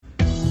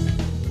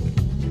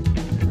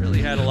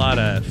had a lot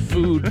of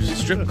food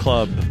strip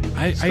club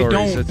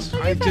stories.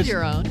 I just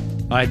your own.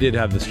 I did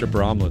have the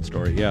stripper omelet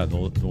story. Yeah, the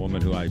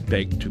woman who I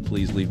begged to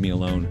please leave me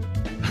alone.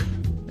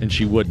 And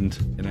she wouldn't.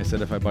 And I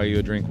said, if I buy you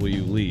a drink, will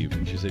you leave?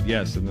 And she said,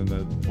 yes. And then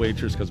the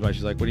waitress comes by.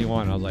 She's like, what do you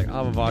want? And I was like,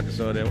 I'll have a vodka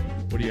soda.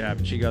 What do you have?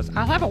 And she goes,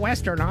 I'll have a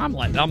Western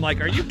omelet. And I'm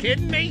like, are you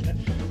kidding me?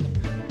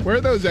 Where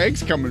are those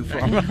eggs coming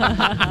from?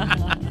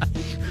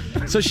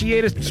 So she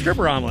ate a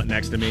stripper omelet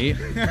next to me.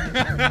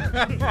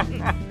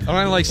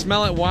 I like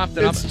smell it, waft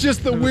it up. It's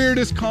just the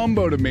weirdest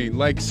combo to me.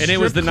 Like and strip it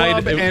was the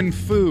club night and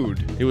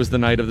food. It was the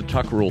night of the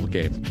tuck rule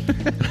game.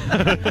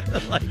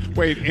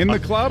 Wait, in the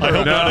club? Or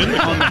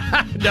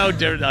No,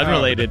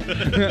 unrelated.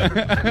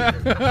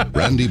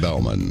 Randy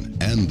Bauman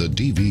and the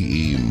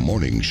DVE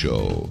Morning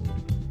Show.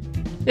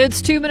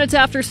 It's 2 minutes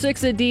after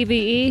 6 at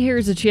DVE.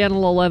 Here's a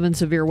Channel 11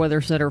 Severe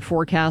Weather Center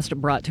forecast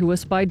brought to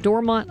us by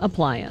Dormont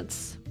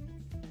Appliance.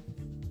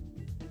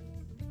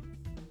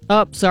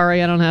 Oh,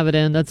 sorry, I don't have it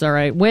in. That's all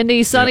right.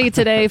 Windy, sunny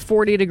today,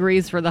 40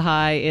 degrees for the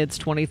high. It's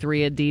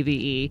 23 at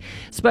DVE.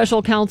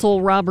 Special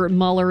counsel Robert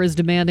Mueller is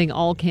demanding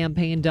all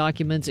campaign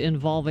documents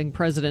involving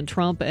President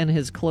Trump and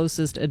his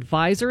closest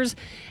advisors.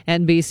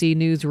 NBC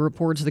News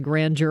reports the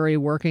grand jury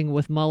working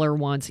with Mueller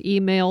wants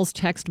emails,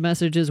 text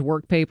messages,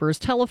 work papers,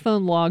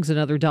 telephone logs, and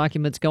other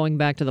documents going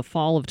back to the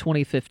fall of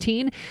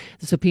 2015.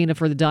 The subpoena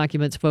for the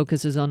documents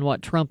focuses on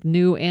what Trump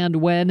knew and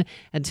when.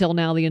 Until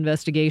now, the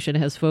investigation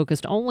has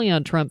focused only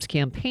on Trump's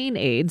campaign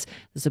aides.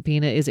 The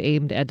subpoena is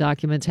aimed at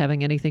documents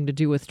having anything to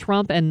do with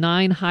Trump and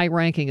 9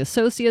 high-ranking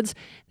associates.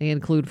 They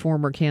include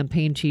former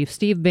campaign chief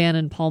Steve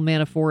Bannon, Paul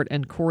Manafort,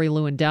 and Corey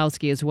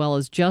Lewandowski, as well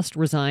as just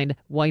resigned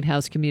White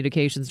House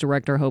Communications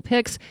Director Hope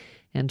Hicks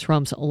and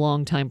Trump's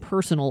longtime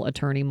personal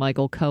attorney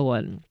Michael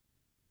Cohen.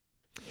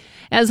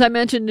 As I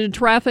mentioned in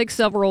traffic,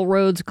 several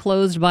roads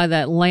closed by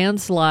that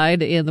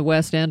landslide in the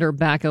West End are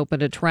back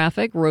open to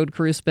traffic. Road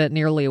crews spent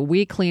nearly a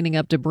week cleaning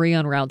up debris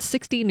on Route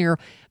 60 near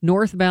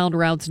northbound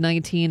routes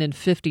 19 and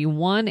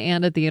 51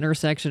 and at the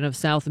intersection of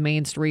South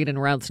Main Street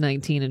and routes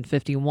 19 and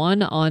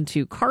 51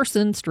 onto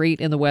Carson Street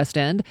in the West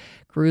End.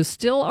 Crews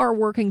still are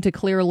working to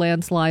clear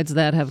landslides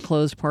that have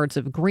closed parts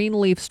of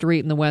Greenleaf Street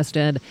in the West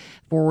End,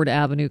 Forward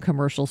Avenue,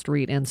 Commercial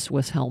Street, and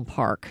Swiss Helm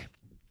Park.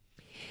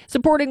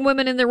 Supporting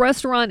women in the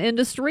restaurant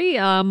industry,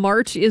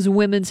 March is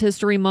Women's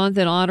History Month.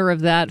 In honor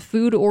of that,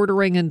 food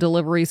ordering and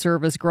delivery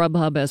service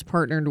Grubhub has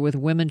partnered with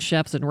women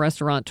chefs and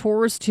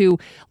restaurateurs to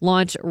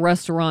launch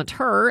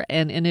Restaurateur,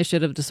 an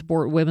initiative to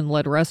support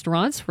women-led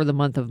restaurants. For the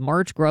month of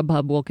March,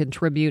 Grubhub will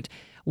contribute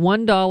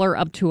 $1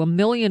 up to $1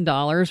 million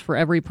for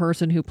every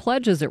person who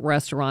pledges at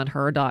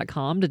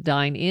restaurateur.com to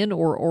dine in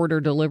or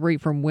order delivery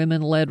from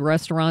women-led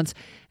restaurants.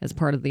 As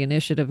part of the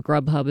initiative,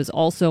 Grubhub is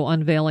also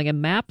unveiling a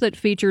map that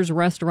features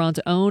restaurants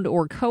owned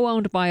or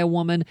co-owned by a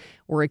woman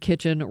or a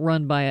kitchen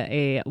run by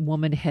a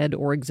woman head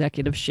or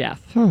executive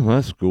chef. Oh,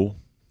 that's cool.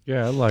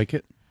 Yeah, I like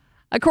it.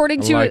 According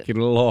to it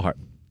a lot.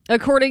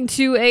 According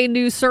to a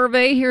new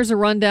survey, here's a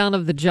rundown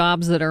of the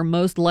jobs that are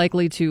most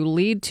likely to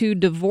lead to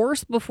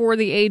divorce before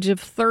the age of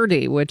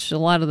 30, which a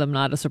lot of them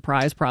not a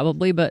surprise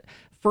probably, but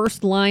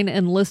first-line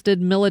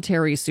enlisted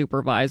military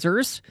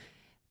supervisors,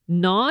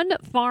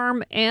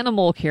 non-farm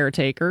animal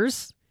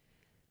caretakers,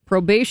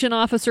 probation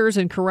officers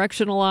and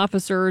correctional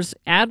officers,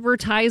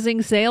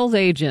 advertising sales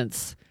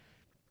agents,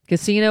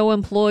 casino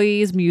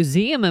employees,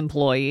 museum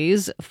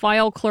employees,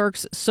 file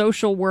clerks,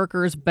 social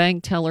workers,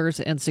 bank tellers,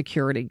 and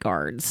security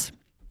guards.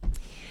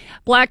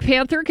 Black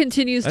Panther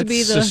continues to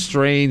be That's a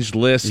strange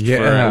list with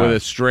a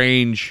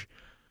strange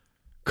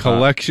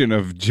collection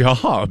of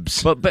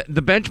jobs. But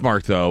the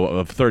benchmark, though,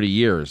 of 30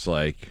 years,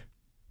 like...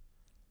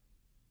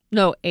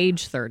 No,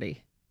 age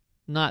 30,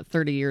 not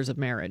 30 years of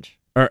marriage.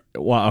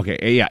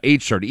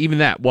 Age 30. Even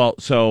that. Well,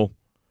 so,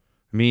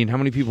 I mean, how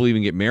many people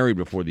even get married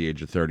before the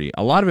age of 30?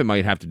 A lot of it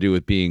might have to do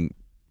with being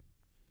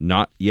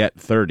not yet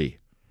 30.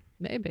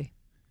 Maybe.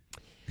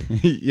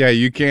 Yeah,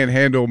 you can't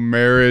handle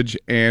marriage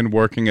and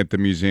working at the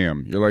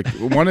museum. You're like,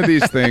 one of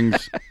these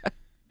things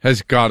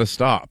has got to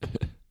stop.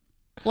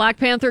 Black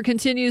Panther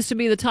continues to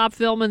be the top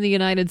film in the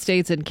United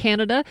States and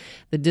Canada.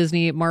 The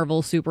Disney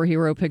Marvel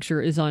superhero picture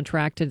is on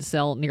track to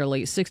sell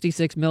nearly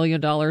 $66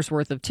 million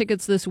worth of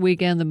tickets this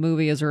weekend. The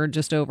movie has earned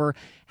just over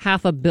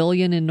 $500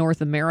 million in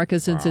North America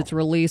since its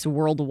release.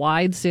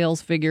 Worldwide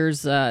sales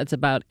figures, it's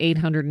about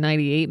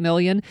 $898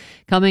 million.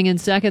 Coming in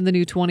second, the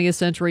new 20th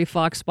Century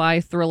Fox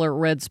spy thriller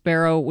Red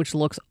Sparrow, which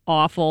looks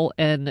awful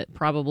and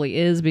probably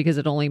is because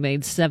it only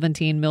made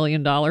 $17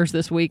 million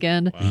this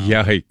weekend. Wow.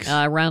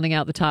 Yikes. Rounding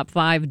out the top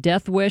 5,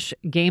 Death Wish,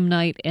 Game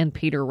Night, and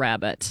Peter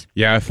Rabbit.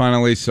 Yeah, I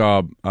finally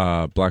saw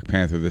Black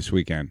Panther this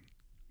weekend.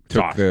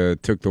 Took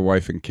the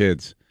wife and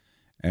kids,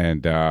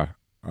 and I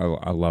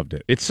loved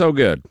it. It's so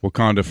good.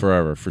 Wakanda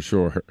Forever, for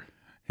sure.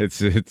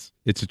 It's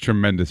a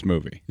tremendous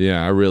movie.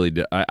 Yeah, I really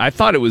did. I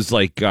thought it was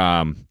like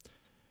as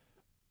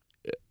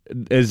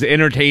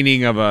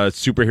entertaining of a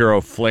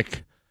superhero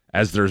flick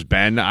as there's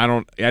been.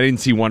 I didn't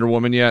see Wonder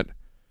Woman yet.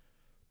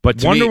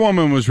 But Wonder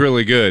Woman was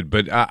really good,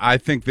 but I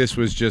think this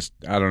was just,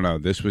 I don't know,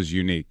 this was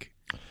unique.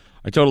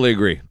 I totally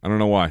agree. I don't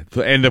know why.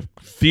 And the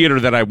theater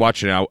that I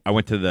watched it, I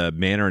went to the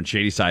Manor in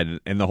Shadyside,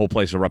 and the whole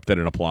place erupted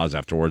in applause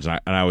afterwards. And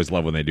I always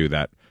love when they do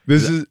that.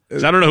 This is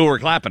 'Cause I don't know who we're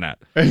clapping at.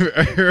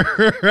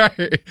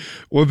 right.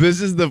 Well, this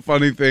is the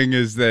funny thing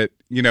is that,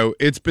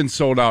 it's been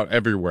sold out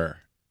everywhere.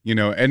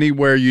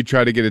 Anywhere you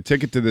try to get a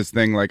ticket to this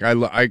thing, like I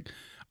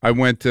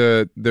went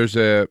to, there's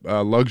a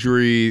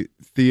luxury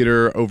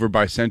theater over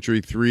by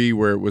Century 3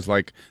 where it was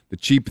like the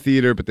cheap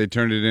theater, but they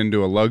turned it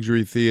into a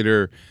luxury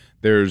theater.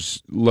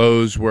 There's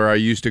Lowe's where I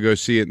used to go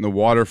see it in the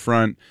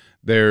waterfront.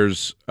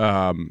 There's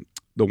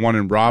the one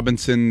in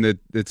Robinson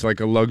it's like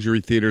a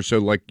luxury theater, so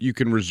like you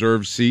can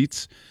reserve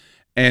seats.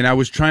 And I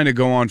was trying to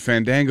go on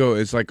Fandango.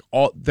 It's like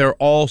they're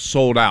all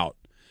sold out.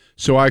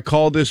 So I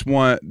called this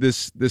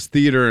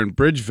theater in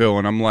Bridgeville,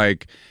 and I'm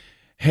like,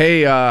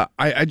 hey, I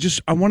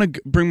want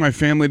to bring my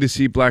family to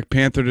see Black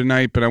Panther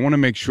tonight, but I want to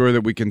make sure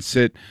that we can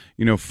sit,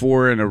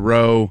 4 in a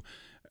row.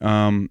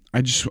 I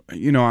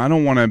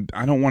don't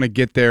want to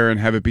get there and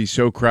have it be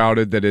so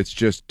crowded that it's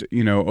just,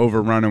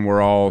 overrun and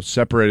we're all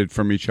separated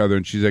from each other.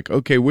 And she's like,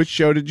 okay, which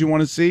show did you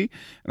want to see?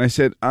 And I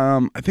said,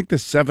 I think the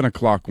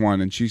 7:00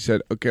 one. And she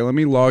said, okay, let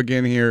me log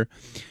in here.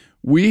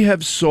 We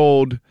have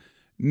sold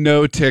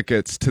no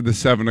tickets to the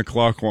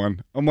 7:00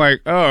 one. I'm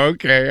like, oh,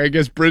 okay. I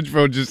guess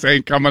Bridgeville just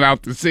ain't coming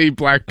out to see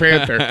Black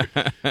Panther.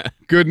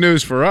 Good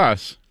news for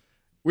us.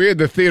 We had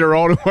the theater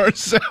all to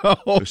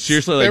ourselves.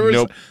 Seriously,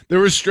 nope. There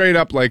was straight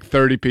up like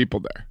 30 people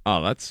there.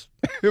 Oh, that's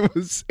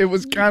it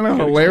was kind of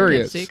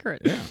hilarious.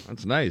 Secret. Yeah,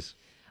 that's nice.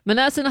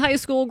 Monessen High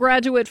School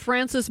graduate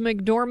Frances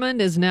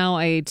McDormand is now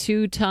a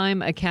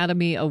 2-time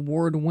Academy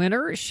Award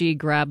winner. She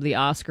grabbed the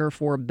Oscar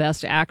for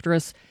Best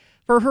Actress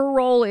for her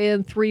role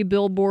in 3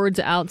 Billboards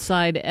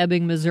Outside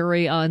Ebbing,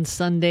 Missouri on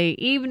Sunday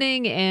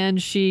evening, and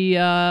she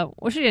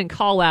didn't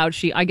call out.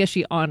 I guess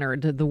she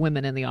honored the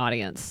women in the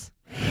audience.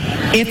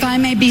 If I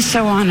may be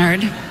so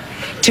honored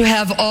to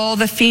have all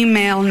the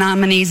female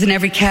nominees in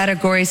every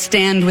category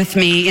stand with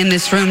me in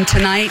this room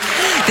tonight.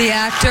 The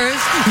actors,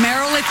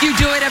 Meryl, if you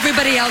do it,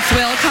 everybody else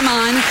will. Come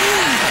on.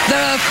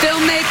 The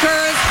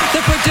filmmakers,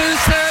 the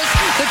producers,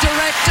 the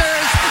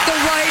directors, the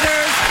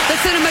writers, the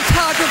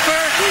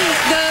cinematographer,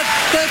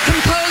 the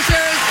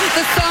composers,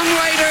 the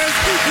songwriters,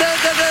 the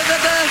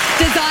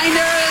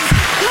designers.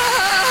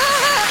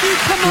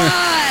 Come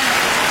on.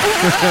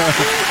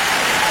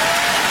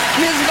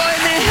 Ms.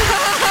 Boyman.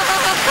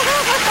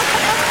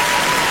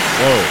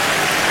 Whoa.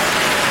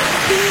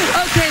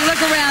 Okay,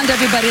 look around,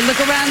 everybody.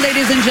 Look around,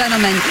 ladies and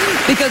gentlemen,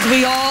 because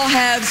we all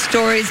have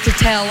stories to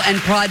tell and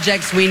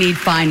projects we need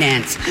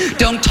finance.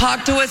 Don't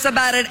talk to us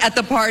about it at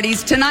the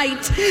parties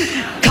tonight.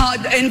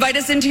 Invite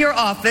us into your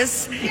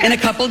office in a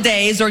couple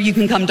days, or you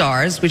can come to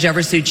ours,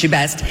 whichever suits you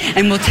best,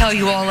 and we'll tell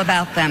you all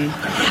about them.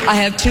 I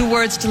have 2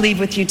 words to leave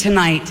with you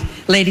tonight,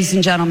 ladies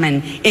and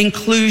gentlemen.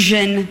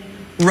 Inclusion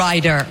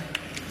rider.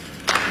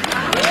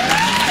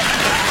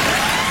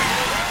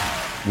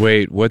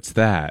 Wait, what's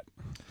that?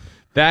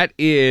 That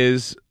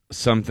is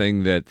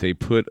something that they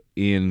put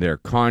in their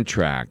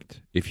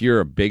contract. If you're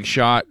a big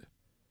shot,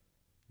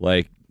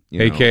 like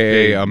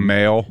AKA a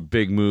male,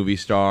 big movie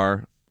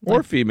star or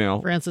Like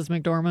female, Frances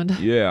McDormand.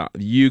 yeah,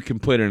 you can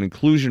put an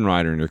inclusion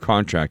rider in your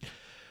contract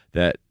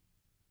that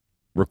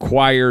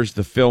requires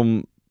the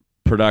film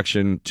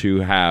production to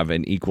have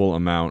an equal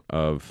amount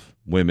of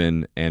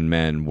women and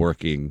men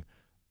working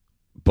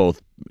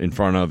both in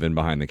front of and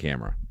behind the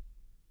camera.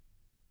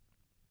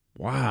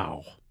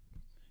 Wow.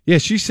 Yeah,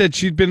 she said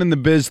she'd been in the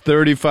biz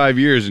 35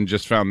 years and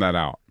just found that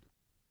out.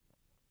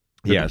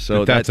 Yeah,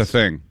 so that's a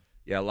thing.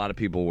 Yeah, a lot of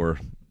people were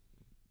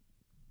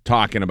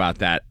talking about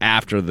that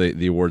after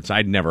the awards.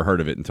 I'd never heard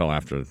of it until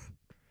after,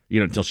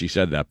 until she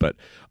said that. But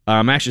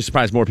I'm actually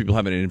surprised more people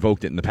haven't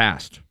invoked it in the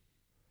past.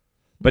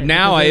 But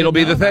now it'll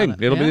be the thing.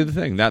 It'll be the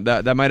thing.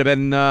 That might have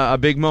been a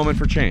big moment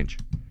for change.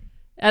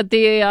 At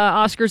the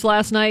Oscars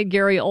last night,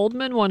 Gary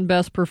Oldman won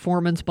Best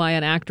Performance by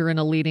an Actor in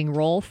a Leading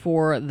Role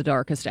for The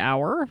Darkest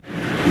Hour.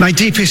 My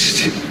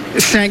deepest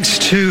thanks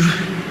to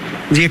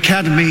the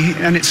Academy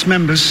and its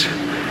members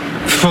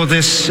for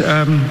this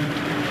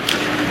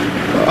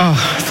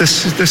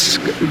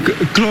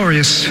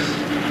glorious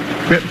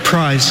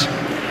prize.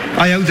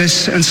 I owe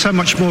this and so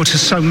much more to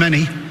so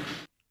many.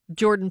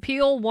 Jordan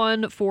Peele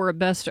won for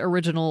Best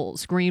Original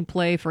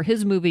Screenplay for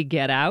his movie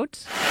Get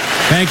Out.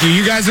 Thank you.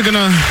 You guys are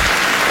gonna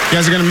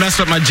mess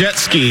up my jet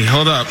ski.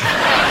 Hold up.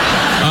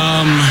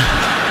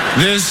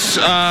 This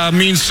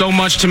means so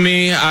much to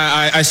me.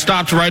 I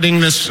stopped writing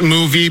this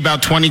movie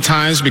about 20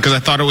 times because I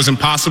thought it was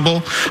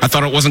impossible. I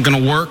thought it wasn't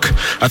going to work.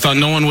 I thought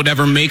no one would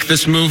ever make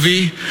this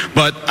movie.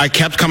 But I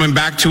kept coming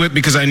back to it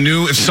because I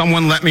knew if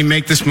someone let me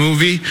make this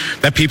movie,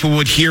 that people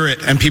would hear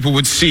it and people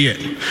would see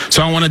it.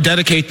 So I want to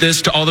dedicate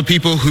this to all the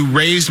people who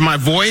raised my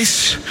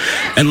voice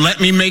and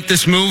let me make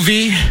this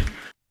movie.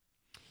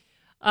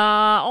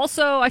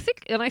 Also, I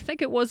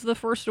think it was the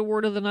first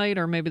award of the night,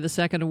 or maybe the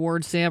second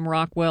award, Sam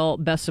Rockwell,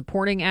 Best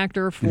Supporting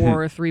Actor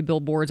for 3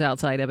 Billboards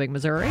Outside Ebbing,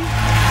 Missouri.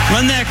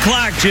 Run that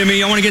clock,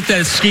 Jimmy. I want to get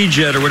that ski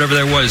jet or whatever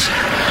that was.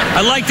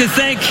 I'd like to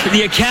thank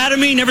the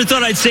Academy. Never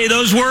thought I'd say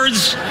those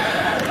words.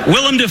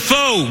 Willem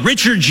Dafoe,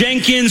 Richard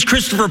Jenkins,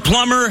 Christopher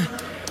Plummer,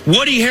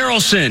 Woody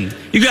Harrelson.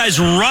 You guys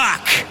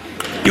rock.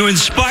 You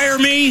inspire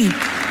me,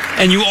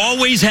 and you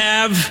always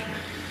have.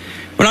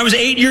 When I was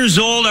 8 years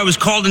old, I was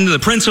called into the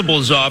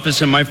principal's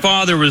office, and my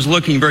father was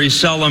looking very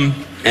solemn,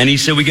 and he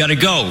said, "We got to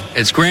go.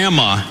 It's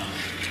Grandma."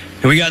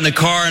 And we got in the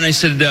car, and I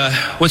said,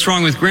 "What's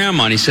wrong with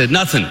Grandma?" And he said,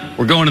 "Nothing.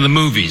 We're going to the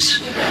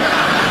movies."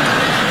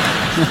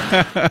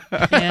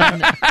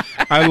 And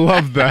I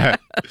love that.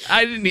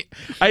 I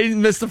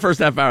didn't miss the first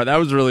half hour. That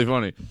was really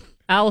funny.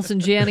 Allison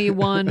Janney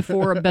won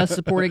for Best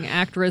Supporting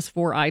Actress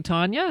for I,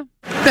 Tonya.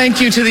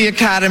 Thank you to the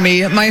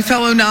Academy. My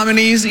fellow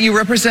nominees, you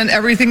represent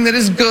everything that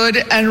is good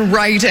and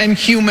right and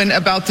human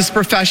about this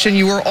profession.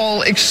 You are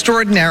all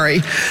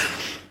extraordinary.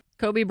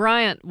 Kobe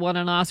Bryant won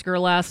an Oscar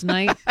last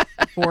night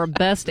for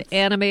Best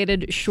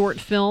Animated Short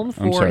Film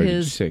for I'm sorry, did you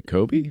his say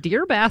Kobe?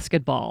 Dear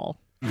Basketball.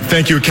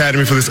 Thank you,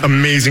 Academy, for this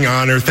amazing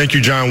honor. Thank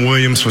you, John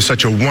Williams, for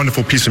such a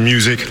wonderful piece of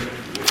music.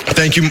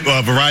 Thank you,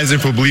 Verizon,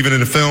 for believing in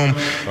the film.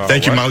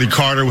 Thank you, Molly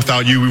Carter.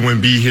 Without you, we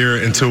wouldn't be here.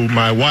 And to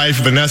my wife,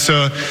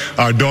 Vanessa,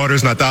 our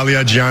daughters,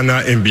 Natalia,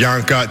 Gianna, and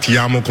Bianca, ti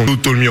amo con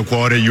tutto il mio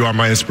cuore. You are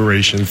my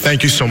inspiration.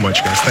 Thank you so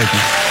much, guys. Thank you.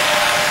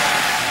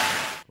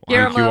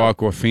 Thank you,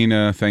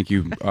 Aquafina. Thank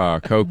you,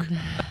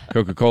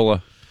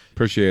 Coca-Cola.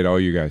 Appreciate all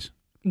you guys.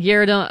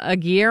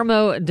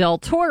 Guillermo del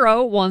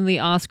Toro won the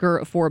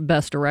Oscar for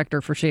Best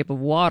Director for Shape of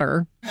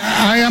Water.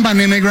 I am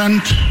an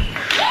immigrant,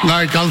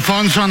 like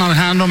Alfonso and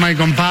Alejandro, my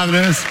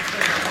compadres,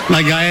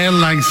 like Gael,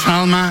 like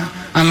Salma,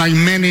 and like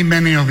many,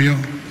 many of you.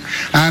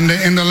 And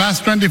in the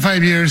last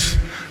 25 years,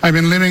 I've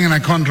been living in a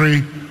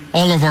country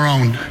all of our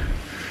own.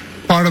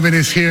 Part of it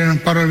is here,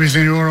 part of it is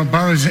in Europe,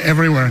 part of it is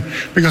everywhere.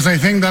 Because I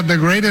think that the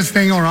greatest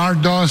thing our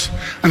art does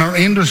and our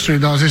industry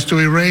does is to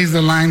erase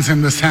the lines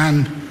in the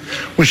sand.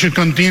 We should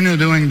continue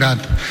doing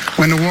that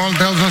when the world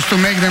tells us to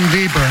make them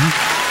deeper.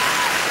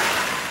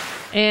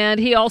 And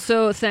he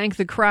also thanked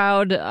the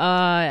crowd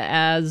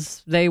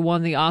as they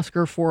won the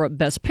Oscar for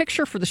Best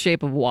Picture for The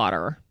Shape of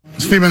Water.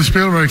 Steven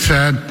Spielberg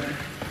said,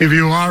 if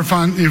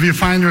you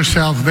find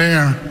yourself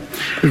there,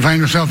 if you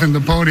find yourself in the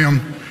podium,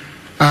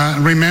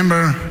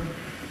 remember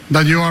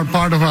that you are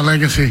part of a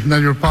legacy, that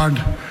you're part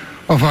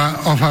of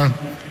a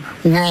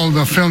world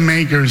of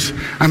filmmakers,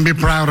 and be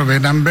proud of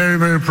it. I'm very,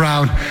 very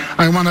proud.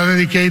 I want to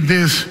dedicate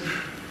this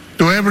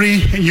to every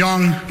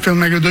young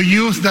filmmaker, the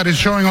youth that is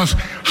showing us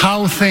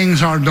how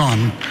things are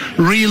done.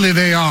 Really,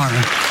 they are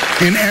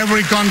in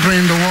every country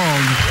in the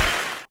world.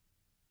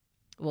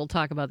 We'll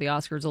talk about the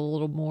Oscars a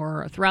little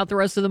more throughout the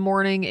rest of the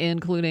morning,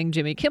 including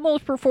Jimmy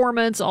Kimmel's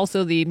performance,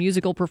 also the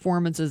musical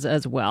performances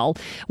as well.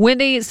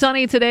 Windy,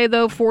 sunny today,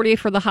 though, 40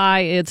 for the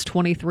high. It's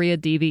 23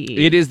 at DVE.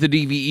 It is the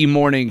DVE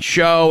Morning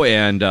Show,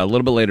 and a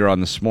little bit later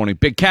on this morning,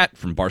 Big Cat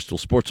from Barstool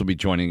Sports will be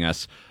joining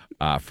us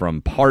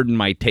from Pardon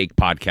My Take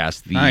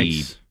podcast,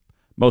 the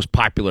most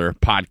popular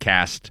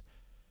podcast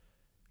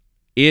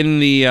in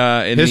the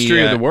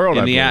history of the world,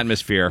 in the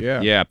atmosphere.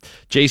 Yeah.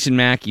 Jason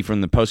Mackey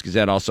from the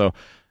Post-Gazette, also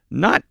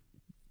not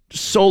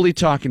solely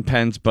talking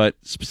Pens, but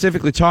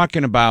specifically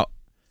talking about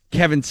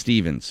Kevin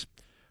Stevens.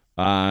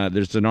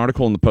 There's an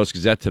article in the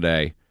Post-Gazette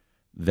today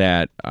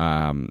that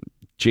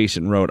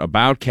Jason wrote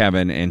about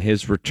Kevin and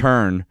his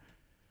return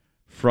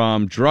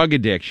from drug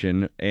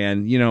addiction.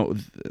 And, you know,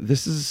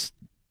 this is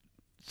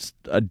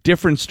a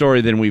different story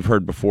than we've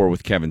heard before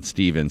with Kevin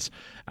Stevens.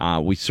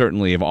 We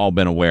certainly have all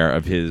been aware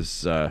of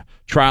his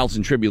trials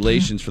and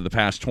tribulations for the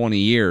past 20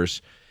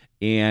 years.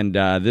 And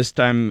this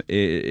time,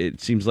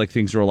 it seems like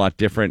things are a lot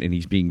different, and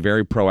he's being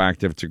very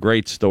proactive. It's a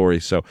great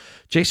story. So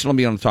Jason will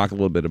be on to talk a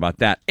little bit about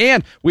that.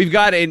 And we've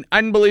got an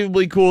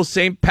unbelievably cool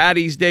St.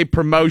 Patty's Day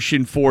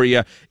promotion for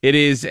you. It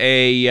is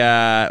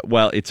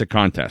it's a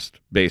contest,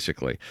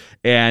 basically.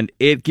 And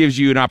it gives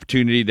you an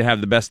opportunity to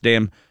have the best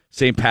damn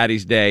St.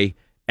 Patty's Day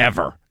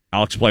ever.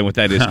 I'll explain what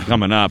that is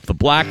coming up. The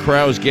Black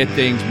Crowes get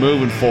things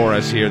moving for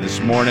us here this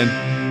morning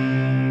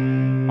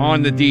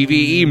on the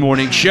DVE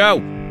Morning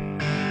Show.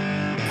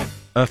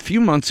 A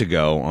few months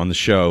ago on the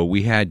show,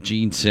 we had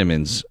Gene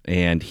Simmons,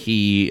 and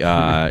he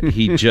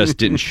just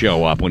didn't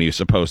show up when he was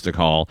supposed to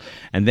call.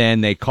 And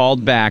then they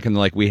called back, and they're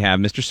like, we have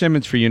Mr.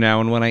 Simmons for you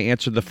now. And when I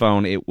answered the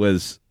phone, it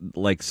was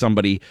like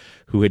somebody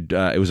who had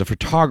it was a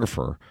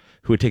photographer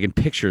who had taken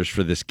pictures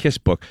for this Kiss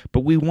book, but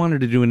we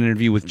wanted to do an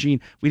interview with Gene.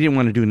 We didn't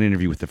want to do an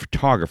interview with the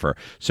photographer.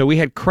 So we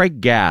had Craig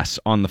Gass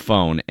on the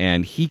phone,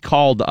 and he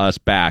called us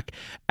back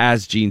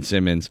as Gene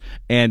Simmons.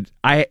 And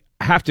I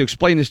have to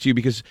explain this to you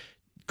because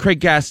Craig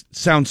Gass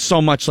sounds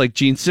so much like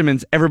Gene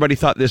Simmons. Everybody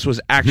thought this was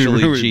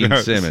actually really Gene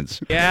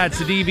Simmons. Yeah, it's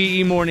the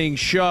DVE Morning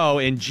Show,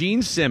 and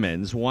Gene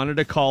Simmons wanted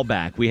to call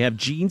back. We have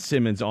Gene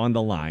Simmons on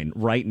the line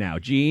right now.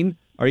 Gene,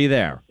 are you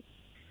there?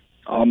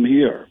 I'm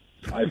here.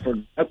 I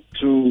forgot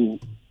to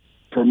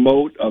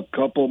promote a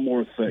couple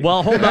more things.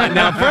 Well, hold on.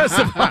 Now,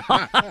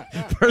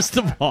 first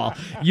of all,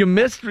 you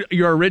missed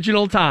your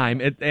original time,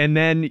 and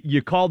then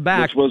you called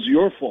back. This was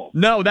your fault.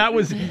 No,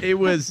 it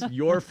was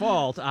your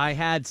fault. I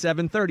had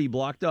 7:30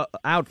 blocked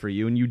out for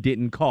you, and you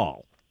didn't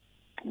call.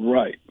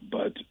 Right,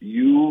 but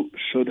you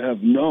should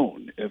have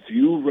known. If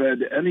you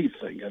read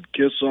anything at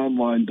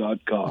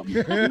kissonline.com,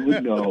 you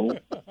would know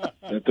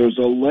that there's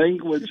a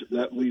language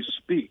that we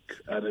speak,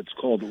 and it's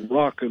called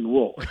rock and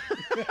roll.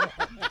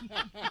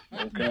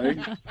 Okay?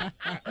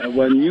 And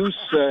when you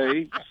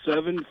say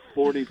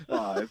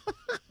 7:45,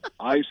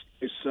 I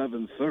say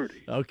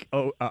 7:30. Okay.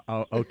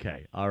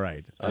 Okay. All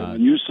right. And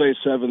when you say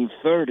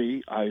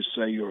 7:30, I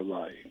say you're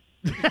lying.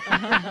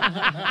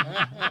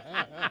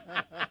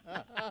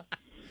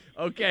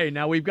 Okay,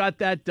 now we've got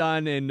that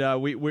done,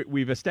 and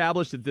we've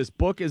established that this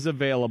book is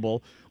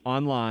available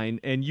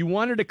online. And you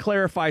wanted to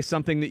clarify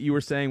something that you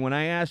were saying when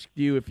I asked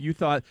you if you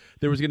thought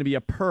there was going to be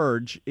a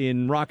purge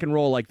in rock and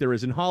roll like there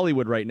is in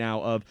Hollywood right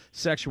now of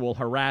sexual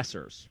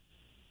harassers.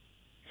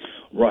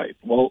 Right.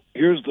 Well,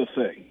 here's the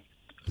thing.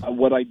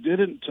 What I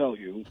didn't tell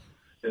you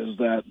is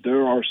that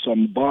there are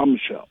some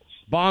bombshells.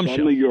 Some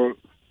of your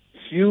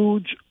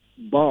huge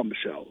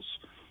bombshells.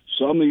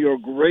 Some of your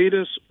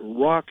greatest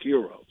rock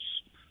heroes.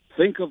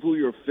 Think of who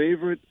you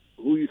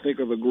think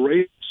are the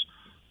greatest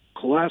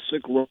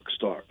classic rock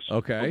stars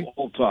of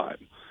all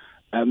time.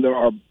 And there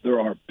are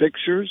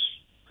pictures,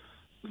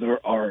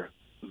 there are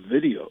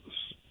videos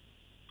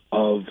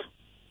of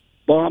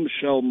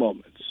bombshell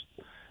moments.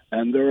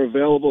 And they're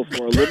available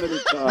for a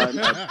limited time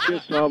at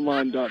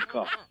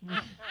kissonline.com.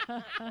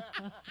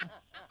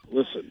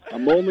 Listen,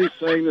 I'm only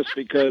saying this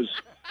because,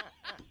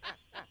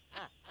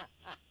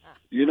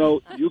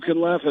 you can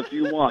laugh if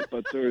you want,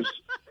 but there's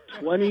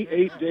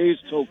 28 days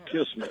till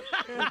Christmas,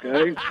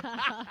 okay?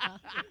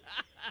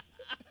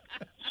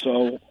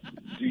 So,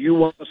 do you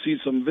want to see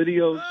some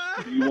videos?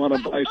 Do you want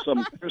to buy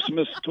some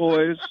Christmas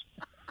toys?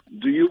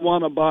 Do you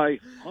want to buy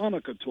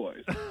Hanukkah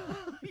toys?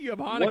 You have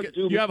Hanukkah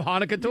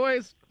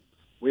toys?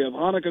 We have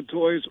Hanukkah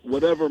toys.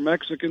 Whatever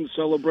Mexicans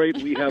celebrate,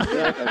 we have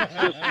that at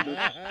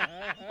Christmas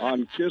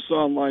on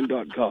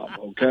kissonline.com,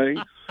 okay?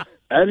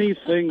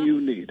 Anything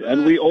you need.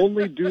 And we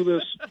only do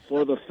this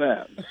for the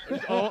fans.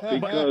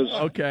 Because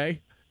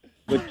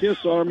the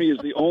KISS Army is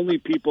the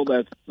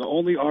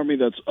only army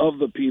that's of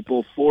the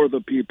people, for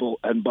the people,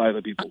 and by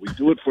the people. We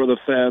do it for the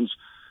fans,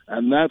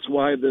 and that's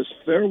why this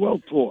farewell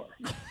tour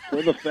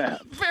for the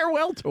fans.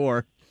 Farewell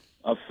tour?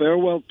 A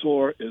farewell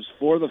tour is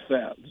for the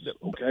fans,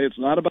 okay? It's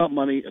not about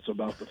money, it's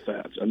about the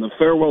fans. And the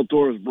farewell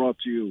tour is brought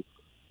to you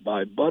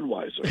by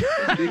Budweiser,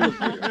 the King of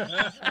Beer,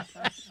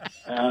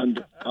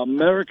 and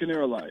American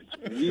Airlines.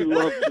 We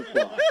love to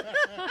fly,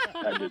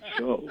 and it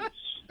shows.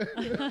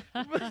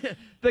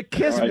 The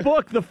KISS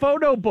book, the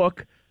photo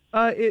book,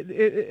 how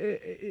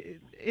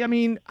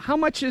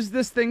much does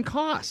this thing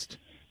cost?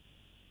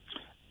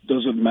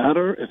 Does it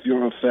matter if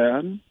you're a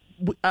fan?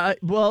 You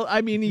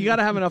got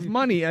to have enough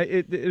money.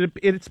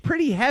 It's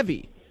pretty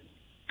heavy.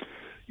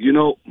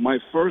 My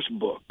first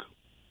book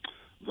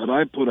that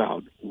I put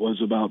out was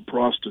about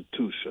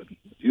prostitution.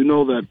 You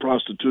know that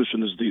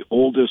prostitution is the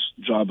oldest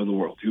job in the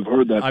world. You've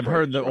heard that. I've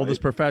heard the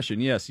oldest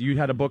profession, yes. You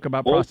had a book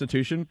about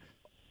prostitution?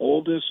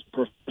 Oldest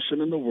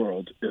profession in the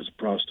world is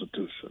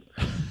prostitution.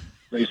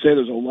 They say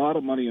there's a lot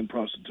of money in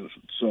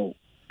prostitution. So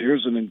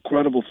here's an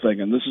incredible thing,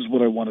 and this is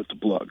what I wanted to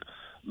plug.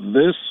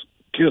 This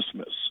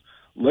Christmas,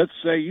 let's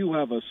say you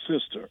have a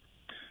sister,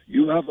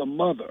 you have a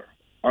mother.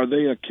 Are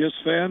they a KISS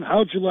fan?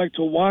 How'd you like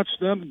to watch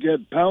them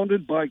get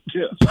pounded by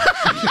KISS?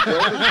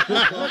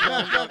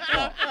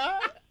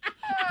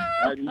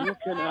 And you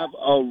can have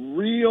a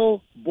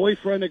real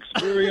boyfriend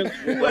experience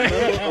with a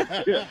member of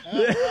KISS.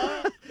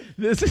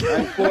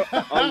 And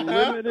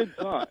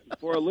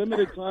for a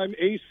limited time,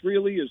 Ace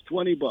Frehley is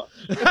 $20.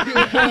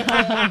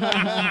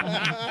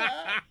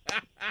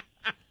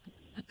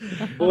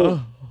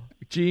 Oh,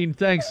 Gene,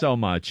 thanks so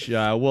much.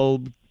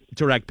 We'll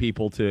direct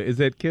people to. Is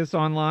it KISS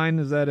Online?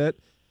 Is that it?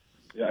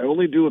 Yeah, I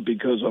only do it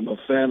because I'm a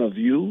fan of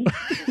you.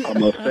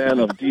 I'm a fan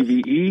of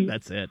DVE.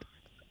 That's it.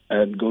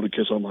 And go to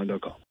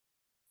kissonline.com.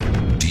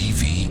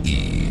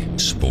 DVE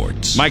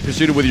Sports. Mike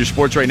Pizzuto with your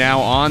sports right now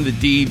on the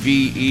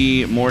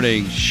DVE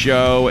Morning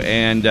Show.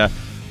 And, kind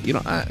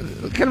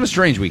of a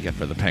strange weekend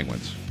for the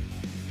Penguins.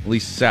 At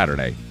least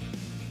Saturday.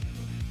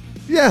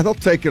 Yeah, they'll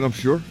take it, I'm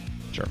sure.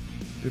 Sure.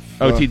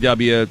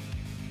 OTW.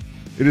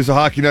 It is a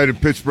hockey night in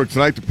Pittsburgh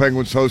tonight. The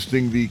Penguins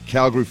hosting the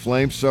Calgary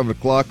Flames, 7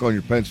 o'clock on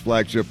your Pens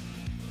flagship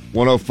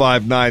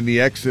 105.9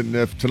 The X. And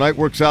if tonight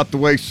works out the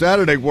way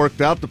Saturday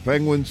worked out, the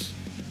Penguins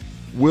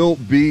will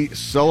be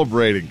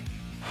celebrating.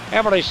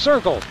 Eberle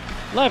circled.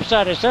 Left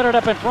side is centered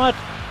up in front.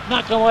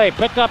 Knocked away.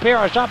 Picked up here.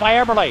 A shot by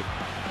Eberle.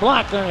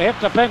 Blocked and hit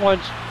the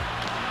Penguins.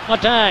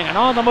 Letang. And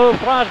on the move,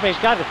 Crosby's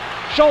got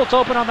Schultz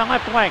open on the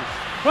left wing.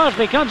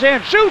 Crosby comes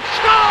in. Shoots.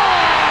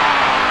 Score!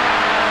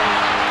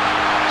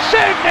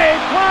 Sidney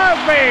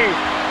Crosby.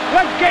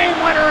 The game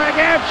winner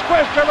against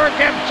Christopher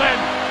Gibson.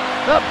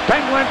 The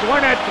Penguins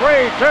win it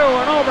 3-2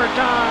 in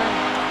overtime.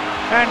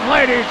 And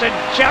ladies and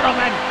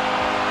gentlemen,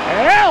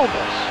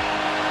 Elvis,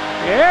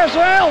 yes,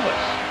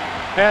 Elvis,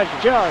 has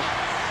just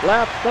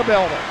left the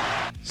building.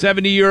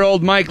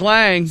 70-year-old Mike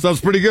Lang.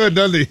 Sounds pretty good,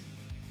 doesn't he?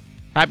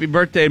 Happy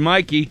birthday,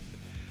 Mikey.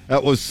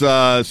 That was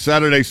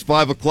Saturday's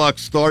 5 o'clock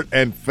start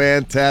and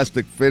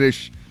fantastic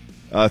finish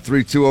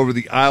 3-2 over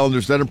the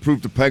Islanders. That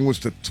improved the Penguins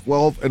to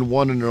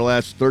 12-1 in their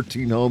last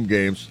 13 home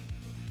games.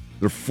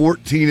 They're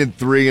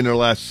 14-3 in their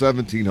last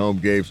 17 home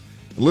games.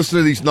 And listen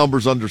to these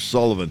numbers under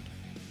Sullivan.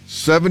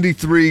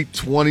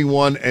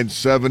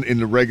 73-21-7 in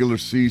the regular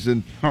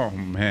season. Oh,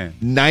 man.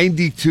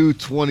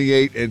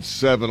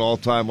 92-28-7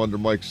 all-time under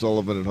Mike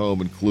Sullivan at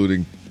home,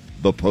 including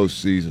the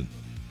postseason.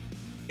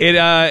 It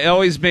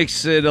always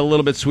makes it a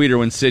little bit sweeter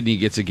when Sydney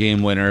gets a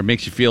game winner. It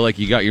makes you feel like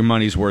you got your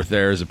money's worth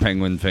there as a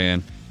Penguin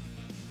fan.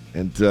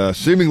 And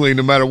seemingly,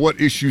 no matter what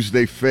issues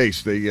they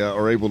face, they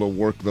are able to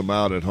work them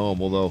out at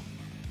home, although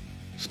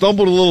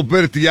stumbled a little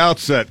bit at the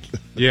outset.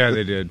 Yeah,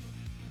 they did.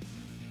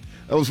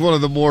 That was one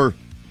of the more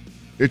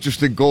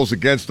interesting goals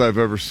against I've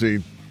ever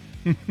seen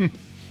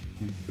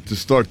to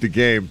start the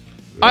game.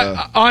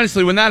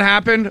 Honestly, when that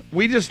happened,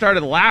 we just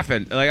started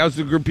laughing. Like, I was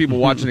with a group of people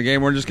watching the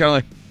game. We're just kind of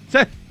like, is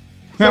that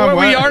where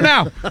we are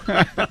now?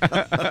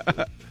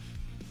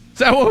 Is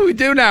that what we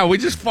do now? We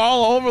just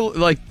fall over,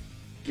 like,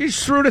 you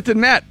just threw it at the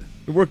net.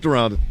 It worked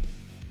around it.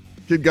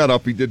 Kid got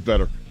up. He did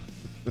better.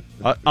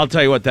 I'll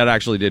tell you what, that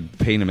actually did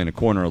paint him in a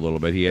corner a little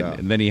bit.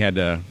 And then he had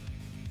to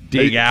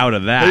dig out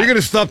of that. You're going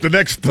to stop the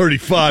next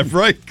 35,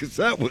 right? Because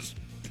that was...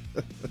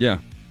 Yeah.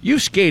 You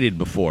skated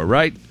before,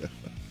 right?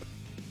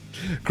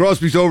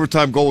 Crosby's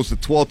overtime goal was the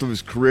 12th of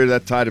his career.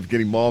 That tied of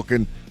getting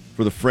Malkin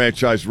for the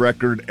franchise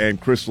record,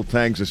 and Crystal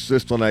Tang's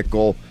assist on that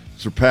goal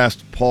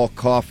surpassed Paul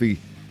Coffey.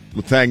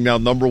 Letang now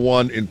number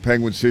one in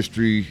Penguins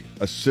history,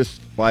 assists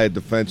by a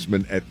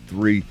defenseman at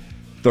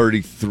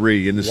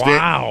 333.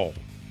 Wow.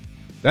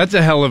 That's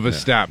a hell of a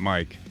stat,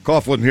 Mike.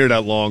 Koff wasn't here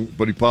that long,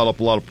 but he piled up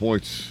a lot of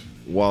points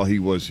while he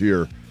was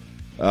here.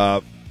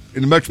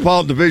 In the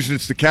Metropolitan Division,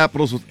 it's the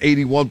Capitals with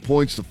 81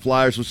 points, the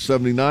Flyers with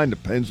 79, the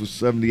Pens with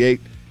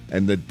 78,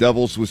 and the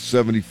Devils with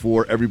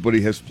 74.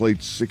 Everybody has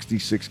played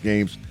 66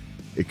 games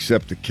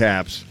except the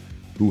Caps,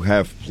 who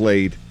have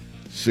played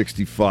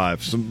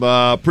 65. Some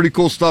pretty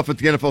cool stuff at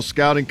the NFL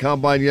Scouting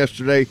Combine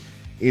yesterday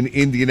in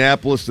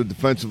Indianapolis. The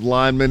defensive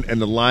linemen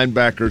and the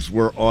linebackers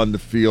were on the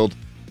field,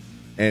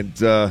 and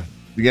the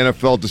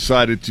NFL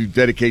decided to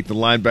dedicate the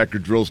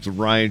linebacker drills to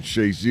Ryan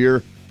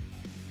Shazier.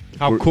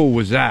 How cool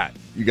was that?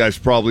 You guys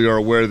probably are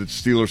aware that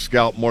Steelers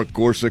scout Mark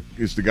Gorsuch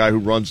is the guy who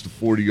runs the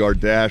 40-yard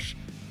dash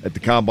at the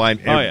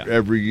Combine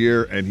every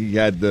year, and he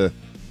had the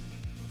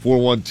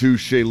 412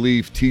 Shea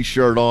Leaf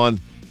T-shirt on.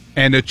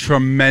 And a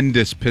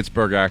tremendous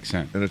Pittsburgh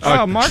accent.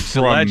 Mark's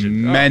a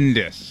legend.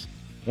 Tremendous.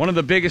 One of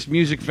the biggest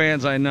music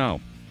fans I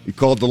know. He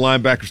called the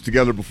linebackers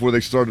together before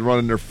they started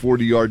running their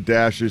 40-yard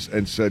dashes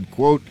and said,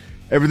 quote,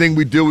 "Everything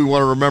we do, we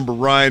want to remember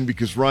Ryan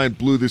because Ryan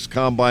blew this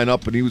Combine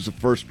up and he was a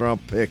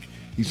first-round pick.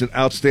 He's an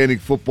outstanding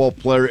football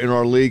player in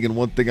our league, and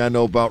one thing I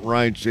know about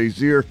Ryan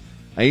Shazier,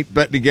 I ain't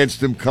betting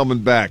against him coming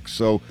back.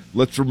 So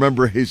let's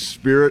remember his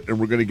spirit, and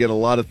we're going to get a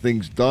lot of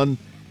things done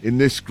in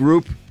this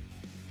group.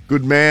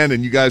 Good man,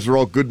 and you guys are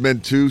all good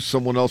men too.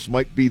 Someone else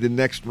might be the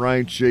next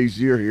Ryan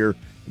Shazier here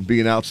and be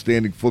an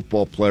outstanding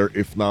football player,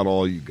 if not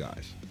all you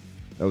guys."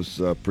 That was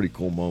a pretty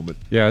cool moment.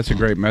 Yeah, that's a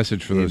great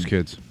message for those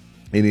kids.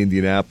 In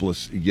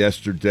Indianapolis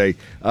yesterday.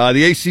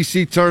 The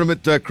ACC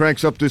tournament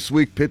cranks up this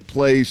week. Pitt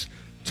plays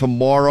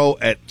tomorrow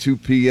at 2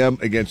 p.m.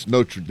 against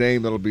Notre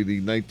Dame. That'll be the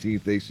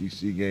 19th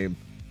ACC game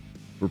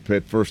for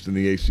Pitt, first in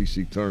the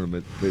ACC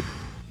tournament.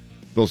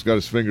 Bill's got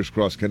his fingers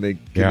crossed. Can they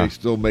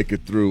still make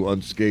it through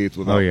unscathed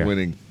without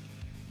winning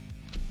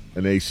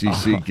an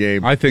ACC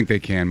game? I think they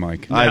can,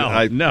 Mike.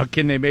 No,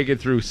 can they make it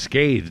through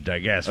scathed, I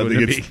guess? I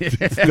think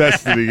it's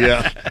destiny,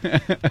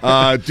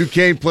 yeah.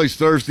 Duquesne plays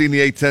Thursday in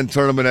the A-10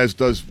 tournament, as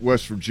does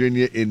West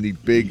Virginia in the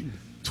Big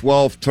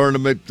 12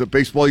 tournament. The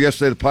baseball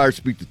yesterday, the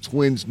Pirates beat the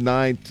Twins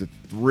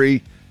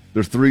 9-3.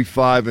 They're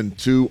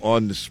 3-5-2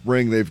 on the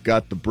spring. They've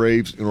got the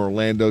Braves in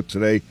Orlando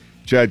today.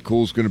 Chad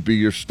Kuhl's going to be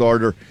your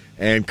starter.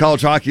 And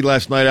college hockey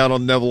last night out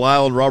on Neville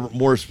Island. Robert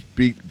Morris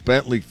beat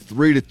Bentley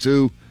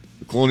 3-2.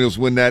 The Colonials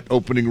win that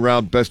opening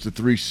round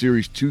best-of-3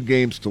 series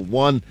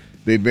 2-1.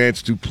 They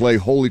advance to play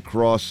Holy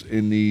Cross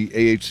in the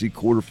AHC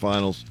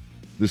quarterfinals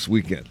this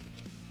weekend.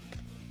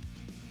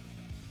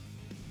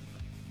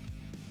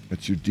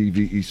 That's your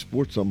DVE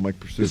Sports. I'm Mike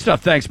Pursuit. Good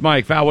stuff. Thanks,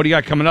 Mike. Val, what do you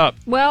got coming up?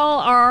 Well,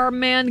 are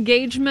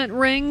man-gagement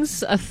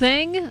rings a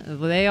thing?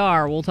 They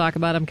are. We'll talk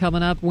about them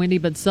coming up. Windy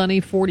but sunny,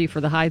 40 for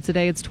the high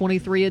today. It's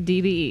 23 at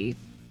DVE.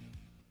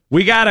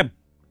 We got a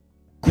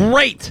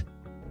great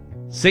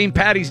St.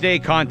 Paddy's Day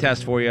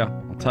contest for you.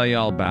 I'll tell you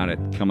all about it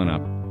coming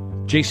up.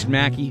 Jason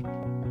Mackey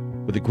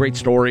with a great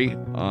story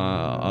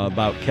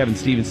about Kevin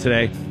Stevens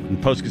today in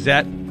the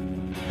Post-Gazette.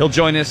 He'll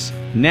join us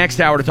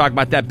next hour to talk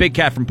about that. Big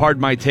Cat from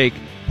Pardon My Take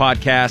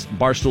podcast,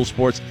 Barstool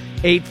Sports,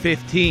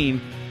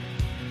 8:15.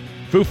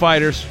 Foo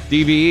Fighters,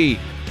 DVE.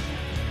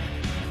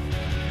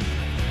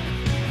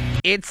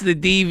 It's the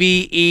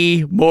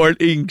DVE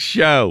Morning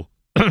Show.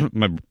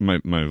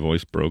 my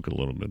voice broke a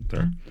little bit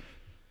there.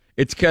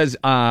 It's because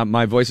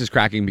my voice is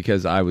cracking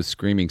because I was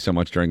screaming so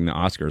much during the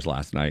Oscars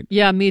last night.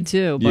 Yeah, me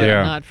too, but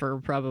not for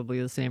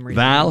probably the same reason.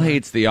 Val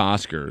hates the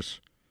Oscars.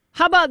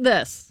 How about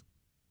this?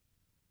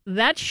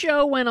 That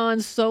show went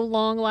on so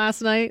long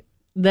last night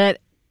that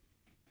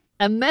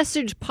a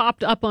message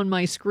popped up on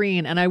my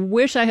screen, and I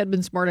wish I had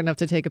been smart enough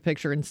to take a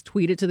picture and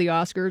tweet it to the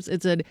Oscars.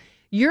 It said,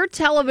 "Your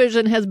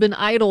television has been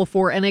idle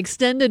for an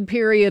extended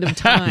period of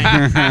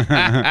time."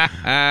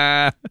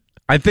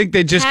 I think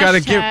they just got to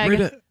get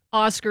rid of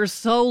Oscars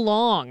so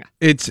long.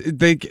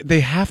 They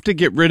have to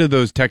get rid of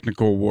those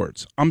technical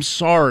awards. I'm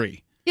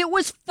sorry. It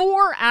was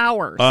 4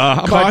 hours.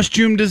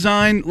 Costume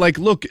design, like,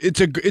 look, it's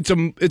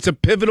a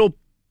pivotal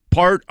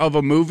part of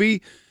a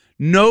movie.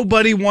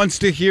 Nobody wants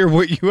to hear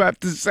what you have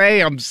to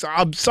say. I'm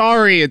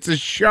sorry. It's a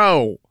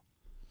show.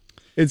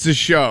 It's a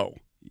show.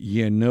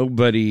 Yeah,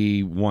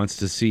 nobody wants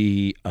to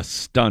see a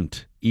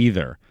stunt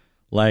either.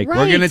 Like, Right.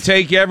 we're going to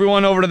take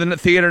everyone over to the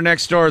theater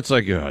next door. It's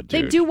like, oh, dude.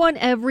 They do one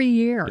every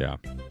year. Yeah.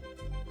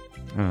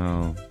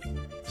 Oh,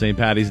 St.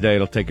 Patty's Day,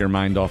 it'll take your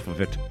mind off of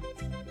it.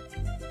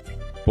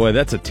 Boy,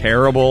 that's a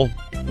terrible...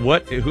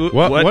 What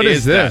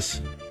is this?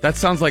 That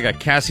sounds like a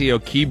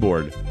Casio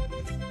keyboard.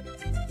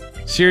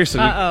 Seriously.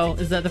 Uh-oh.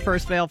 Is that the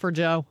first fail for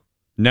Joe?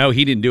 No,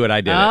 he didn't do it.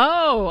 I did it.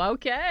 Oh,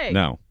 okay.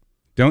 No.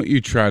 Don't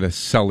you try to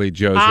sully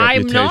Joe's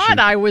I'm reputation. not.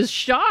 I was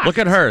shocked. Look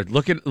at her.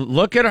 Look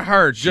at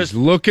her. Just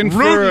looking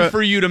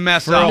for you to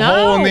mess for up. a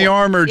hole in the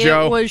armor,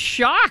 Joe. It was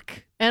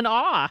shock and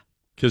awe.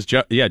 Because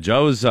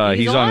Joe's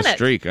he's on a on it.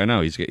 streak. I know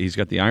he's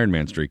got the Iron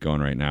Man streak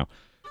going right now.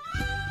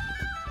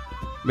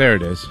 There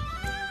it is.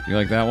 You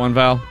like that one,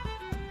 Val?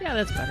 Yeah,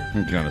 that's better.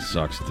 It kind of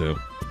sucks too.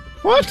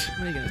 What? What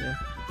are you going to do?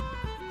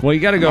 Well, you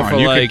got to go for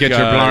you like could get your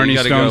Blarney you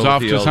gotta Stones go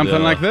off with to the something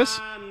old, like this.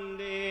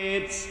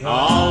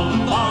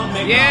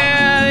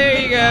 Yeah, there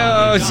you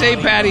go.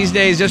 St. Patty's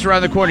Day is just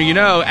around the corner. You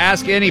know,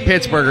 ask any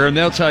Pittsburgher, and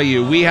they'll tell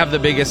you we have the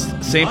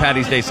biggest St.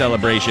 Patty's Day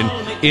celebration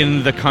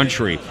in the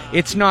country.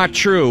 It's not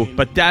true,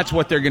 but that's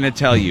what they're going to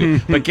tell you.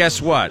 But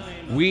guess what?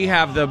 We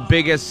have the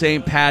biggest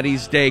St.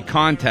 Patty's Day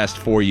contest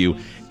for you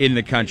in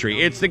the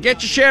country. It's the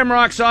Get Your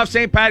Shamrocks Off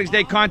St. Patty's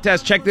Day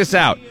contest. Check this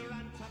out.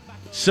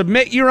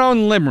 Submit your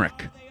own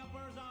limerick.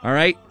 All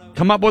right?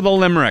 Come up with a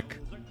limerick.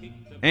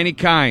 Any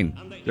kind.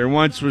 There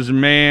once was a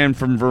man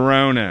from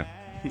Verona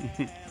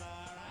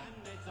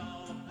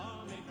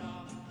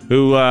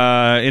who,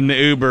 in the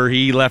Uber,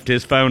 he left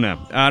his phone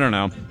up. I don't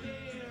know.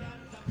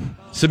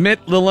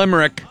 Submit the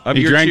limerick of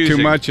He your drank choosing.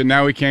 too much and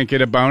now he can't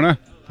get a bona?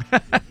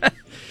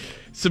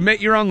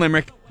 Submit your own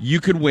limerick. You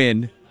could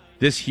win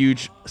this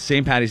huge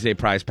St. Patty's Day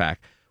prize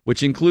pack,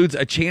 which includes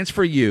a chance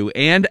for you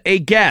and a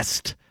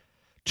guest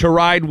to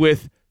ride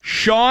with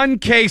Sean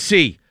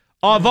Casey,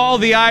 of all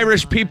the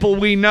Irish people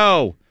we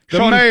know.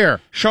 The mayor.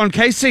 Sean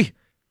Casey.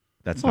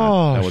 That's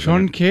not. Oh,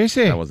 Sean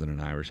Casey. That wasn't an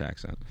Irish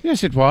accent.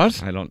 Yes, it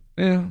was. I don't.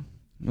 Yeah,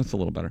 that's a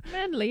little better.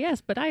 Manly, yes,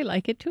 but I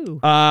like it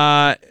too.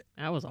 That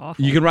was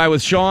awful. You can ride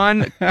with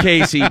Sean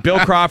Casey, Bill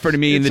Crawford,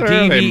 and me in the It's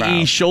early, DVE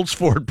Mal. Schultz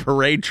Ford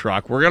parade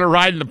truck. We're gonna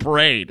ride in the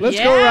parade. Let's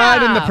go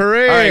ride in the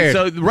parade.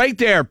 All right, so right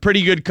there,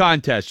 pretty good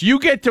contest. You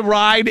get to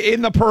ride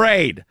in the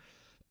parade.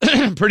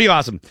 Pretty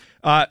awesome.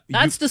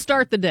 That's to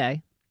start the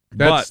day.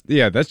 That's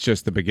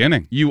just the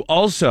beginning. You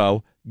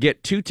also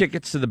get 2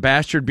 tickets to the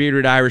Bastard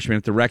Bearded Irishman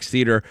at the Rex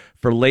Theater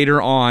for later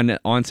on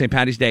St.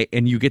 Patty's Day,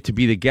 and you get to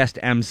be the guest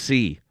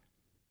MC.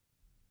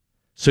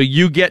 So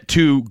you get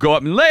to go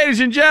up and,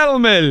 ladies and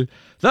gentlemen,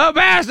 the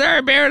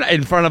Bastard Bearded,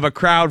 in front of a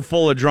crowd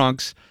full of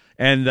drunks,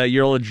 and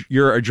your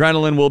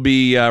adrenaline will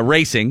be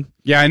racing.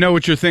 Yeah, I know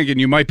what you're thinking.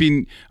 You might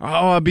be,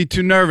 I'll be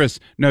too nervous.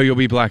 No, you'll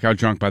be blackout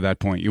drunk by that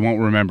point. You won't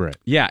remember it.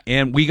 Yeah,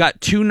 and we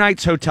got 2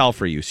 nights hotel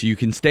for you, so you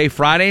can stay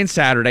Friday and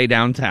Saturday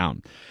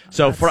downtown.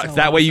 So,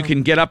 that way you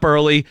can get up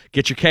early,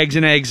 get your kegs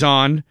and eggs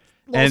on,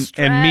 and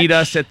meet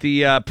us at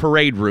the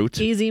parade route.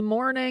 Easy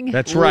morning.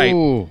 That's right.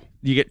 Ooh.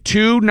 You get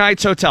 2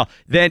 nights hotel.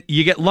 Then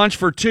you get lunch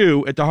for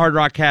 2 at the Hard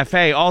Rock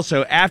Cafe.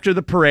 Also, after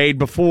the parade,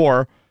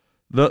 before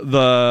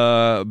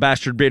the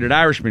Bastard Bearded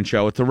Irishman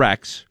show at the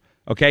Rex.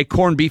 Okay,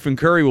 corned beef and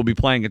curry will be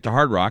playing at the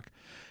Hard Rock.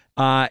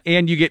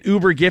 And you get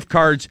Uber gift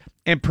cards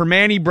and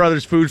Permane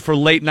Brothers food for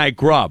late night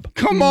grub.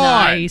 Come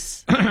on.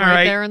 Nice. All right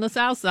right. there in the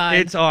South Side.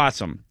 It's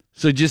awesome.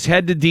 So just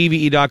head to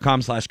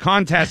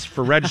dve.com/contest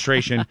for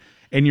registration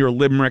and your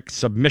limerick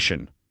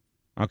submission.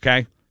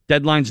 Okay?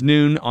 Deadline's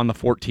noon on the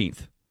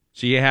 14th.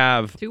 So you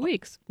have 2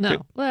 weeks.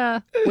 No,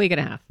 week and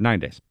a half. 9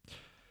 days.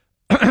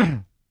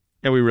 And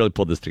we really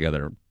pulled this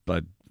together,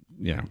 but,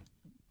 you know.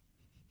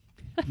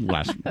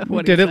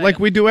 We did it like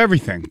we do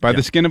everything, by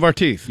the skin of our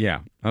teeth. Yeah.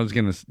 I was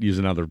going to use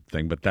another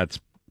thing, but that's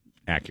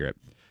accurate.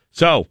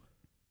 So,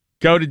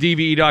 go to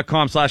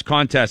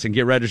dve.com/contest and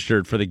get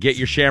registered for the Get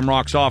Your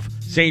Shamrocks Off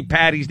St.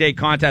 Patty's Day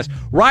contest.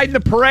 Ride in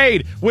the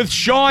parade with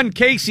Sean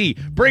Casey.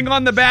 Bring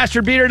on the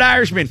Bastard Bearded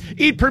Irishman.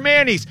 Eat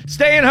Permanis.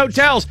 Stay in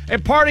hotels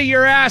and party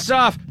your ass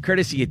off.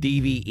 Courtesy of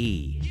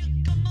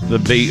DVE. The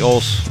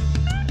Beatles.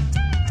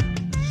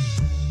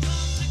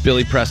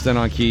 Billy Preston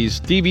on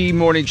keys. DVE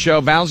Morning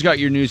Show. Val's got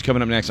your news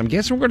coming up next. I'm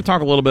guessing we're going to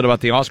talk a little bit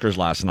about the Oscars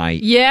last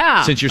night.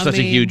 Yeah. Since you're such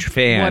a huge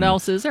fan. What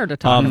else is there to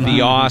talk about? The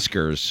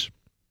Oscars.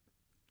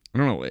 I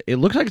don't know. It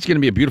looks like it's going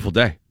to be a beautiful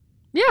day.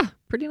 Yeah,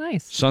 pretty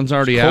nice. Sun's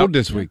already It's out. cold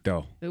this week,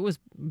 though. It was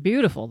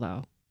beautiful,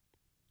 though.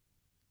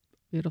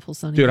 Beautiful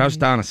sunny Dude, I was days.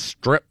 down a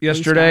strip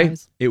yesterday.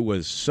 skies. It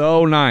was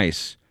so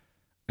nice.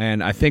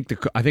 And I think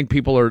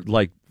people are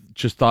like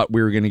just thought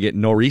we were going to get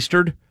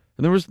nor'eastered,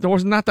 and there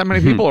was not that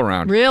many people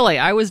around. Really,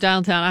 I was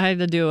downtown. I had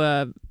to do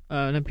an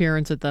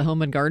appearance at the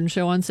Home and Garden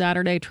Show on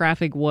Saturday.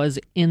 Traffic was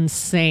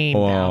insane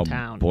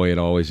downtown. Boy, it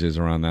always is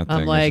around that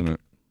thing, like, isn't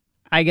it?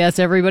 I guess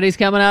everybody's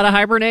coming out of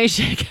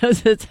hibernation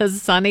because it's a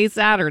sunny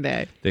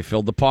Saturday. They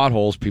filled the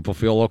potholes. People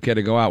feel okay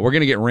to go out. We're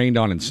going to get rained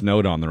on and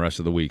snowed on the rest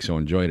of the week, so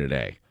enjoy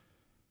today.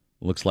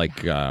 Looks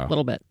like a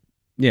little bit.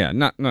 Yeah,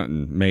 not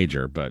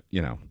major, but,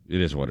 you know,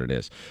 it is what it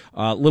is.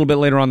 A little bit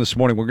later on this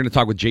morning, we're going to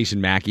talk with Jason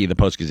Mackey of the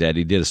Post-Gazette.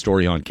 He did a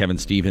story on Kevin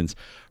Stevens'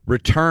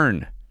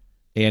 return.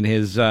 And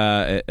his,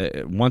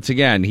 once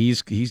again,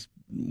 he's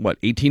what,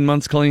 18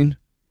 months clean?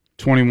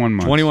 21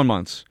 months. 21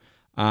 months.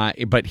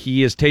 But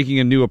he is taking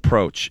a new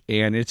approach.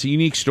 And it's a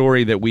unique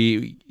story that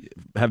we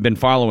have been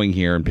following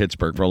here in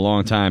Pittsburgh for a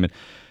long time. And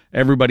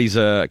everybody's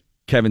a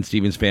Kevin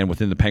Stevens fan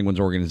within the Penguins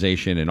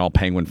organization and all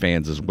Penguin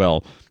fans as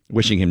well,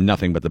 wishing him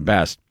nothing but the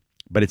best.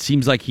 But it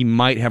seems like he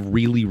might have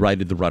really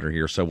righted the rudder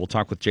here, so we'll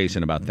talk with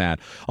Jason about that.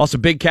 Also,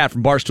 Big Cat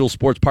from Barstool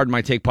Sports, Pardon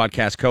My Take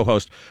podcast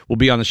co-host, will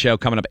be on the show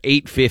coming up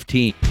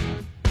 8:15.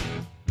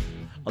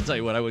 I'll tell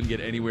you what, I wouldn't get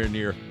anywhere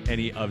near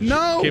any of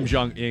Kim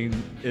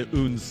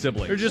Jong-un's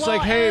siblings. They're just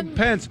like, hey,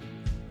 Pence.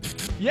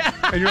 Yeah.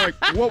 And you're like,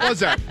 what was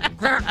that?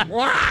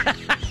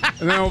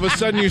 And then all of a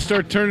sudden you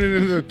start turning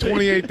into the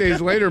 28 days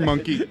later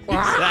monkey.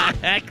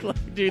 Exactly.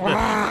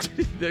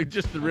 Dude,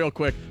 just the real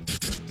quick.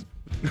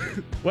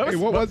 What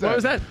was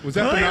that? Was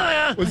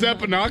that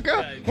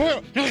Panaka?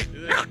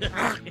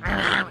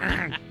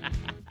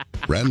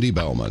 Randy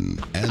Baumann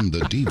and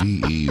the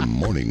DVE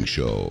Morning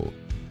Show.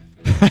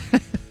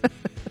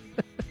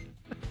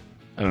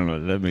 I don't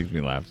know. That makes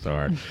me laugh so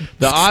hard.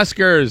 The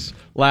Oscars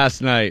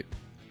last night.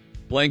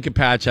 Blaine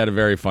Capatch had a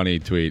very funny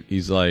tweet.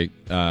 He's like,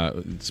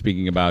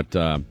 speaking about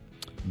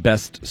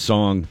Best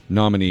Song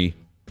nominee,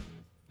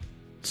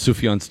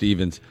 Sufjan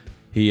Stevens.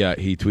 He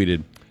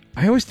tweeted,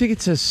 I always think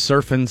it says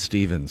Surfin'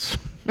 Stevens.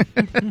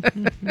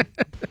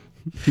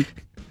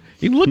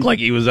 He looked like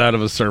he was out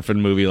of a surfing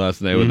movie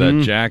last night with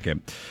that jacket.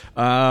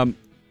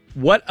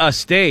 What a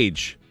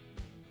stage.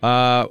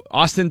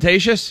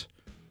 Ostentatious?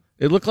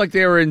 It looked like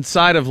they were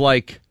inside of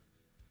like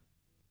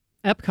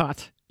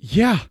Epcot.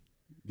 Yeah.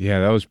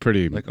 Yeah, that was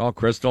pretty. Like all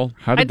crystal.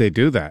 How did they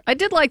do that? I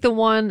did like the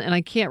one, and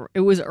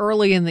it was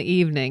early in the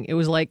evening. It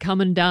was like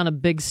coming down a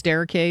big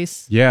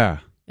staircase. Yeah.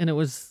 And it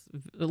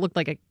looked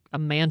like a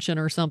mansion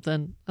or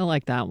something. I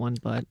like that one,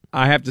 but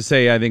I have to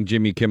say, I think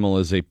Jimmy Kimmel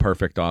is a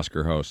perfect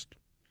Oscar host.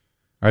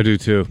 I do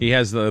too. He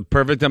has the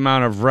perfect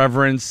amount of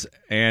reverence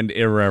and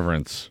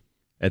irreverence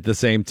at the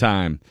same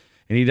time.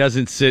 And he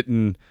doesn't sit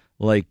and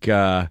like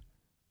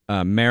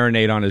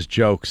marinate on his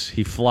jokes.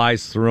 He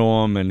flies through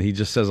them, and he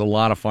just says a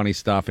lot of funny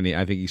stuff, and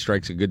I think he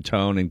strikes a good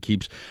tone and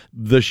keeps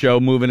the show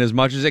moving as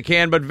much as it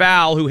can. But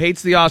Val, who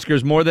hates the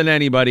Oscars more than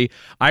anybody,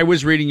 I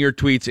was reading your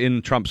tweets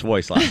in Trump's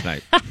voice last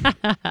night.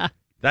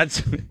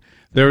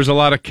 There was a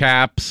lot of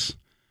caps,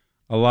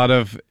 a lot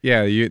of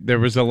there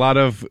was a lot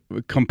of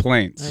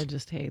complaints. I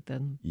just hate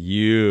them.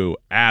 You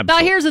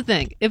absolutely. Now here's the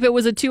thing: if it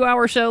was a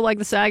 2-hour show like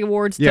the SAG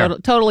Awards,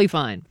 totally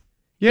fine.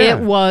 Yeah.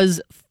 It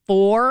was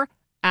 4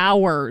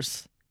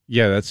 hours.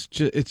 Yeah, it's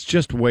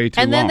just way too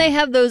long. And then they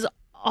have those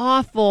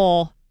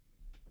awful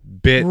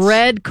bits,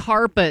 red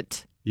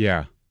carpet.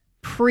 Yeah.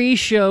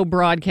 Pre-show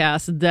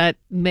broadcast that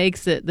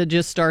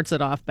just starts it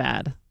off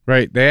bad.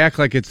 Right. They act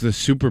like it's the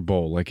Super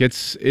Bowl. Like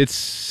it's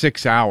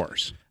 6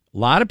 hours. A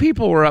lot of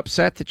people were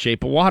upset that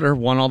Shape of Water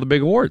won all the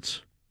big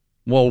awards.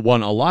 Well,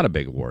 won a lot of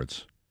big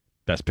awards.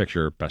 Best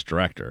Picture, Best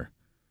Director.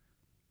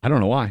 I don't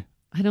know why.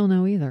 I don't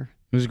know either.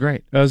 It was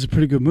great. That was a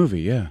pretty good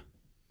movie, yeah.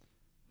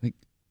 Like,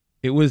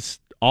 it was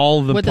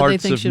all the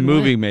parts of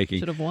movie making.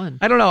 Should have won.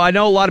 I don't know. I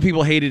know a lot of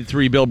people hated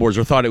Three Billboards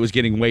or thought it was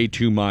getting way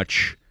too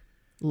much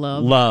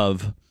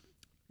love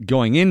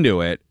going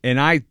into it. And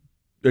I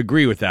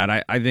agree with that.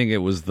 I think it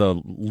was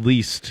the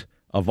least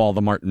of all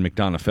the Martin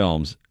McDonagh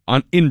films.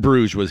 In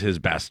Bruges was his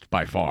best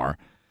by far.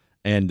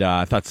 And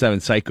I thought Seven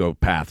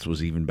Psychopaths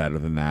was even better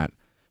than that.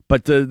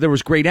 But there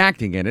was great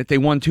acting in it. They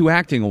won 2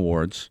 acting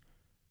awards.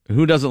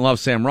 Who doesn't love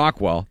Sam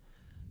Rockwell?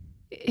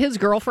 His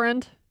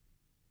girlfriend,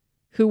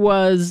 who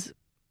was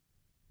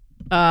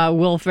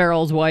Will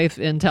Ferrell's wife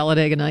in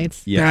Talladega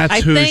Nights. Yeah,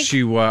 that's who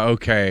she was.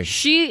 Okay.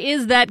 She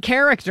is that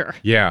character.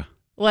 Yeah.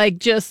 Like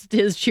just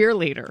his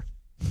cheerleader.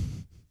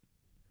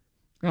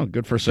 Oh,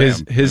 good for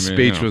Sam. His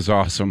speech was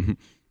awesome.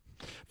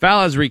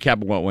 Val has a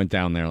recap of what went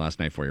down there last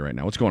night for you right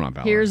now. What's going on,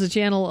 Val? Here's a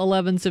Channel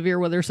 11 Severe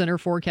Weather Center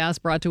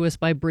forecast brought to us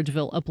by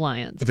Bridgeville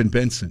Appliance. Evan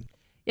Benson.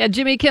 Yeah,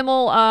 Jimmy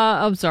Kimmel,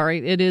 I'm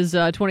sorry, it is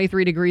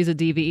 23 degrees at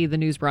DVE. The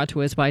news brought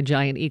to us by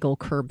Giant Eagle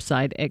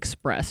Curbside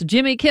Express.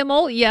 Jimmy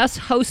Kimmel, yes,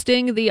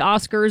 hosting the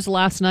Oscars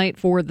last night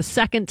for the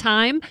second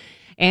time.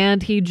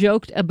 And he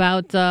joked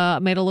about,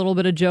 made a little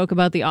bit of joke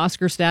about the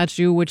Oscar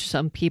statue, which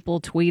some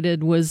people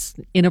tweeted was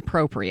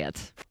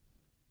inappropriate.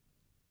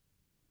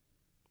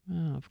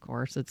 Oh, of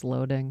course, it's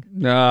loading.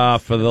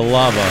 For the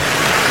love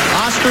of.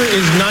 Oscar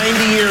is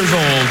 90 years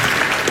old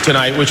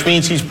tonight, which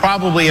means he's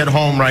probably at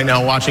home right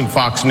now watching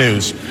Fox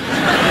News. Of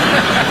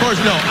course,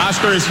 course, no.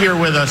 Oscar is here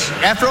with us.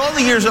 After all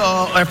the years,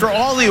 after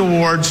all the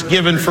awards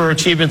given for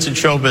achievements in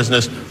show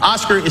business,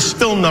 Oscar is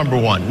still number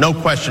one. No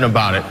question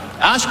about it.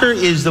 Oscar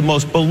is the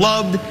most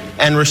beloved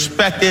and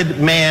respected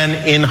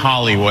man in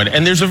Hollywood.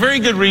 And there's a very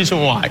good reason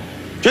why.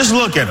 Just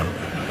look at him.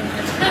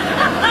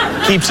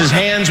 Keeps his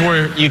hands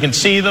where you can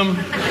see them.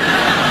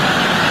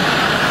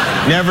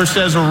 Never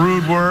says a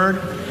rude word.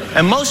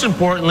 And most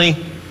importantly,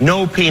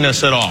 no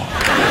penis at all.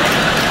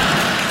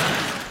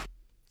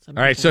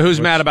 All right, so who's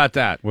mad about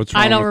that? What's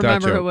wrong I don't with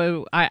remember. that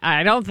joke?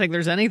 I don't think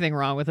there's anything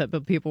wrong with it,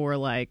 but people were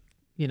like,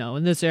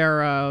 in this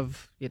era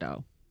of,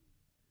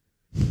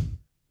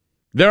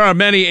 There are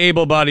many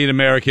able-bodied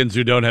Americans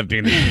who don't have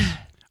penises.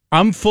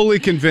 I'm fully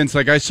convinced.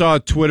 Like, I saw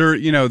Twitter,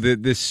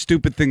 this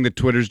stupid thing that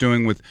Twitter's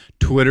doing with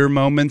Twitter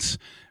moments,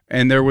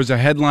 and there was a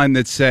headline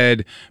that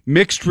said,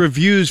 mixed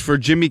reviews for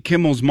Jimmy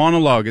Kimmel's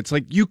monologue. It's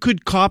like, you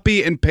could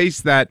copy and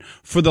paste that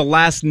for the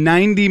last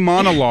 90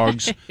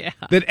 monologues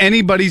that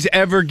anybody's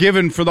ever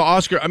given for the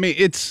Oscar. I mean,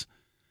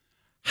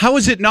 how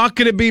is it not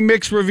going to be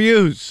mixed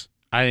reviews?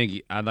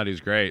 I thought he was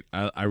great.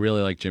 I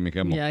really like Jimmy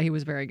Kimmel. Yeah, he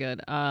was very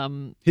good.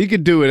 He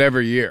could do it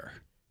every year.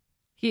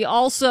 He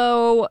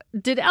also,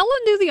 did Ellen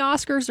do the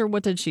Oscars, or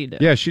what did she do?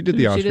 Yeah, she did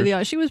the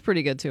Oscars. She was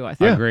pretty good too, I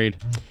thought. Yeah. Agreed.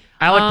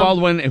 Alec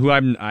Baldwin, who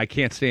I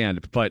can't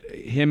stand, but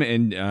him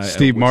and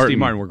Steve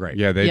Martin were great.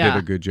 Yeah, they did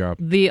a good job.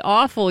 The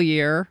awful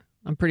year,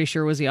 I'm pretty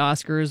sure was the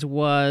Oscars,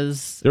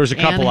 was there was a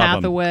couple Anne of them.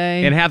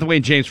 Hathaway. Anne Hathaway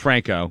and James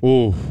Franco.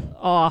 Ooh,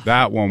 oh,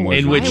 that one was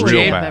in which real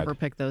James bad. Ever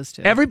picked those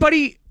two.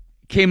 Everybody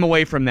came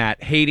away from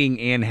that hating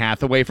Anne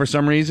Hathaway for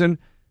some reason.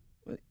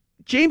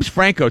 James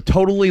Franco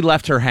totally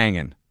left her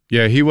hanging.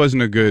 Yeah, he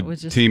wasn't a good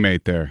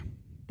teammate there.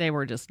 They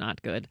were just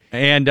not good.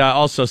 And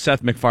also,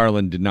 Seth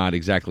MacFarlane did not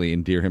exactly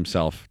endear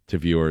himself to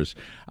viewers.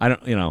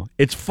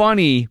 It's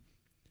funny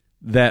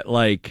that,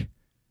 like,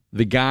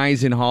 the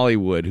guys in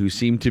Hollywood who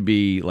seem to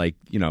be, like,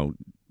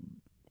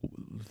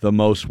 the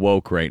most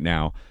woke right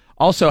now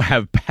also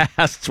have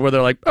pasts where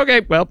they're like,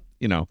 okay, well,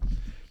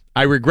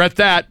 I regret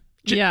that.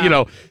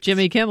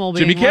 Jimmy Kimmel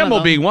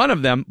being one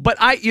of them. But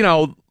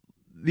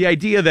the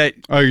idea that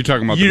you're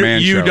talking about the man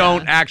show. You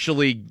don't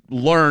actually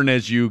learn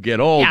as you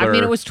get older. Yeah, I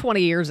mean, it was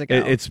 20 years ago.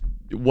 It's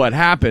what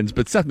happens,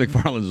 but Seth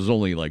MacFarlane's was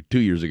only like 2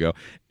 years ago,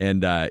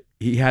 and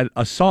he had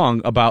a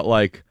song about,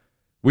 like,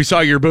 we saw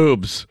your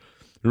boobs.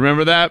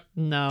 Remember that?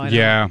 No, I don't.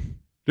 Yeah.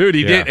 Dude,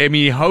 he did. I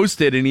mean, he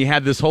hosted, and he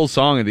had this whole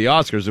song at the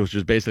Oscars, which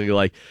was basically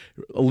like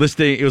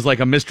listing. It was like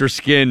a Mr.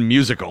 Skin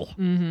musical.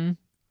 Mm-hmm.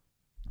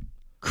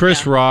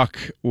 Chris Rock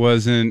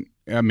wasn't.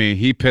 I mean,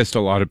 he pissed a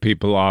lot of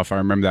people off. I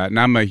remember that. And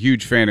I'm a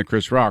huge fan of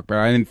Chris Rock, but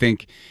I didn't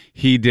think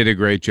he did a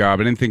great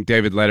job. I didn't think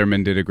David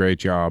Letterman did a great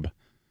job.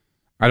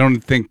 I don't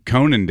think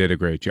Conan did a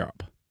great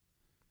job.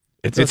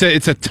 It's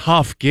a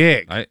tough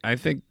gig. I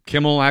think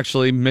Kimmel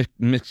actually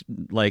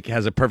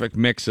has a perfect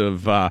mix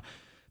of the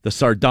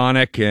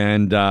sardonic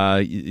and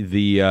the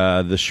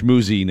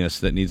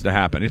schmooziness that needs to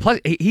happen. And plus,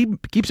 he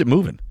keeps it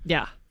moving.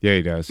 Yeah. Yeah,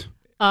 he does.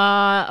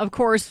 Of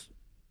course,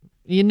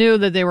 you knew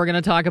that they were going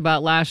to talk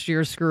about last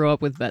year's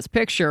screw-up with Best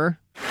Picture.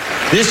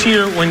 This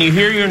year, when you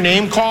hear your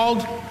name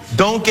called,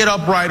 don't get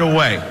up right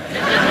away. Just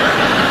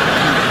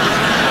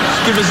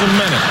give us a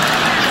minute.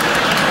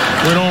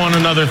 We don't want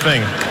another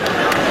thing.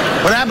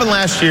 What happened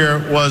last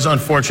year was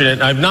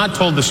unfortunate. I've not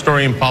told the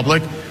story in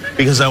public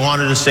because I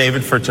wanted to save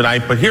it for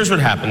tonight, but here's what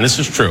happened. This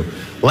is true.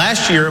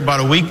 Last year, about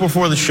a week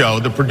before the show,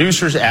 the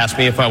producers asked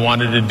me if I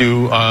wanted to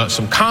do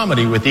some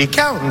comedy with the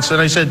accountants, and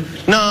I said,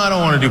 no, I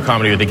don't want to do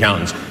comedy with the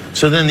accountants.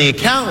 So then the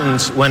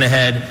accountants went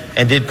ahead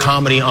and did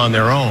comedy on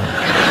their own. And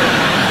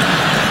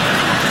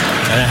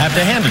I have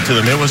to hand it to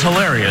them. It was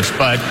hilarious,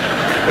 but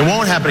it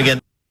won't happen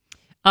again.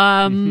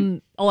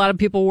 A lot of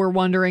people were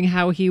wondering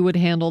how he would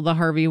handle the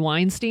Harvey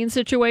Weinstein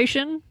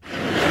situation.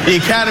 The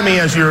Academy,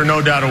 as you're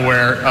no doubt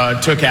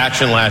aware, took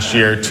action last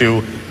year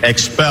to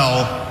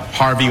expel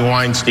Harvey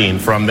Weinstein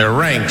from their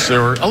ranks.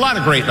 There were a lot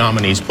of great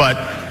nominees, but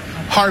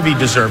Harvey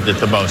deserved it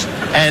the most.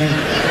 And,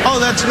 oh,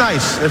 that's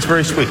nice. That's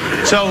very sweet.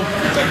 So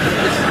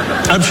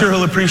I'm sure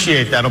he'll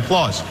appreciate that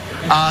applause.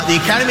 The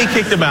Academy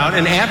kicked him out,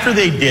 and after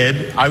they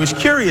did, I was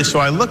curious, so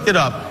I looked it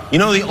up. You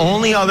know, the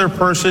only other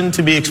person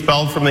to be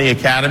expelled from the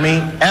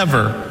Academy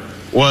ever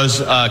was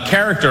a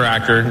character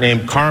actor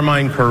named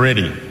Carmine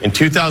Caridi. In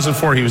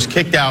 2004, he was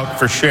kicked out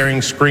for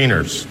sharing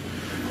screeners.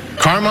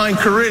 Carmine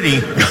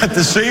Caridi got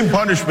the same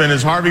punishment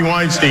as Harvey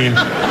Weinstein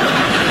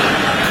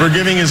for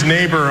giving his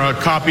neighbor a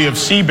copy of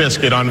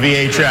Seabiscuit on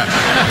VHS.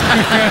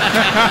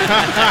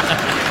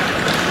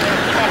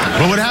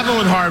 But what happened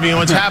with Harvey and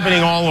what's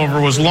happening all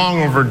over was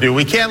long overdue.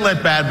 We can't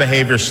let bad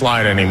behavior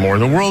slide anymore.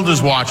 The world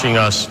is watching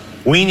us.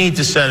 We need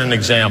to set an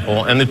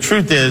example. And the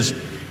truth is,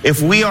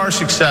 if we are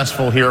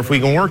successful here, if we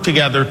can work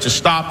together to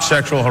stop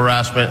sexual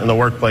harassment in the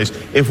workplace,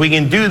 if we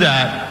can do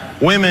that,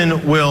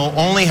 women will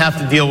only have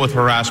to deal with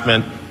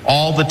harassment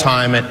all the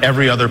time at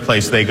every other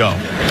place they go.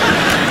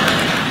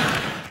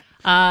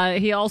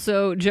 He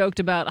also joked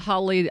about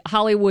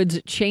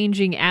Hollywood's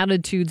changing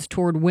attitudes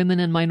toward women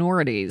and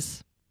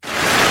minorities.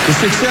 The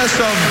The success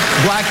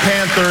of Black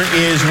Panther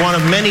is one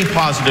of many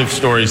positive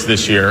stories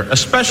this year,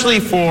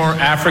 especially for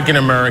African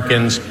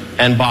Americans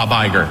and Bob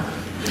Iger.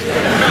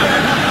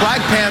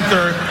 Black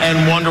Panther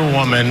and Wonder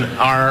Woman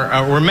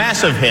were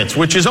massive hits,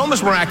 which is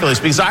almost miraculous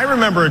because I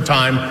remember a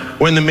time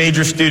when the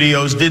major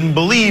studios didn't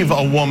believe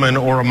a woman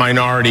or a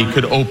minority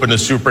could open a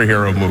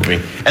superhero movie.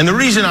 And the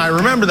reason I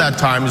remember that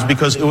time is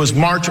because it was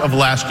March of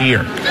last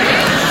year.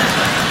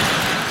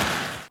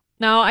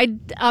 Now,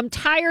 I'm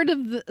tired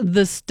of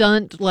the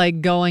stunt,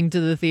 like going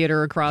to the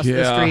theater across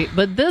the street,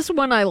 but this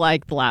one I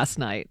liked last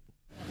night.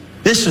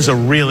 This is a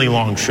really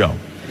long show.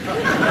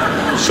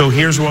 So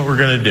here's what we're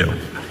going to do.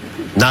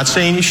 Not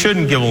saying you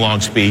shouldn't give a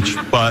long speech,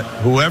 but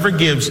whoever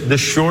gives the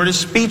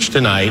shortest speech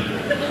tonight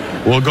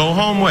will go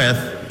home with,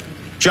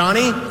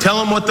 Johnny, tell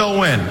them what they'll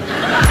win.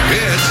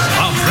 It's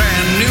a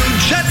brand new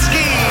jet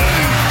ski.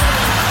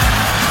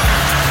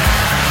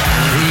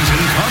 Cruise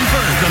in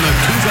comfort on the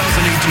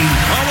 2018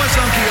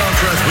 Kawasaki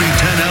Ultra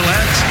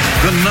 310LX,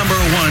 the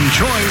 #1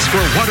 choice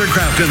for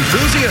watercraft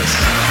enthusiasts.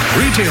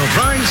 Retail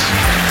price,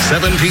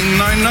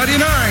 $17,999.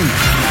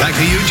 Back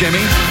to you,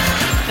 Jimmy.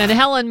 And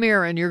Helen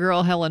Mirren, your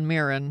girl Helen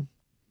Mirren,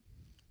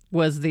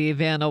 was the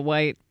Vanna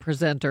White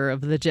presenter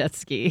of the jet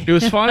ski. It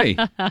was funny.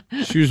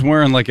 She was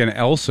wearing like an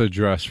Elsa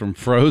dress from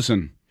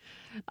Frozen.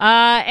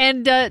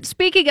 And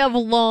speaking of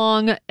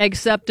long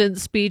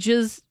acceptance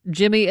speeches,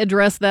 Jimmy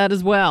addressed that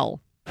as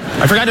well.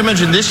 I forgot to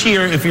mention this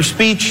year, if your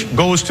speech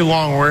goes too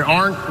long, we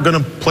aren't going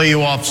to play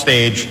you off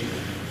stage.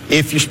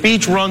 If your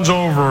speech runs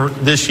over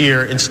this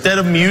year, instead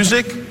of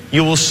music,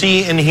 you will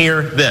see and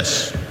hear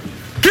this.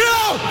 Get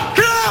out!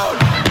 Get out!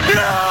 Get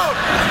out!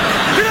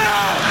 Get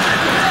out!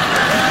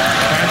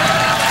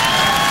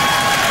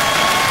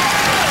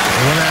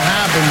 And when that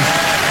happens,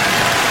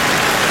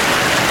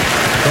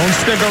 don't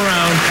stick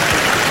around.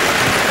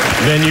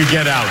 Then you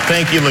get out.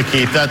 Thank you,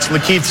 Lakeith. That's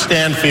Lakeith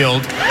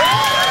Stanfield.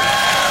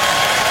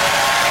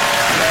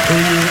 Who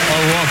you,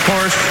 of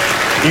course,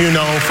 you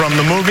know from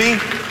the movie.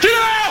 Get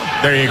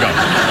out! There you go.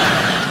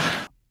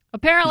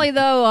 Apparently,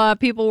 though,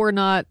 people were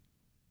not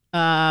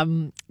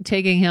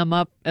taking him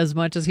up as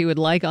much as he would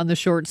like on the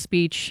short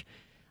speech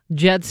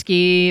jet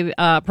ski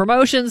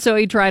promotion, so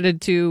he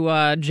tried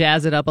to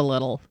jazz it up a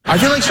little. I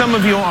feel like some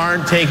of you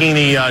aren't taking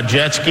the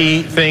jet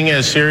ski thing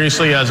as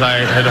seriously as I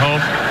had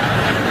hoped.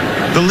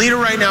 The leader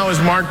right now is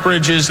Mark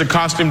Bridges, the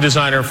costume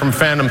designer from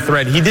Phantom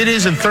Thread. He did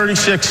his in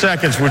 36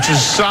 seconds, which is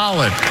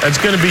solid. That's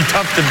going to be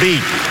tough to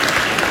beat.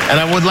 And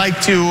I would like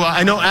to,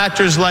 I know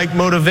actors like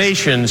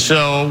motivation,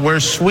 so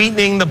we're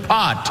sweetening the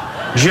pot.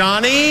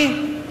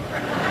 Johnny?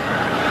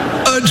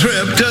 A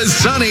trip to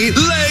sunny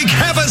Lake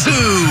Havasu.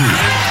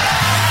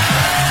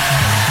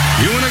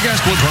 You and a guest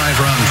will drive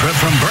round trip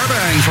from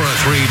Burbank for a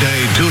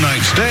 3-day,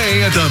 2-night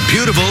stay at the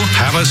beautiful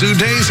Havasu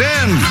Days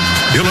Inn.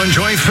 You'll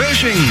enjoy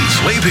fishing,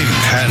 sleeping,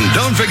 and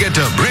don't forget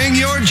to bring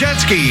your jet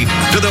ski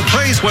to the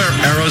place where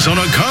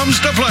Arizona comes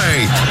to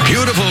play,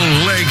 beautiful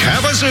Lake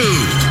Havasu.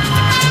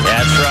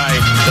 That's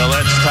right. So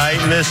let's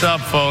tighten this up,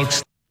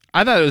 folks.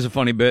 I thought it was a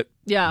funny bit.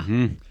 Yeah,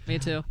 me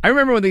too. I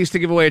remember when they used to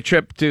give away a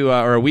trip to,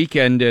 or a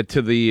weekend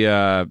to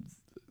the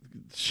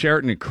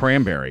Sheraton in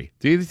Cranberry.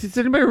 Does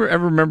anybody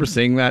ever remember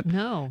seeing that?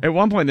 No. At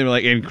one point, they were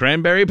like, in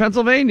Cranberry,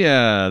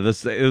 Pennsylvania.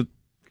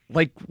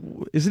 Like,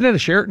 isn't it a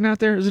Sheraton out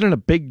there? Isn't it a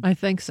big... I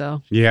think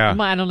so. Yeah.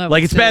 I don't know.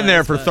 Like, it's been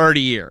there for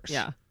 30 years.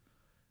 Yeah.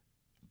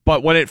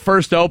 But when it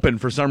first opened,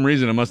 for some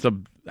reason, it must have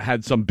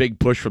had some big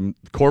push from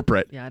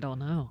corporate. Yeah, I don't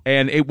know.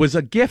 And it was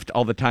a gift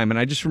all the time. And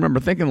I just remember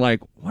thinking,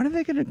 like, what are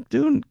they going to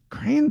do in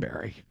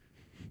Cranberry?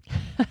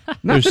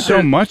 There's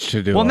so much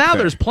to do. Well, now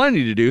there. there's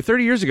plenty to do.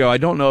 30 years ago, I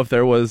don't know if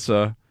there was...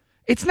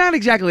 it's not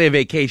exactly a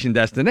vacation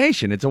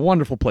destination. It's a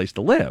wonderful place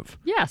to live.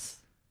 Yes.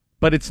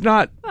 But it's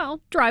not... Well,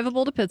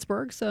 drivable to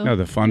Pittsburgh, so... No,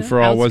 the Fun for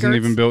All wasn't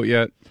even built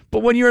yet. But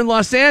when you're in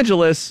Los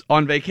Angeles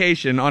on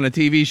vacation on a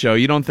TV show,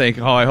 you don't think,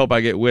 oh, I hope I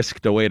get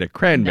whisked away to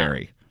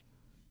Cranberry.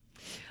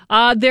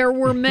 No. There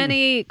were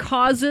many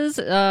causes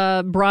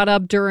brought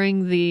up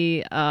during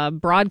the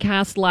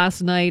broadcast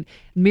last night.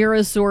 Mira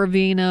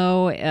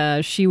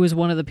Sorvino, she was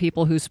one of the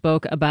people who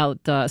spoke about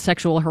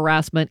sexual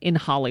harassment in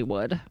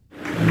Hollywood.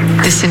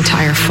 This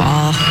entire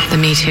fall, the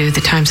Me Too,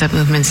 the Time's Up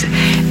movements,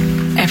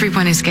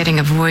 everyone is getting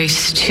a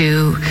voice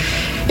to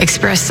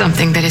express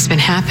something that has been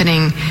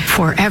happening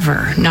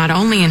forever, not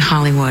only in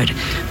Hollywood,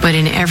 but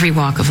in every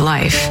walk of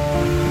life.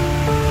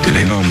 Do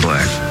they know I'm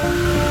black?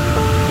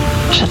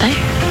 Should they?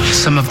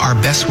 Some of our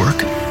best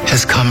work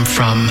has come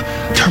from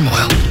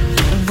turmoil.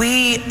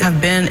 We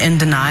have been in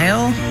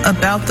denial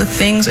about the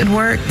things at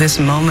work. This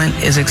moment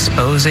is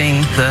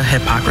exposing the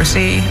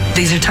hypocrisy.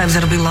 These are times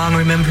that'll be long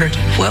remembered.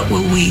 What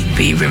will we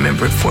be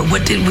remembered for?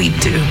 What did we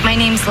do? My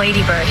name's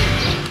Lady Bird.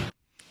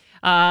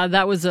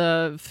 That was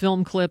a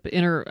film clip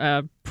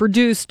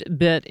produced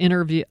bit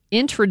interview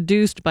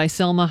introduced by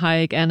Selma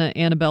Hayek,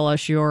 Annabella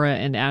Sciorra,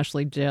 and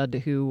Ashley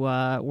Judd, who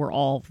were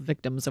all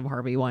victims of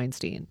Harvey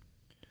Weinstein.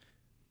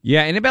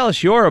 Yeah, Annabella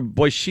Sciorra,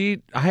 boy,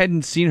 I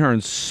hadn't seen her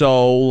in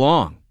so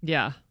long.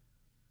 Yeah.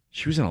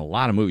 She was in a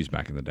lot of movies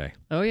back in the day.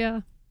 Oh, yeah.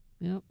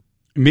 Yep.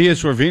 Mia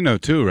Sorvino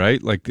too,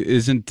 right? Like,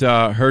 isn't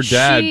her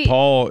dad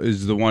Paul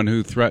is the one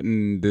who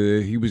threatened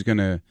he was going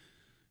to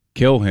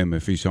kill him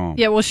if he saw him?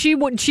 Yeah, well, she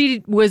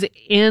was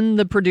in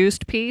the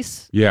produced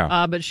piece.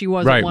 Yeah, but she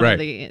wasn't one of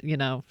the.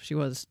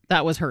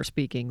 That was her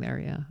speaking there.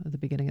 Yeah, at the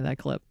beginning of that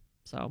clip.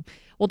 So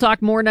we'll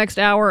talk more next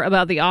hour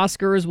about the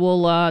Oscars.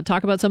 We'll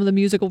talk about some of the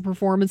musical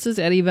performances.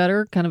 Eddie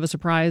Vedder, kind of a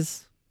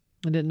surprise.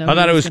 I didn't know. I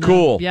thought it was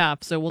cool. Yeah,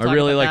 so we'll talk I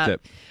really about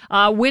liked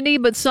that. it. Windy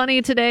but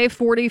sunny today,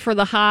 40 for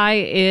the high.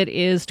 It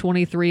is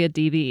 23 at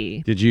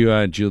DVE. Did you,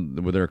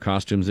 were there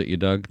costumes that you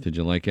dug? Did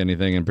you like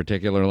anything in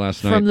particular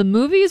last night? From the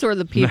movies or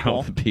the people?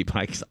 No, the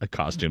people,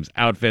 costumes,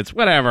 outfits,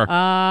 whatever.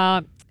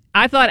 I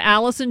thought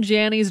Allison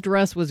Janney's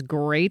dress was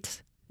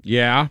great.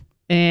 Yeah.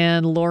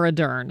 And Laura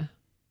Dern.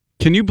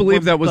 Can you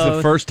believe that was both.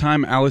 the first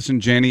time Allison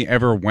Janney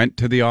ever went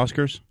to the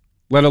Oscars?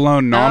 Let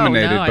alone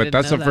nominated, no, I but didn't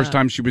that's know the first that.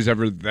 time she was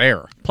ever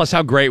there. Plus,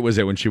 how great was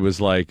it when she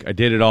was like, I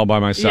did it all by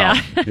myself.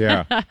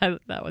 Yeah.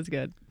 That was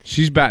good.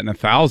 She's batting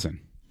 1,000.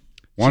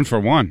 1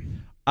 for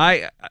 1.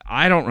 I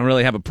don't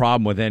really have a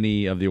problem with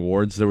any of the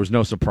awards. There was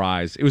no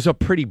surprise. It was a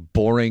pretty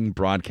boring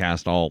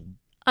broadcast, all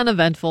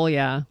Uneventful,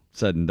 yeah.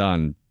 said and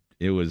done.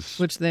 It was,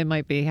 Which they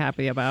might be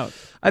happy about.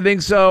 I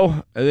think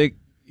so. I think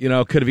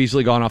could have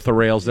easily gone off the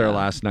rails there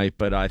last night,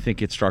 but I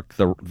think it struck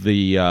the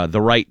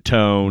right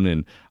tone,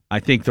 and I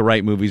think the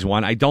right movies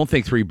won. I don't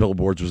think 3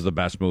 Billboards was the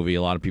best movie.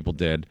 A lot of people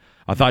did.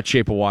 I thought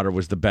Shape of Water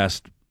was the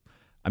best.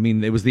 I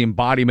mean, it was the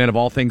embodiment of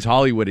all things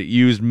Hollywood. It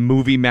used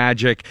movie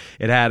magic.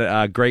 It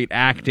had great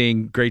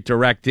acting, great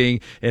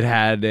directing. It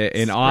had it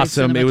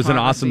was an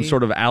awesome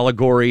sort of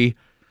allegory.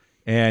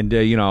 And,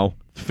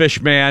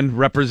 Fishman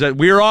represent.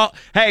 We're all,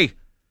 hey,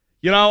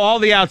 all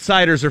the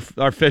outsiders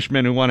are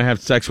fishmen who want to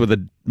have sex with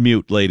a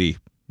mute lady.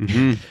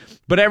 Mm-hmm.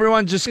 But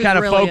everyone just Who's kind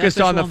of really a focused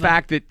on the fishwoman.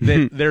 fact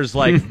that there's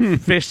like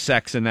fish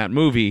sex in that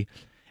movie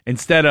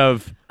instead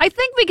of. I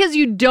think because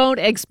you don't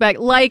expect,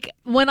 like,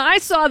 when I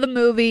saw the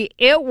movie,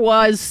 it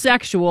was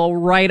sexual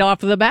right off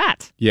the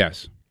bat.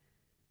 Yes.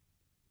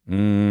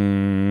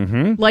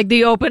 Mm-hmm. Like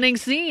the opening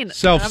scene.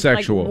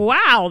 Self-sexual. I'm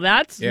like, wow,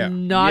 that's Yeah.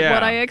 not Yeah.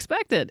 what I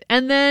expected.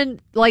 And then,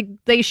 like,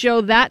 they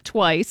show that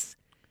twice.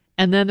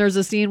 And then there's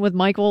a scene with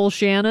Michael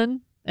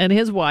Shannon and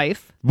his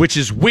wife. Which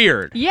is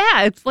weird.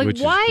 Yeah, it's like, Which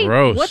is why?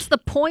 gross. What's the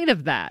point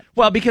of that?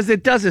 Well, because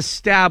it does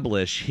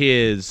establish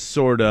his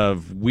sort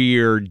of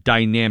weird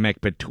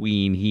dynamic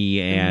between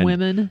he and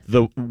women.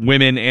 The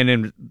women, and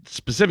in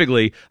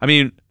specifically, I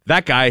mean,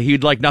 that guy,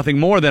 he'd like nothing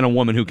more than a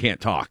woman who can't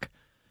talk.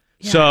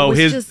 Yeah, it so was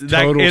his just-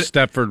 Total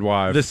Stepford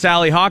wife. the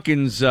Sally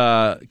Hawkins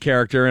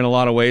character, in a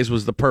lot of ways,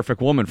 was the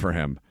perfect woman for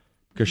him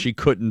because she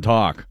couldn't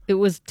talk. It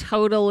was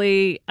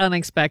totally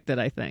unexpected,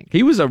 I think.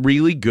 He was a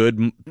really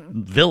good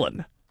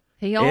villain.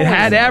 He It always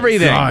had was.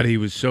 everything. God, he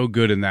was so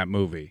good in that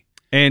movie.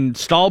 And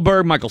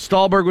Michael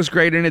Stahlberg was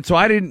great in it. So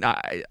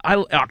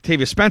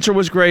Octavia Spencer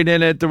was great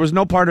in it. There was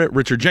no part of it.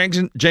 Richard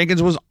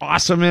Jenkins was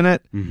awesome in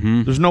it.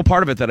 Mm-hmm. There's no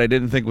part of it that I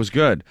didn't think was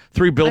good.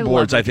 3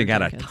 Billboards, I Richard think,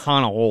 had a Jenkins.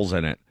 ton of holes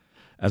in it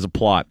as a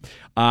plot.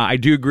 I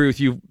do agree with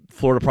you.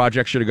 Florida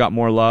Project should have got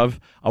more love.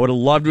 I would have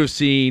loved to have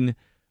seen,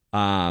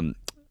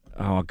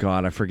 oh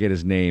God, I forget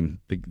his name.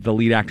 The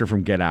lead actor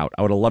from Get Out.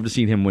 I would have loved to have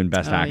seen him win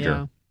Best Actor.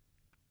 Yeah.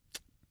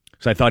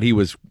 Because I thought he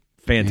was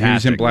fantastic. He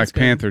was in Black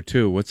Panther,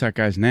 too. What's that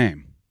guy's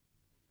name?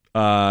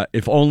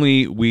 If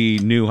only we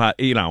knew how,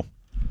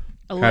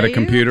 Had a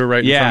computer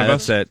right in front of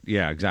us? that's it.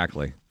 Yeah,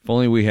 exactly. If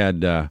only we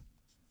had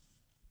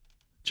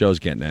Joe's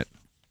getting it.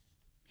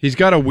 He's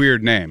got a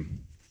weird name.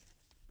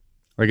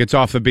 Like, it's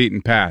off the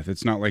beaten path.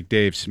 It's not like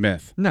Dave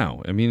Smith.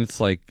 No, I mean, it's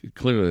like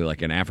clearly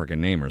like an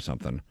African name or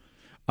something.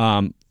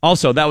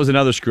 Also, that was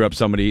another screw up.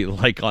 Somebody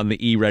like on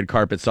the red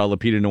carpet saw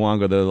Lupita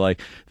Nyong'o. They're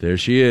like, there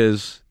she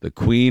is, the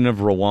queen of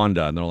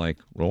Rwanda. And they're like,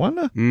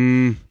 Rwanda?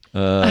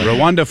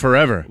 Rwanda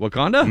forever.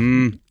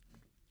 Wakanda?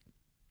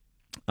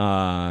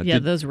 Yeah,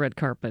 those red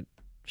carpet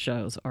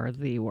shows are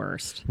the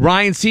worst.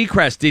 Ryan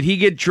Seacrest, did he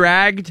get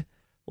dragged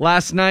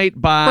last night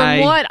by...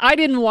 From what? I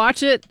didn't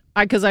watch it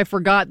because I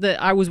forgot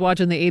that I was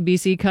watching the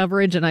ABC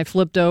coverage and I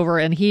flipped over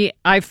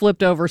I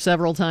flipped over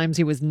several times.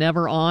 He was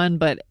never on,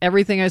 but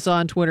everything I saw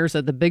on Twitter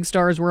said the big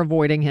stars were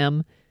avoiding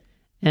him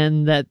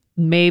and that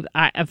maybe,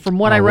 from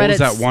what I read, what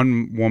was that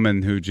one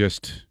woman who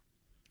just...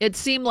 It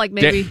seemed like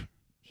maybe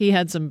he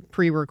had some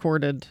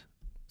pre-recorded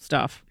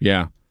stuff.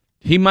 Yeah.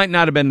 He might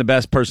not have been the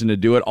best person to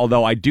do it,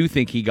 although I do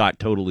think he got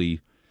totally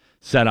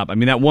set up. I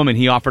mean, that woman,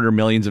 he offered her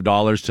millions of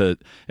dollars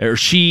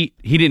he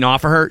didn't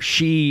offer her.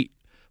 She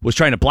was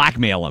trying to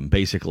blackmail him,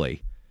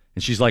 basically.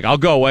 And she's like, I'll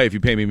go away if you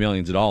pay me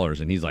millions of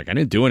dollars. And he's like, I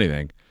didn't do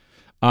anything.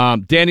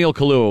 Daniel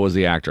Kaluuya was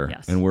the actor,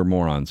 Yes. and we're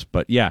morons.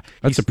 But yeah.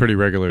 That's a pretty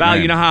regular Val,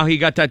 name. you know how he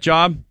got that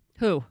job?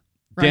 Who?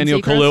 Ryan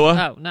Daniel Seacrest?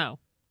 Kaluuya? Oh, no.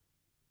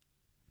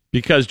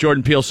 Because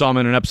Jordan Peele saw him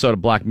in an episode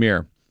of Black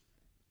Mirror.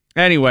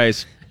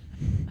 Anyways,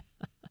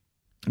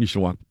 you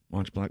should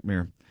watch Black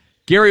Mirror.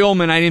 Gary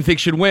Oldman, I didn't think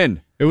should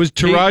win. It was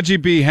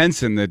Taraji B.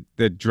 Henson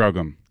that drug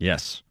him.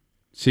 Yes.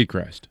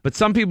 Seacrest. But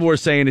some people were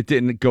saying it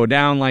didn't go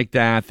down like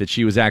that, that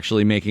she was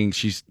actually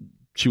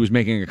she was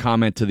making a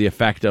comment to the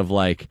effect of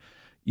like,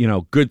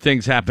 good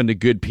things happen to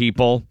good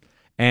people.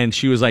 And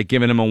she was like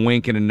giving him a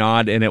wink and a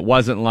nod, and it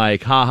wasn't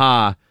like,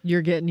 haha,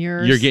 you're getting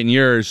yours. You're getting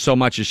yours, so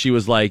much as she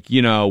was like,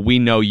 we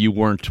know you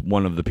weren't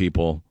one of the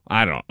people.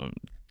 I don't know.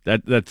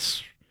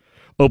 That's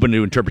open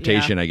to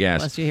interpretation, I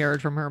guess. Unless you hear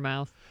it from her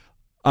mouth.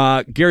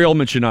 Gary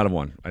Oldman should not have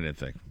won, I didn't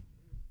think.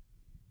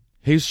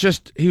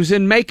 He was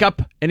in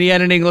makeup, and he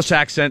had an English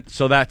accent,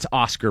 so that's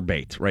Oscar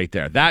bait right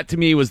there. That, to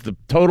me, was the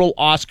total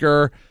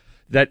Oscar.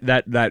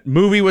 That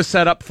movie was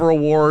set up for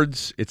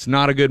awards. It's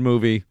not a good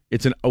movie.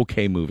 It's an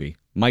okay movie.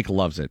 Mike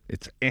loves it.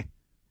 It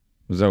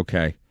was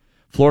okay.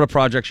 Florida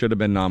Project should have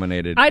been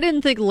nominated. I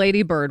didn't think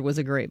Lady Bird was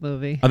a great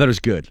movie. I thought it was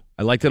good.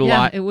 I liked it a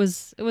lot. It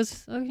was.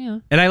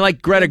 And I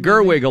like Greta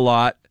Gerwig a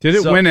lot. Did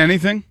it win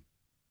anything?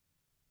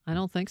 I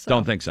don't think so.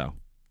 Don't think so.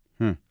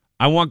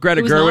 I want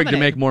Greta Gerwig to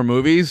make more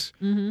movies,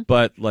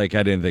 but I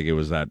didn't think it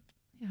was that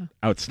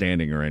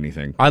outstanding or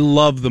anything. I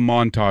love the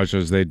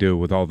montages they do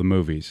with all the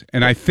movies,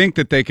 and I think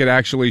that they could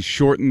actually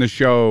shorten the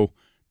show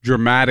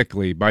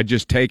dramatically by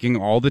just taking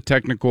all the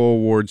technical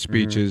award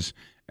speeches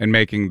and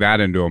making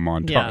that into a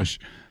montage.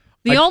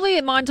 The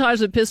only montage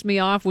that pissed me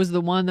off was the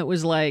one that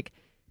was like,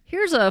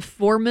 here's a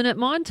 4-minute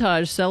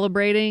montage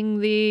celebrating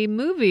the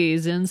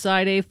movies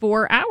inside a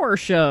 4-hour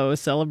show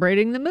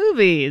celebrating the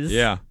movies.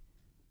 Yeah.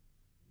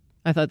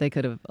 I thought they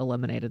could have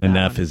eliminated that.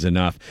 Enough is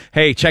enough.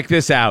 Hey, check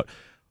this out.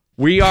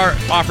 We are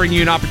offering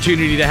you an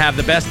opportunity to have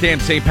the best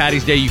damn St.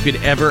 Paddy's Day you could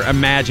ever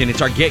imagine.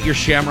 It's our Get Your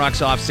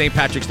Shamrocks Off St.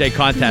 Patrick's Day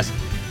contest.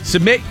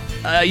 Submit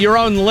your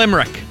own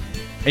limerick,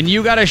 and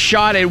you got a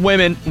shot at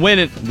women.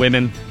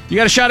 You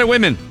got a shot at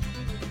women.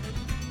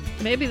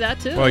 Maybe that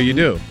too. Well, you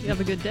do. You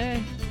have a good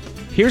day.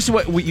 Here's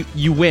what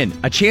you win.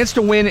 A chance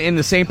to win in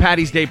the St.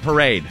 Paddy's Day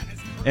Parade.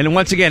 And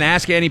once again,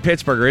 ask Annie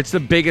Pittsburgher. It's the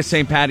biggest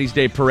St. Paddy's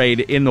Day Parade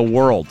in the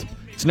world.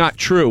 It's not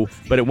true,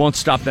 but it won't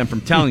stop them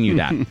from telling you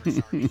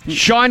that.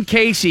 Sean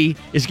Casey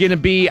is going to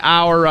be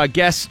our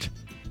guest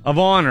of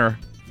honor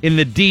in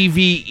the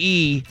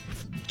DVE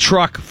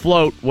truck,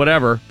 float,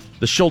 whatever,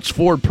 the Schultz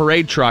Ford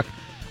parade truck.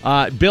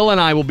 Bill and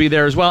I will be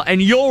there as well,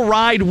 and you'll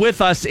ride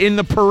with us in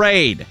the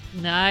parade.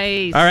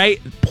 Nice. All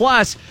right?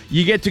 Plus,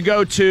 you get to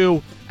go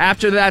to,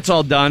 after that's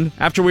all done,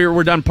 after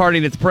we're done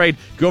partying at the parade,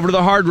 go over to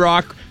the Hard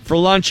Rock for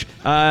lunch,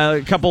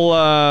 a couple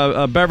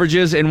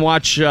beverages, and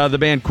watch the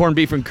band Corned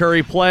Beef and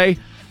Curry play.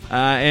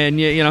 And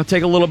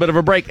take a little bit of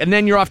a break, and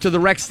then you're off to the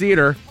Rex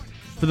Theater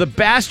for the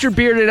Bastard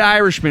Bearded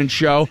Irishman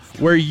show,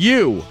 where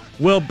you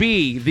will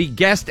be the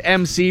guest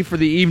MC for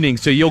the evening.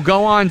 So you'll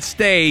go on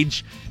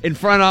stage in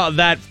front of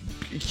that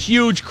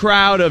huge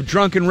crowd of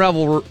drunken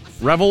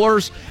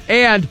revelers,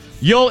 and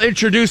you'll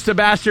introduce the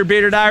Bastard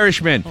Bearded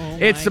Irishman.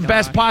 It's the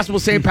best possible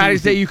St.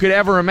 Paddy's Day you could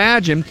ever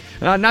imagine.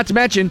 Not to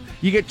mention,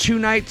 you get 2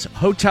 nights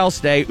hotel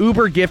stay,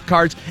 Uber gift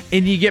cards,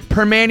 and you get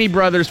Permane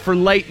Brothers for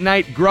late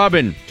night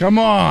grubbing. Come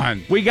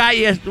on. We got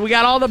you. We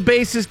got all the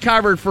bases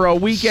covered for a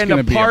weekend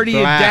of party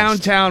in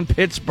downtown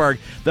Pittsburgh.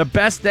 The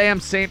best damn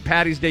St.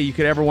 Paddy's Day you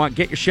could ever want.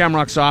 Get your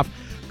shamrocks off.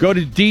 Go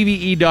to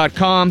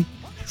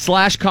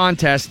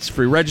dve.com/contests,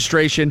 free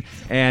registration,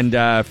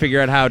 and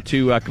figure out how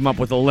to come up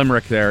with a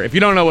limerick there. If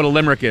you don't know what a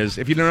limerick is,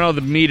 if you don't know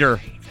the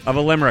meter of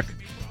a limerick,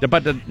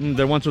 but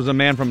there once was a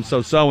man from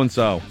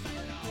so-and-so.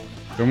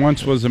 There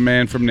once was a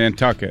man from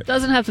Nantucket.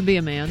 Doesn't have to be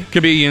a man.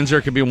 Could be a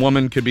Yinzer, could be a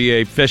woman, could be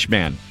a fish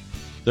man.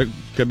 There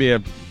could be a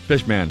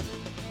fish man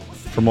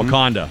from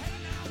Wakanda.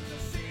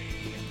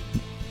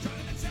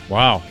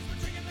 Wow.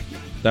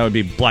 That would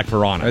be Black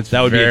Piranha.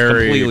 That would be a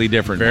completely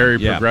different. Very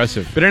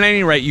progressive. But at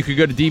any rate, you could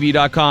go to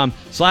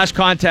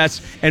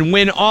dv.com/contests and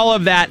win all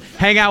of that.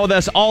 Hang out with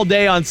us all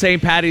day on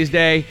St. Paddy's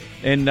Day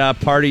and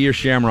party your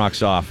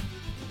shamrocks off.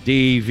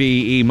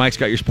 DVE. Mike's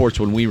got your sports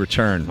when we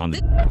return on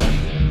the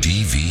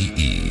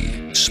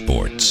DVE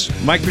Sports.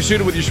 Mike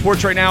Pursuta with your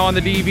sports right now on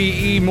the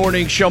DVE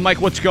Morning Show.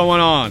 Mike, what's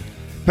going on?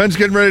 Penn's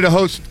getting ready to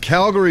host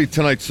Calgary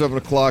tonight, 7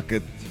 o'clock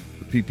at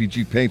the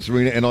PPG Paints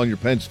Arena and on your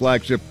Penn's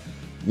flagship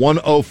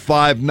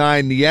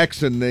 105.9 The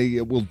X, and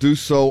they will do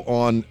so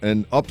on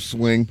an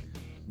upswing.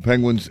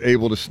 Penguins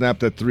able to snap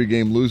that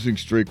 3-game losing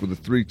streak with a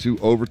 3-2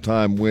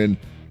 overtime win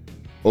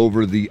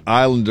over the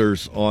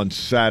Islanders on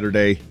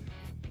Saturday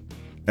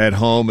at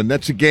home. And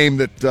that's a game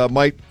that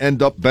might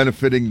end up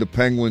benefiting the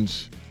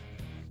Penguins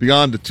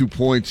beyond the 2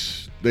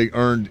 points they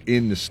earned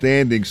in the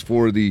standings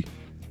for the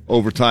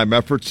overtime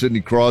effort.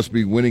 Sidney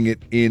Crosby winning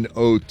it in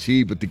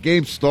OT. But the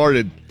game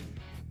started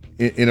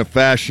in a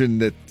fashion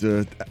that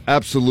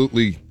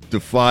absolutely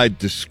defied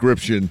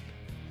description.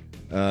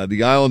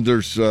 The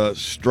Islanders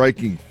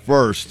striking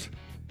first,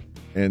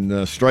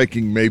 and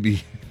striking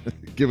maybe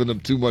giving them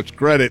too much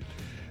credit.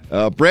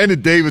 Brandon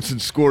Davidson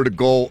scored a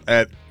goal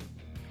at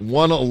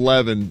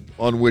 1:11,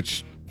 on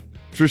which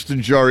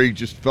Tristan Jarry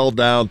just fell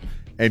down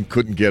and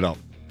couldn't get up.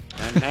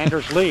 And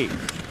Anders Lee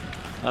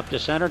up to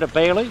center to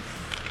Bailey.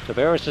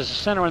 Tavares is the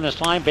center in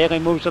this line. Bailey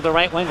moves to the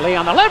right wing. Lee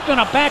on the left,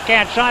 and a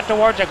backhand shot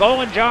towards a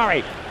goal, and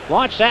Jarry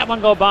watched that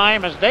one go by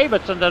him as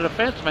Davidson, the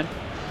defenseman,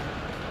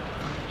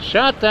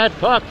 shot that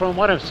puck from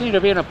what seemed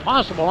to be an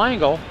impossible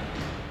angle.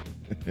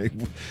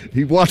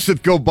 He watched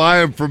it go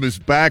by him from his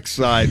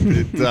backside.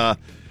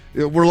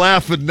 We're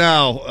laughing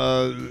now.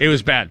 It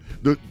was bad.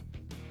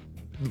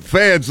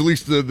 fans, at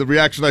least the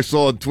reaction I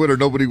saw on Twitter,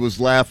 nobody was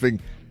laughing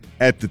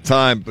at the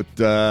time. But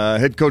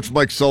head coach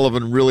Mike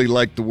Sullivan really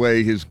liked the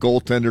way his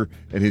goaltender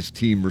and his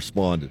team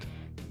responded.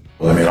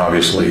 Well, I mean,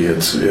 obviously,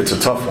 it's a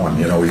tough one.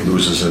 He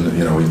loses, and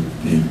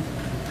he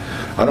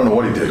I don't know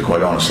what he did,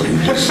 quite honestly. He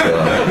just, I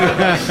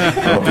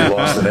don't know if he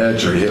lost an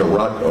edge or he hit a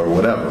rut or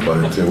whatever,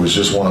 but it was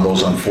just one of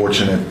those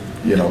unfortunate,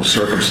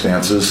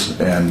 circumstances.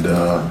 And,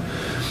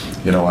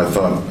 I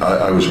thought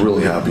I was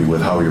really happy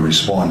with how he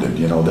responded.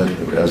 That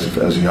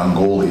as a young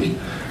goalie,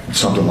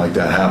 something like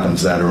that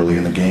happens that early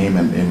in the game,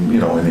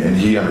 and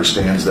he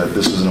understands that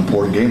this is an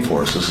important game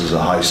for us. This is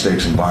a high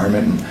stakes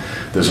environment, and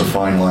there's a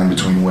fine line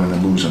between winning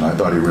and losing. I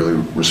thought he really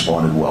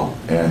responded well,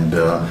 and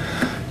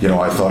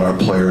I thought our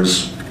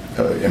players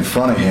in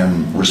front of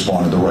him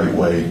responded the right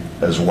way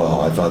as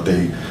well. I thought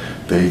they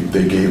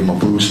gave him a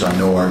boost. I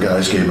know our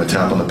guys gave him a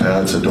tap on the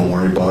pad, said, "Don't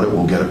worry about it,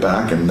 we'll get it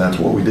back," and that's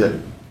what we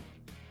did.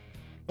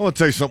 I want to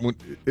tell you something.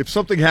 If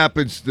something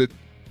happens that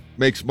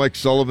makes Mike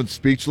Sullivan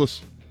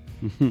speechless,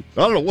 I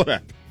don't know what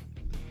happened.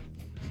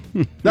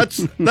 That's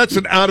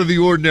an out of the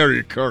ordinary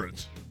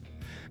occurrence,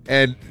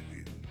 and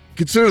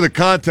consider the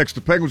context.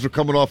 The Penguins were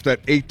coming off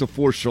that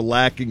 8-4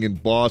 shellacking in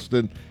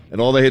Boston, and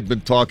all they had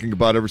been talking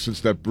about ever since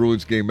that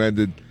Bruins game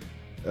ended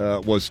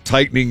was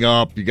tightening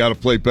up. You got to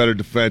play better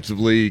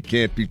defensively. You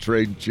can't be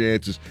trading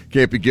chances.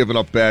 Can't be giving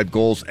up bad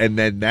goals, and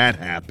then that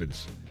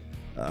happens.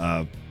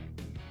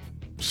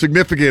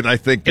 Significant, I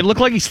think. It looked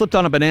like he slipped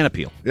on a banana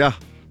peel. Yeah.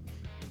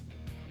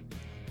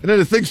 And then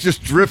the thing's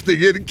just drifting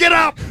in. Get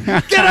up!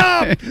 Get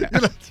up!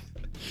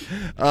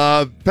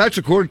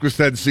 Patrick Hornquist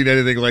hadn't seen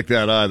anything like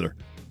that either.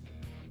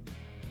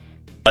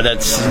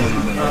 That's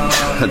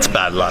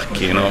bad luck,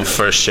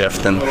 first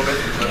shift, and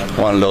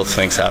one of those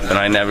things happen.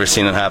 I never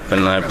seen it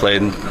happen. I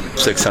played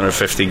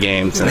 650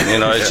 games, and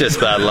it's just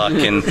bad luck,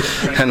 and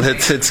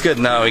it's good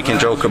now we can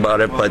joke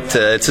about it, but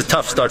it's a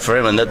tough start for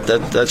him, and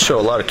that show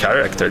a lot of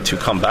character to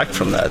come back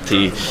from that.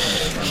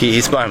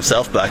 He's by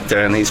himself back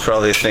there, and he's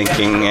probably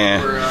thinking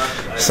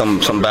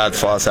some bad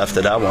thoughts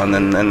after that one,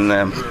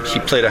 and he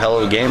played a hell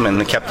of a game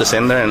and kept us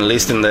in there, and at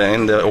least in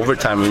the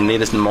overtime we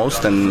needed the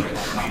most, and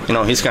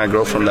he's going to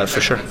grow from that for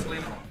sure.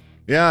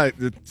 Yeah,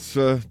 it's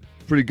a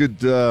pretty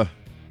good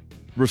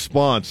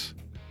response.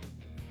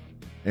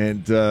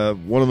 And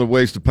one of the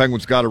ways the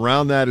Penguins got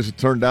around that, as it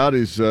turned out,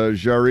 is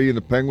Jarry and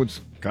the Penguins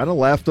kind of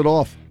laughed it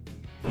off.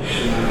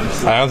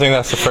 I don't think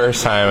that's the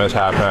first time it's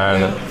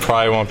happened, and it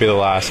probably won't be the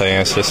last. I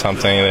think it's just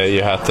something that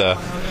you have to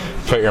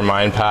put your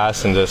mind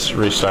past and just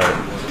restart.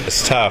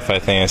 It's tough. I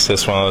think it's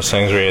just one of those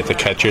things where you have to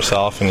catch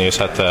yourself and you just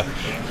have to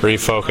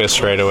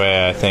refocus right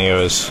away. I think it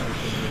was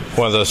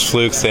one of those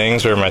fluke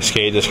things where my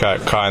skate just got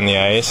caught in the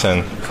ice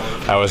and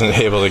I wasn't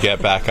able to get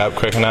back up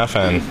quick enough,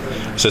 and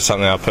it's just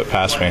something I'll put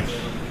past me.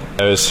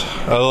 It was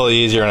a little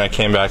easier when I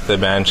came back to the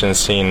bench and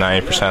seeing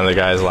 90% of the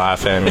guys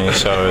laugh at me,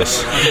 so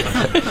it's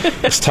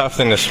a tough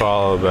thing to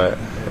swallow, but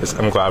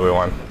I'm glad we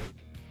won.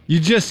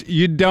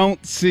 You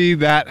don't see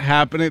that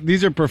happening.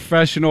 These are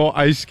professional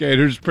ice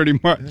skaters, pretty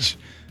much.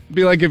 It'd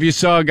be like if you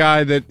saw a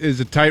guy that is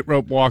a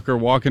tightrope walker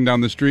walking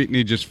down the street and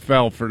he just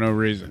fell for no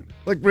reason.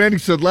 Like Randy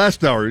said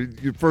last hour,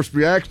 your first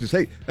reaction is,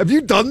 "Hey, have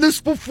you done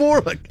this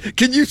before? Like,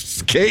 can you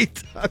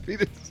skate?" I mean,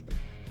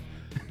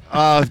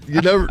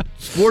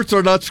 sports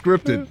are not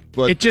scripted,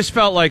 but it just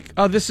felt like,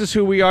 oh, this is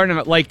who we are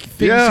now. Like,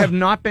 things have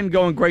not been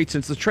going great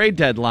since the trade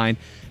deadline,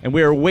 and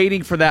we were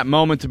waiting for that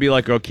moment to be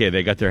like, okay,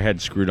 they got their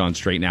head screwed on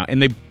straight now,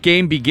 and the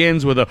game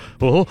begins with a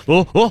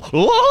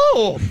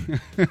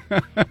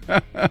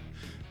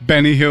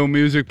Benny Hill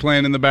music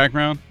playing in the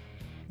background.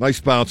 Nice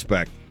bounce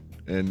back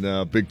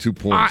and big 2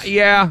 points.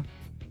 Yeah,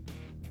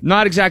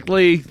 not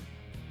exactly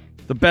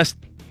the best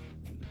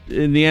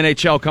in the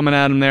NHL coming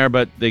at them there,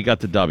 but they got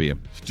the W.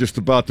 It's just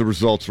about the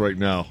results right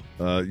now.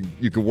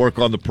 You can work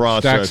on the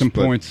process. Stack some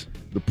points.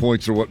 The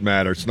points are what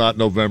matter. It's not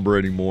November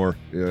anymore.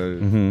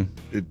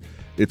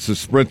 It's a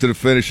sprint to the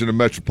finish in the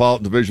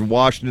Metropolitan Division.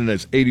 Washington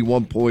has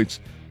 81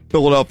 points.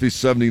 Philadelphia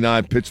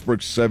 79,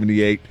 Pittsburgh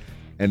 78,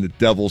 and the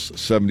Devils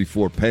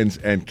 74. Pens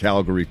and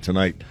Calgary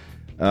tonight.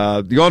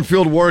 The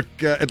on-field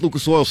work at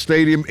Lucas Oil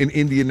Stadium in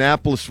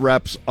Indianapolis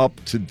wraps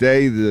up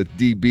today. The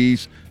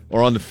DBs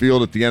are on the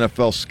field at the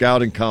NFL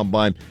Scouting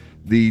Combine.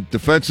 The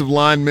defensive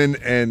linemen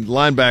and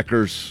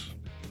linebackers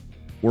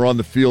were on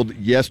the field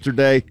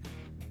yesterday,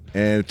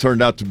 and it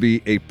turned out to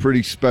be a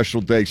pretty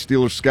special day.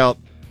 Steelers scout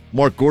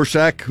Mark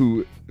Gorsak,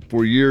 who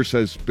for years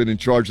has been in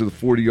charge of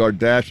the 40-yard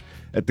dash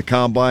at the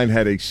Combine,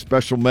 had a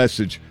special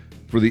message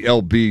for the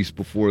LBs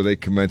before they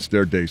commenced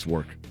their day's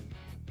work.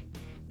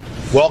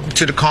 Welcome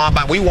to the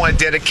Combine. We want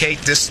to dedicate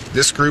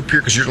this group here,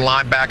 because you're the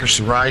linebackers,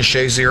 to Ryan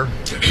Shazier.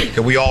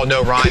 And we all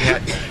know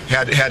Ryan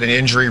had an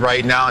injury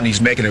right now, and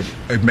he's making an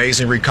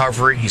amazing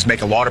recovery. He's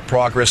making a lot of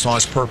progress on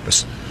his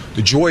purpose.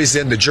 The joy is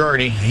in the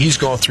journey. He's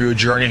going through a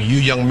journey, and you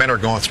young men are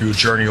going through a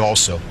journey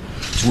also.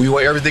 So we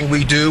want everything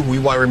we do, we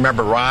want to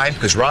remember Ryan,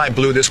 because Ryan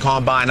blew this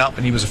Combine up,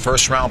 and he was a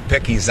first-round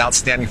pick. He's an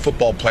outstanding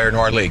football player in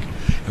our league.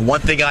 And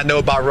one thing I know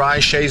about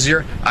Ryan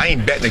Shazier, I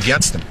ain't betting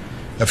against him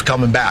of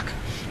coming back.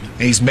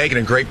 And he's making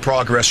a great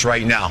progress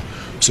right now.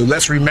 So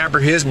let's remember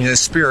his and his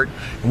spirit,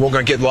 and we're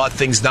going to get a lot of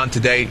things done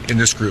today in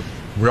this group.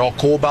 We're all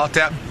cool about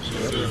that?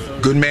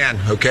 Good man,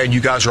 okay? And you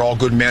guys are all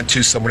good men,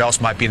 too. Someone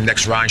else might be the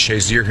next Ryan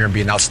Shazier here and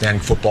be an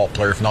outstanding football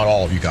player, if not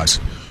all of you guys.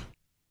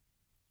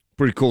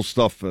 Pretty cool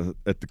stuff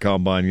at the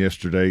Combine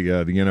yesterday.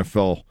 The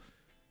NFL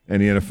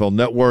and the NFL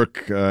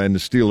Network and the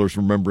Steelers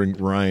remembering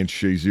Ryan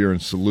Shazier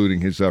and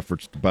saluting his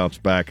efforts to bounce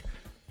back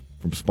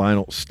from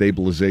spinal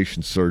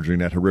stabilization surgery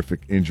and that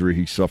horrific injury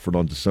he suffered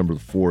on December the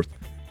 4th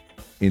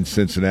in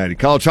Cincinnati.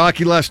 College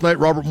hockey last night,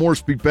 Robert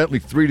Morris beat Bentley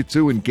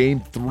 3-2 in Game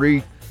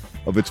 3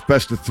 of its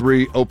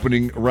best-of-3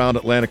 opening round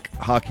Atlantic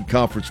Hockey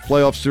Conference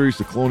playoff series.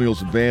 The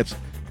Colonials advance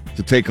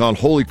to take on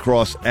Holy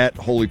Cross at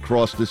Holy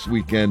Cross this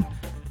weekend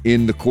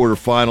in the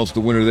quarterfinals. The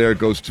winner there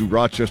goes to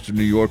Rochester,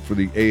 New York for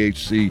the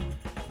AHC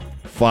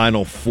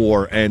Final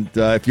Four. And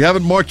if you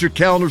haven't marked your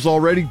calendars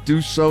already, do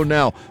so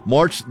now.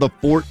 March the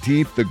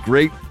 14th, the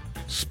great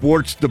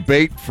sports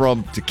debate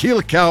from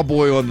Tequila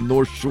Cowboy on the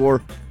North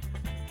Shore.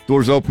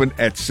 Doors open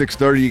at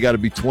 6:30. You got to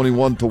be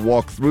 21 to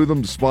walk through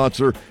them. The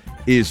sponsor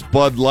is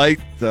Bud Light.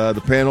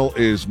 The panel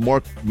is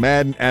Mark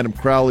Madden, Adam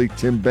Crowley,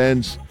 Tim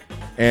Benz,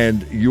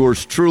 and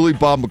yours truly.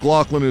 Bob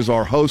McLaughlin is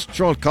our host.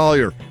 Sean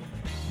Collier,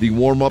 the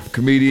warm-up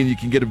comedian. You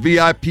can get a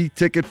VIP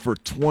ticket for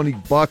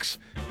 $20.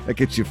 That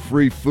gets you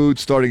free food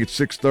starting at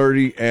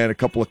 6:30 and a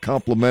couple of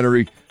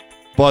complimentary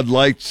Bud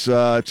Lights.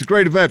 It's a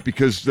great event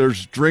because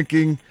there's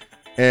drinking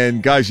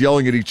and guys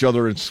yelling at each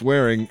other and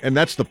swearing, and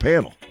that's the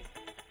panel.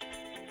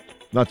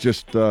 Not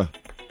just the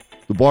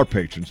bar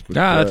patrons, but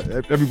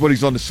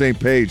everybody's on the same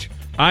page.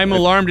 I'm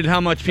alarmed at how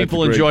much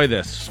people enjoy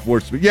this.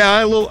 Sports,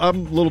 yeah,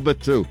 I'm a little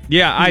bit too.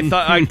 Yeah,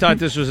 I thought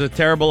this was a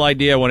terrible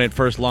idea when it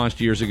first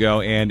launched years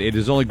ago, and it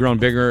has only grown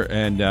bigger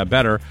and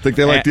better. I think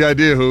they like the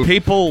idea. Who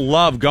people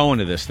love going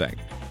to this thing.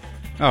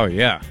 Oh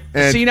yeah.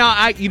 And see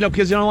now,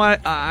 because you know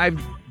what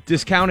I've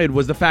discounted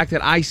was the fact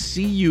that I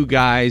see you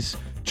guys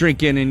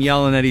drinking and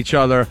yelling at each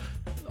other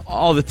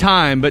all the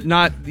time, but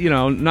not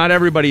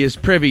everybody is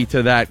privy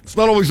to that. It's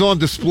not always on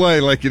display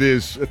like it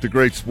is at the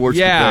great sports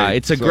debate.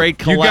 It's a great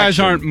collection. You guys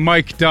aren't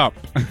mic'd up.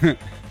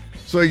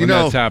 So you when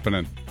know that's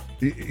happening.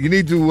 You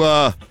need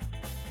to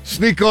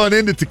sneak on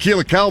into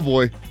Tequila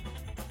Cowboy.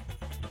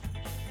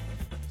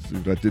 See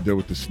what I did there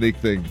with the sneak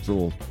thing. It's a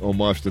little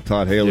homage to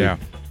Todd Haley. Yeah,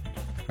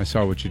 I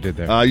saw what you did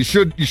there. You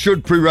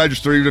should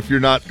pre-register even if you're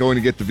not going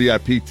to get the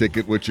VIP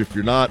ticket. Which if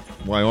you're not,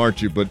 why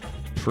aren't you? But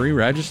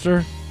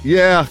pre-register.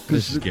 Yeah,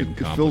 because it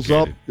fills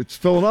up. It's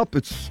filling up.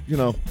 It's,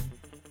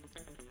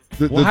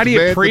 how do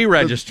you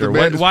pre-register?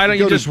 Why don't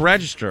you just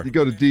register? You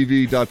go to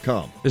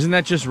dv.com. Isn't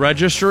that just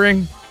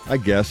registering? I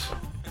guess.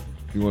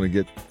 If you want to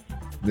get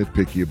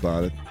nitpicky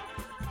about it.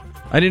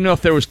 I didn't know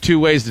if there was two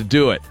ways to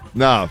do it.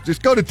 No,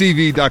 just go to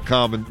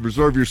dv.com and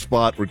reserve your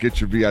spot or get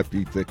your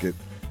VIP ticket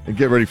and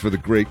get ready for the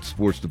great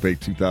sports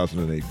debate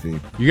 2018.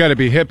 You got to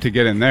be hip to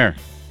get in there.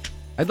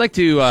 I'd like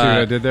to see what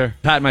I did there?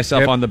 pat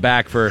myself on the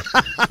back for...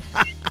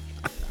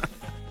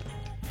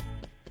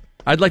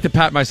 I'd like to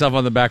pat myself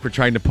on the back for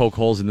trying to poke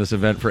holes in this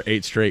event for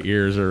 8 straight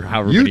years or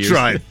however many years. You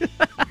tried.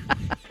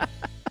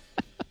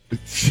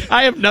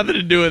 I have nothing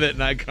to do with it,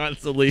 and I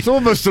constantly... Some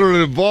of us that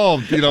are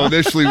involved,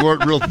 initially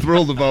weren't real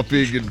thrilled about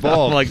being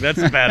involved. I'm like, that's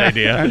a bad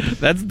idea.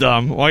 That's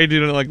dumb. Why are you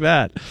doing it like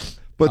that?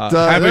 But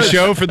have a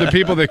show for the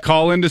people that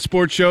call into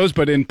sports shows,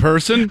 but in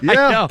person?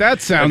 Yeah.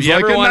 That sounds like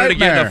a nightmare. Have you ever wanted to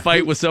get in a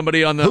fight with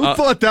somebody on the... Who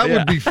thought that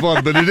would be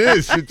fun? But it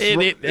is.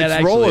 It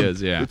actually rolling. Is,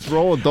 yeah. It's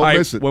rolling. Don't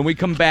miss it. When we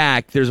come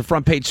back, there's a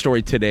front page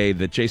story today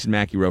that Jason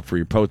Mackey wrote for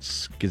your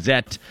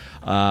Post-Gazette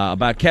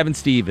about Kevin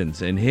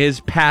Stevens and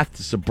his path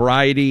to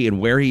sobriety and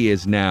where he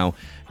is now.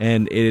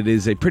 And it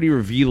is a pretty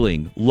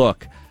revealing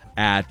look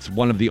at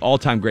one of the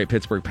all-time great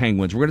Pittsburgh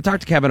Penguins. We're going to talk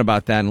to Kevin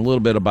about that and a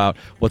little bit about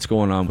what's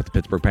going on with the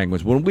Pittsburgh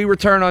Penguins when we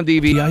return on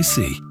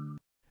DVIC.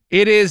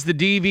 It is the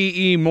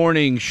DVE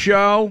Morning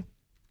Show.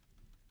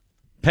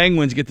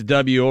 Penguins get the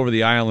W over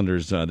the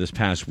Islanders this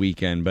past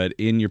weekend, but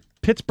in your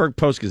Pittsburgh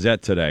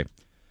Post-Gazette today,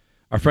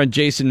 our friend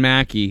Jason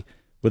Mackey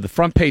with a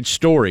front-page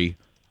story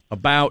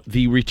about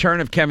the return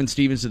of Kevin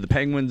Stevens to the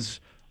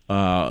Penguins'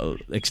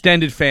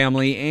 extended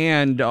family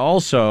and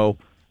also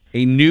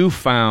a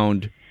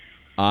newfound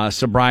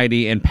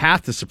sobriety and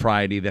path to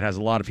sobriety that has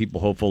a lot of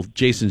people hopeful.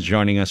 Jason's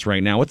joining us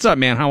right now. What's up,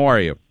 man? How are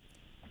you?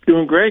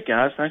 Doing great,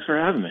 guys. Thanks for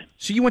having me.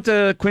 So you went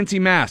to Quincy,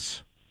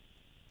 Mass.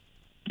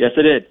 Yes,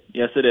 I did.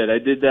 I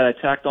did that.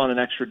 I tacked on an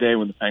extra day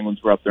when the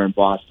Penguins were up there in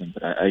Boston,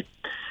 but I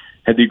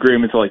had the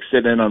agreement to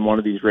sit in on one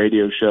of these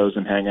radio shows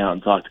and hang out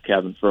and talk to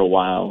Kevin for a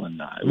while.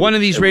 And one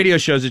of these radio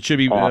shows, it should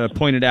be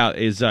pointed out,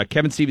 is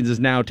Kevin Stevens is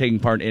now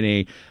taking part in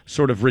a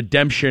sort of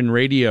redemption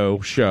radio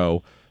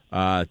show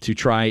to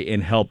try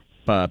and help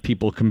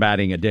people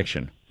combating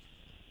addiction.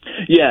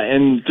 Yeah,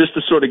 and just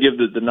to sort of give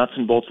the nuts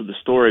and bolts of the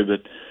story,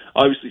 but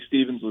obviously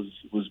Stevens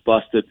was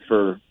busted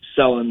for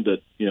selling that,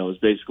 was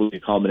basically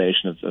a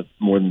combination of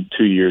more than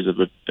 2 years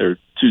or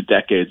 2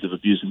 decades of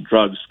abusing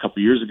drugs a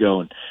couple years ago,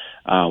 and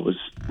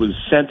was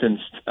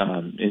sentenced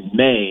in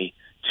May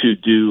to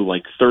do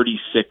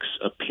 36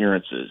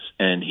 appearances,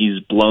 and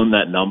he's blown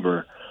that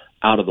number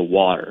out of the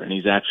water, and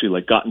he's actually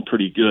gotten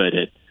pretty good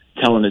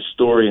telling his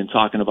story and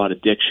talking about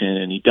addiction,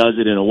 and he does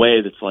it in a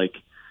way that's like,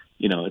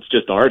 it's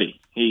just Artie.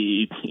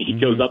 He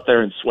goes up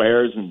there and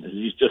swears, and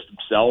he's just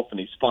himself, and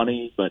he's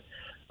funny, but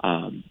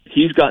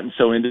he's gotten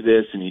so into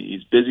this, and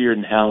he's busier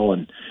than hell,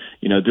 and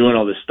doing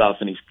all this stuff,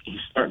 and he's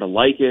starting to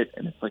like it,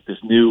 and it's like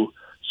this new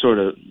sort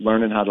of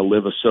learning how to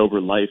live a sober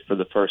life for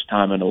the first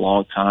time in a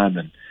long time,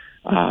 and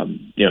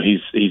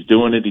he's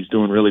doing it. He's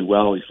doing really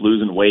well. He's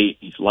losing weight.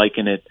 He's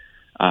liking it.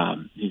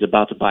 He's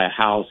about to buy a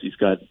house. He's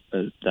got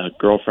a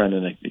girlfriend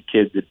and a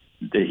kid that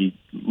he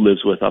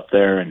lives with up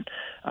there, and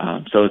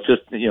so it's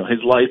just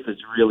his life is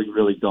really,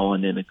 really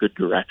going in a good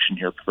direction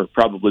here for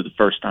probably the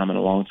first time in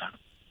a long time.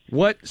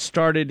 What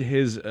started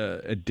his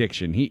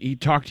addiction? He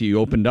talked to you,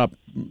 opened up,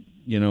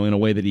 in a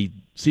way that he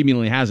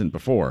seemingly hasn't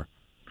before.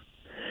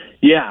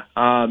 Yeah,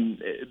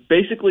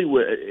 basically,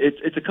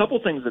 it's a couple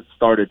things that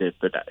started it,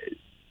 but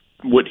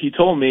what he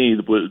told me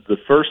was the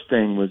first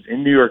thing was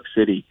in New York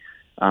City.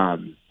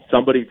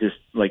 Somebody just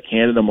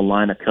handed him a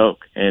line of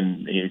Coke,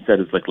 and he said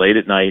it's late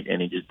at night,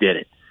 and he just did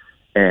it.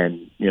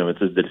 And it's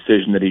the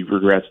decision that he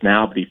regrets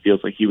now, but he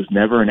feels like he was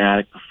never an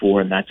addict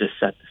before, and that just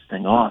set this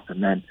thing off.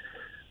 And then,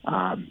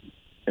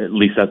 at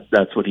least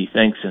that's what he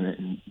thinks.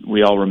 And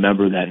we all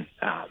remember that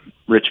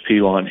Rich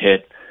Pilon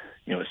hit,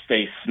 his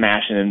face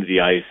smashing into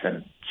the ice,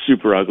 and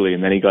super ugly.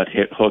 And then he got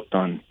hooked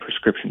on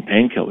prescription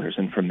painkillers,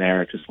 and from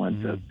there it just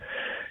went to,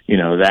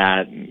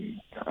 that and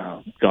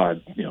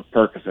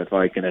Percocet,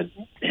 Vicodin,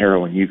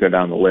 heroin. You go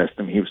down the list.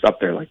 I mean, he was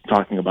up there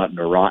talking about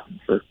Neurontin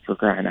for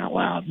crying out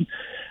loud.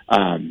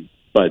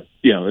 But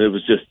it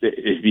was just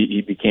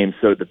he became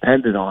so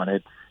dependent on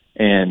it,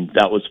 and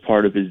that was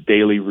part of his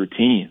daily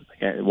routine.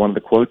 One of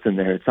the quotes in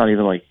there, it's not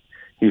even like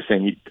he was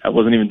saying, I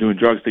wasn't even doing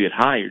drugs to get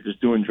high. You're just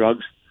doing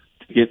drugs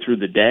to get through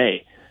the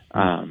day.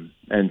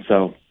 And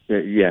so,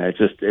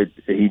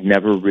 he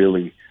never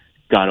really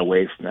got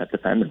away from that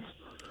dependence.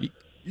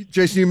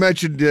 Jason, you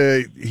mentioned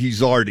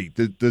he's Artie.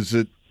 Does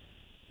it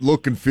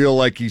look and feel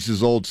like he's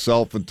his old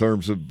self in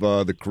terms of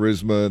the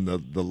charisma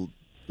and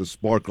the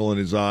sparkle in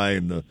his eye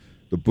and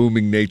the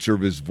booming nature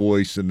of his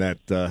voice, and that,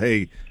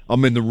 hey,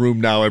 I'm in the room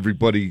now,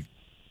 everybody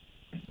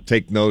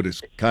take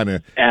notice kind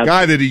of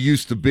guy that he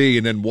used to be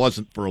and then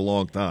wasn't for a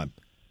long time?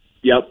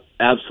 Yep,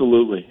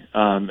 absolutely.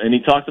 And he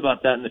talked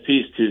about that in the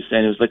piece, too,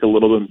 saying it was a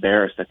little bit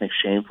embarrassed. I think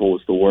shameful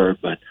was the word,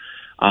 but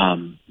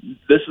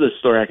this is a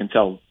story I can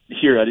tell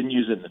here. I didn't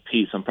use it in the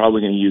piece. I'm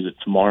probably going to use it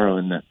tomorrow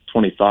in the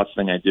 20 Thoughts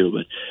thing I do.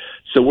 But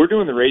so we're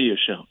doing the radio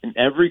show, and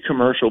every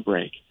commercial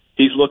break,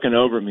 he's looking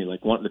over at me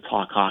wanting to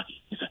talk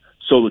hockey. He's like,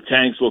 so the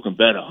Tank's looking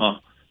better, huh?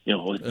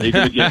 They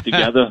going to get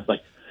together?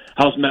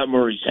 How's Matt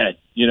Murray's head?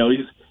 He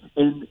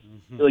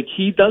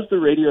does the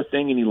radio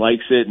thing and he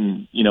likes it,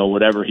 and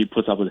whatever he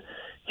puts up with it.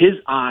 His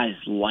eyes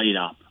light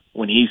up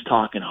when he's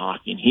talking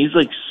hockey, and he's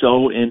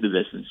so into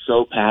this and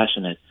so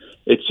passionate.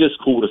 It's just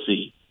cool to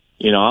see.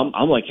 I'm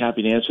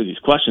happy to answer these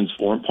questions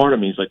for him. Part of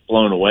me is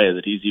blown away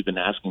that he's even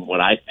asking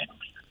what I think.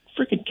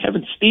 Freaking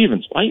Kevin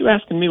Stevens, why are you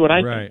asking me what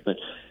I think? But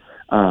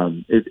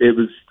it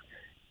was,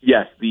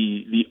 yes,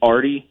 the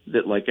Artie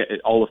that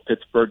all of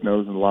Pittsburgh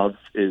knows and loves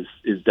is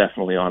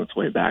definitely on its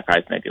way back.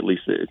 I think at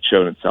least it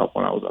showed itself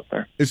when I was up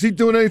there. Is he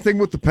doing anything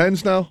with the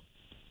Pens now?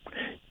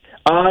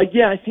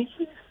 Yeah, I think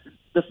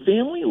the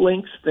Family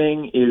Links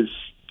thing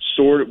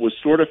was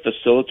sort of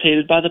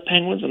facilitated by the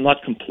Penguins. I'm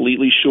not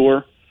completely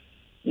sure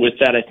with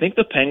that. I think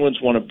the Penguins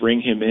want to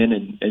bring him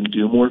in and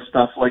do more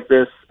stuff like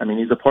this. I mean,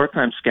 he's a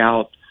part-time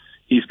scout.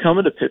 He's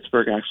coming to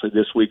Pittsburgh actually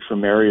this week for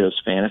Mario's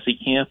fantasy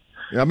camp.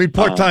 Yeah, I mean,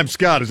 part-time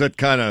scout, is that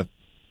kind of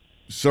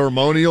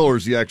ceremonial, or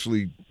is he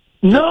actually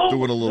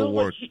doing a little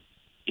work?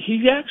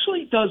 He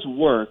actually does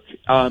work.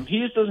 He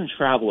just doesn't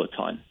travel a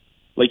ton.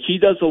 He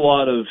does a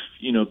lot of,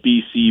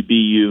 BC,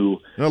 BU.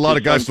 There are a lot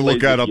of guys to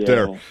look at up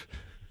there.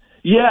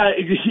 Yeah.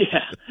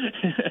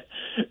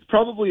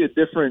 Probably a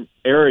different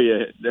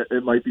area.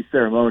 It might be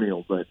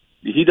ceremonial, but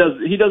he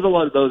does a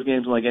lot of those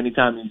games.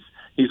 Anytime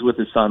he's with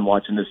his son,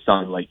 watching his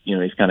son,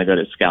 he's kind of got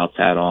his Scouts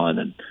hat on,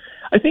 and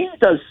I think he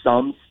does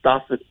some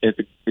stuff at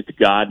the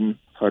Garden.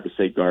 It's hard to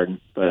say Garden,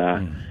 but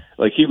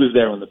he was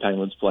there when the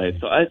Penguins played.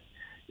 So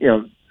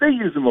they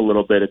use him a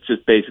little bit. It's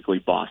just basically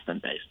Boston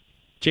based.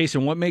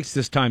 Jason, what makes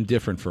this time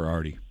different for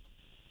Artie?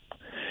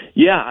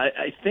 Yeah,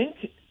 I think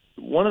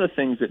one of the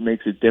things that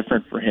makes it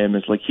different for him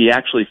is he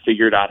actually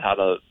figured out how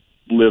to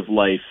live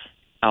life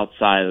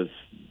outside of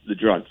the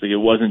drugs. It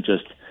wasn't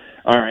just,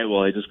 all right,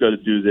 well, I just got to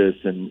do this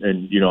and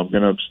I'm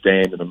going to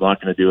abstain and I'm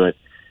not going to do it.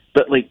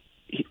 But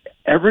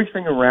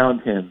everything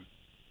around him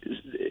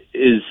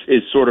is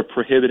sort of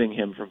prohibiting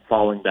him from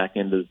falling back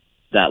into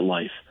that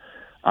life.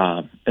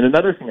 And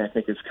another thing I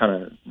think is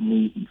kind of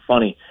neat and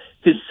funny,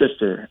 his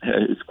sister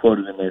is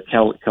quoted in there,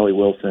 Kelly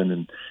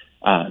Wilson,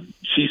 and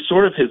she's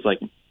sort of his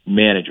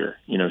manager.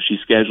 She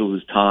schedules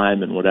his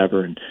time and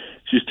whatever, and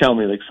she's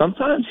telling me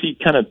sometimes he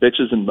kind of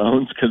bitches and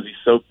moans because he's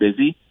so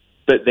busy,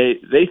 but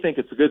they think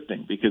it's a good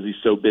thing because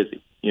he's so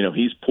busy.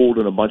 He's pulled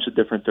in a bunch of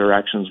different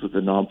directions with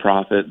the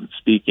nonprofit and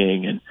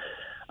speaking and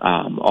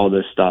all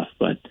this stuff,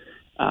 but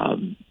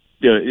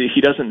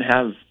he doesn't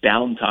have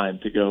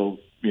downtime to go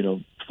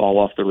fall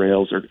off the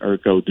rails or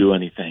go do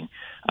anything.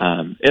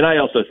 And I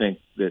also think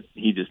that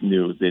he just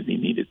knew that he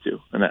needed to.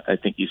 And I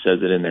think he says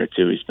it in there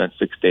too. He spent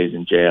 6 days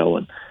in jail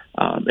and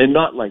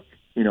not like,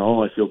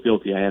 I feel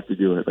guilty, I have to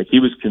do it. Like he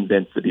was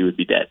convinced that he would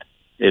be dead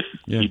if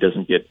he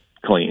doesn't get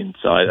clean.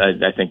 So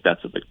I think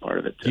that's a big part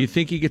of it too. Do you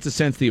think he gets a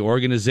sense the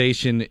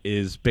organization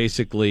is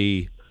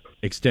basically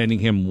extending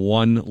him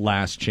one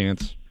last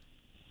chance?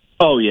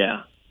 Oh,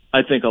 yeah.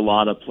 I think a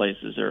lot of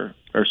places are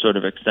sort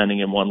of extending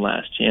him one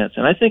last chance.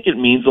 And I think it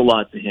means a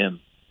lot to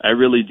him. I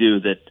really do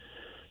that,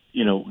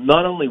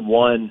 not only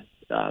one,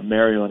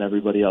 Mario and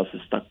everybody else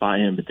has stuck by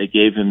him, but they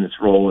gave him this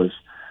role as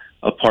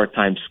a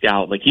part-time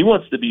scout. Like he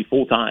wants to be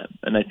full-time.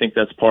 And I think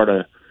that's part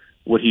of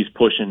what he's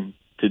pushing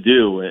to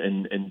do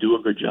and do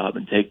a good job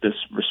and take this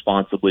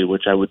responsibly,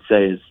 which I would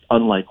say is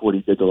unlike what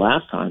he did the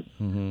last time.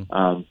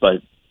 Mm-hmm.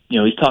 But,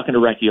 he's talking to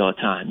Recchi all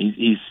the time.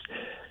 He's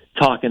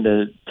talking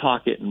to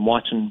Tocchet and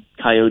watching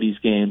Coyotes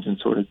games and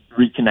sort of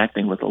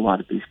reconnecting with a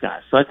lot of these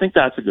guys. So I think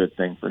that's a good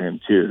thing for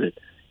him too, that,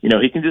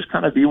 he can just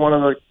kind of be one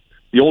of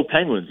the old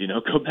Penguins,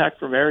 go back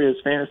from Aria's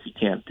fantasy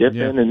camp, dip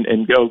in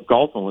and go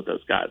golfing with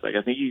those guys. Like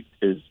I think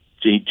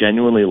he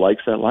genuinely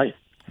likes that life.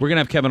 We're going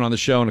to have Kevin on the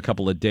show in a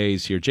couple of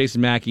days here.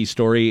 Jason Mackey's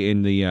story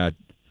in the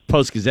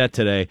Post-Gazette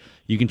today.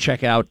 You can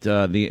check out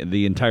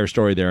the entire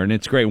story there, and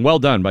it's great. And well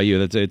done by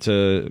you. It's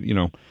a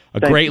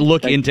great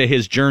look into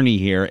his journey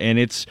here, and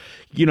it's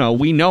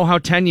we know how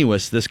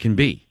tenuous this can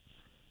be.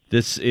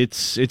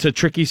 It's a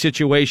tricky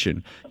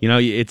situation.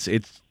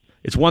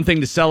 It's one thing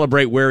to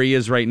celebrate where he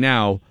is right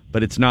now,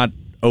 but it's not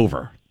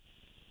over.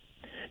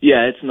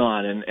 Yeah, it's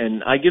not,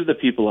 and I give the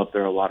people up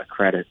there a lot of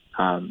credit.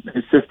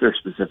 His sister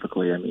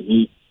specifically. I mean,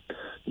 he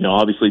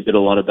obviously did a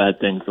lot of bad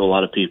things to a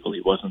lot of people.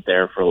 He wasn't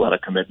there for a lot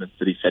of commitments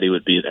that he said he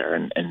would be there,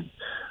 and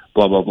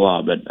blah, blah,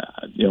 blah. But,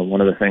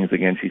 one of the things,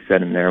 again, she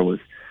said in there was,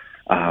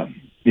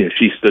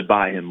 she stood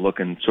by him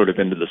looking sort of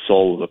into the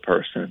soul of a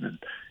person.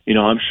 And,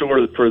 I'm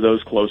sure that for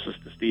those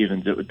closest to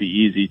Stevens, it would be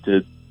easy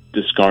to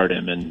discard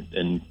him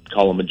and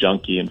call him a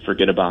junkie and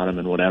forget about him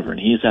and whatever. And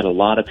he's had a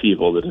lot of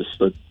people that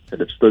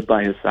have stood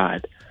by his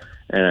side.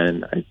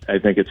 And I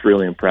think it's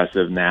really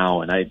impressive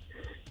now. And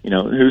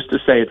who's to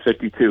say at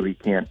 52 he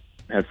can't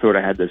have sort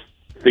of had this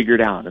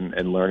figured out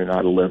and learning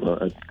how to live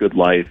a good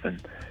life.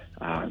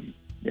 And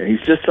he's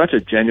just such a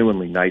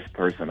genuinely nice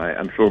person.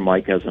 I'm sure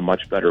Mike has a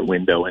much better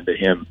window into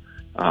him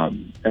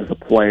as a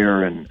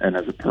player and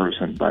as a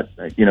person. But,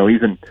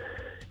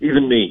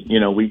 even me,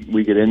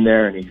 we get in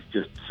there and he's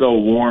just so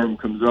warm,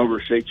 comes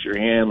over, shakes your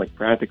hand, like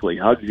practically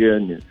hugs you,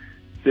 and you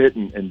sit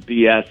and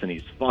BS, and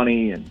he's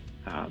funny. And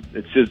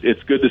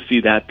it's good to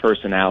see that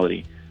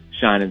personality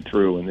shining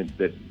through and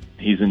that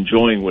he's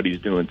enjoying what he's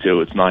doing too.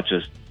 It's not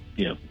just,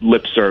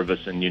 lip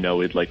service and,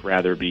 he'd like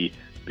rather be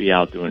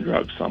out doing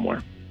drugs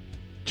somewhere.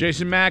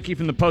 Jason Mackey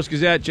from the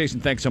Post-Gazette. Jason,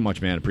 thanks so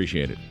much, man.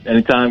 Appreciate it.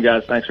 Anytime,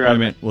 guys. Thanks for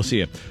having me. We'll see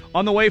you.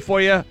 On the way for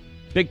you,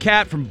 Big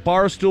Cat from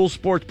Barstool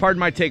Sports, Pardon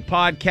My Take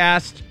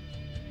podcast.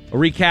 A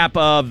recap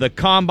of the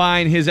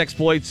Combine, his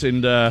exploits,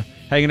 and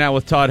hanging out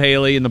with Todd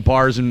Haley in the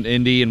bars in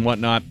Indy and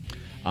whatnot.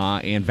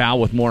 And Val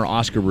with more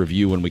Oscar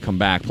review when we come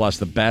back, plus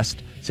the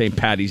best St.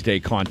 Patty's Day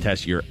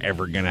contest you're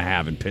ever going to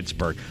have in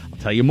Pittsburgh. I'll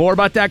tell you more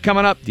about that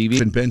coming up.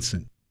 DV and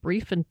Benson.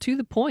 Brief and to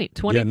the point.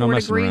 24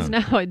 degrees now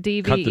at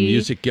DVE. Cut the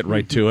music, get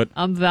right to it.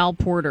 I'm Val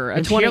Porter.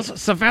 And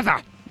here's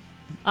Savannah.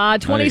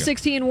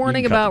 2016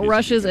 warning about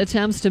Russia's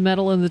attempts to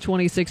meddle in the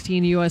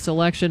 2016 U.S.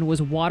 election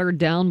was watered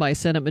down by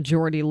Senate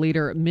Majority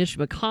Leader Mitch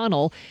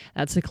McConnell.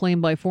 That's a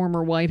claim by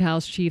former White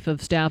House Chief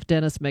of Staff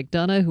Dennis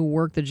McDonough, who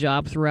worked the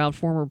job throughout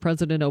former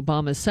President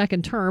Obama's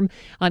second term.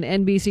 On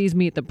NBC's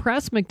Meet the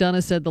Press,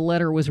 McDonough said the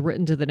letter was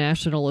written to the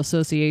National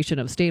Association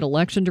of State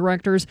Election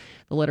Directors.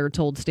 The letter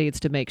told states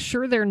to make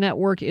sure their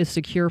network is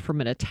secure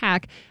from an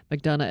attack.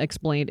 McDonough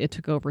explained it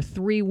took over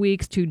 3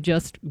 weeks to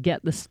just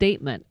get the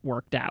statement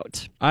worked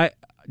out. I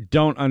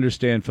don't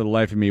understand for the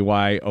life of me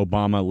why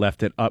Obama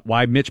left it up,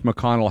 why Mitch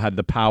McConnell had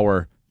the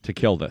power to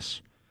kill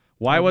this.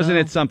 Why wasn't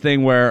it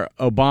something where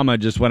Obama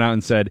just went out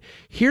and said,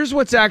 here's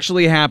what's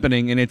actually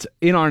happening, and it's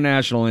in our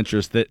national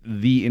interest that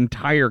the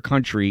entire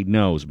country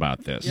knows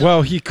about this? Yep.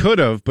 Well, he could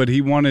have, but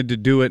he wanted to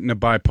do it in a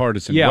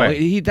bipartisan way.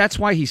 Yeah, that's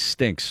why he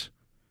stinks.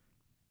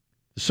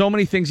 So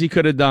many things he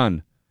could have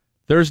done.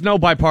 There's no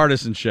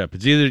bipartisanship.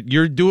 It's either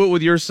you do it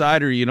with your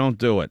side or you don't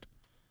do it.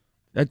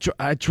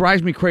 It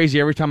drives me crazy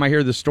every time I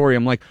hear this story.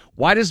 I'm like,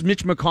 why does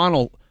Mitch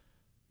McConnell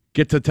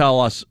get to tell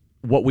us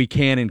what we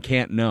can and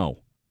can't know?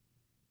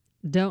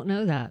 Don't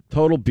know that.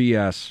 Total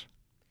BS.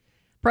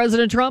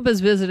 President Trump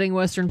is visiting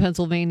Western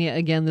Pennsylvania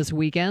again this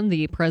weekend.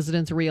 The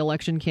president's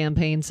re-election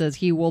campaign says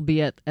he will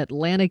be at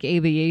Atlantic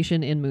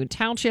Aviation in Moon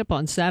Township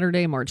on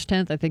Saturday, March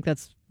 10th. I think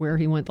that's where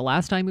he went the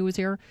last time he was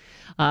here.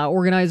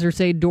 Organizers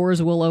say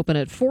doors will open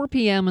at 4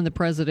 p.m. and the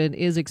president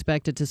is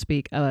expected to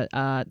speak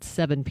at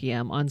 7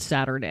 p.m. on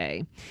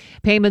Saturday.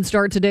 Payments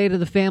start today to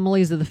the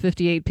families of the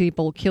 58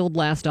 people killed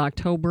last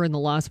October in the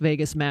Las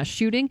Vegas mass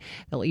shooting.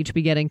 They'll each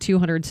be getting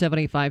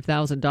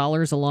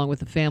 $275,000 along with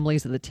the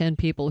families of the 10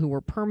 people who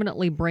were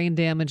permanently brain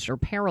damaged or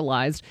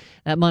paralyzed.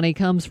 That money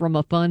comes from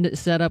a fund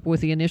set up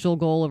with the initial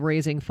goal of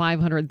raising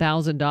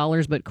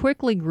 $500,000, but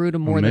quickly grew to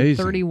more than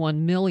 $31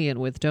 million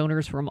with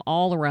donors from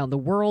all around the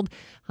world.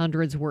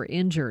 Hundreds were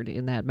injured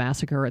in that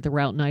massacre at the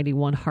Route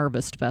 91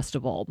 Harvest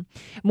Festival.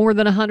 More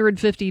than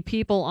 150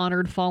 people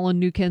honored fallen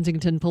New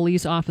Kensington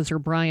police officer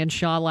Brian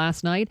Shaw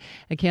last night.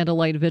 A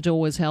candlelight vigil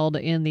was held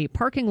in the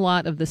parking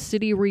lot of the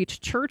City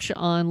Reach Church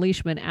on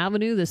Leishman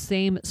Avenue, the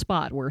same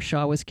spot where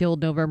Shaw was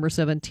killed November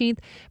 17th.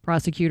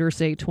 Prosecutors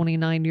say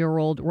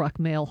 29-year-old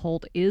Ruckmail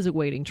Holt is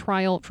awaiting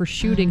trial for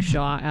shooting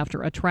Shaw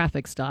after a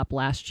traffic stop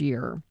last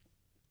year.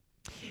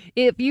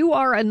 If you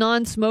are a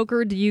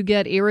non-smoker, do you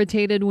get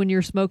irritated when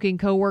your smoking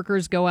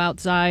coworkers go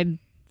outside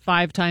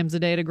 5 times a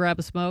day to grab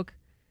a smoke?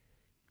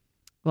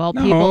 Well,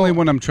 no, only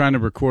when I'm trying to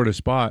record a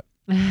spot.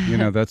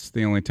 That's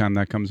the only time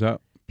that comes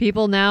up.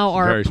 People now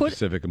are very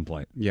specific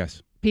complaint.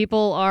 Yes.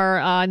 People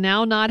are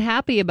now not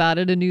happy about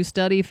it. A new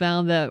study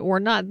found that,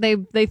 or not,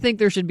 they think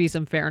there should be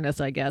some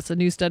fairness, I guess. A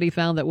new study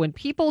found that when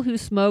people who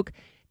smoke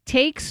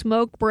take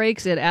smoke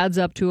breaks, it adds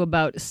up to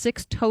about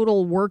 6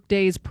 total work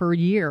days per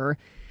year.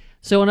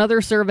 So another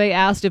survey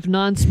asked if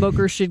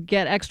non-smokers should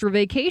get extra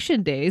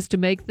vacation days to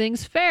make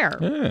things fair.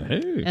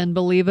 Hey. And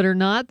believe it or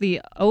not,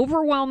 the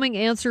overwhelming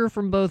answer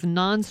from both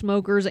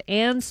non-smokers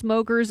and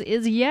smokers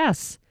is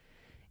yes.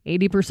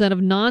 80% of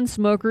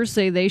non-smokers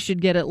say they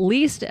should get at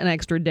least an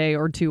extra day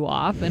or 2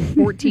 off, and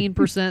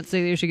 14%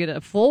 say they should get a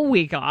full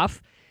week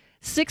off.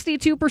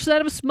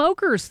 62% of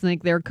smokers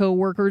think their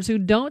coworkers who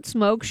don't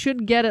smoke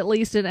should get at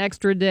least an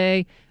extra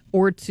day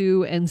or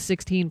 2, and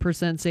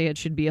 16% say it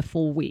should be a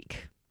full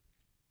week.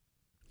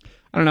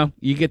 I don't know.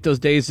 You get those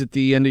days at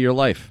the end of your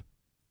life.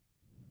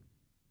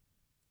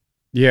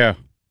 Yeah.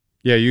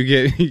 You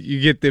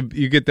get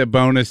the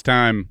bonus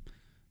time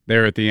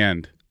there at the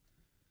end.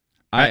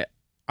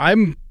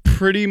 I'm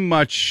pretty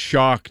much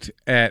shocked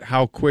at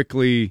how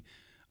quickly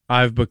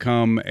I've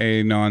become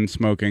a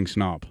non-smoking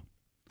snob.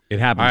 It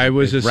happens. I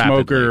was a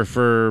rapidly. smoker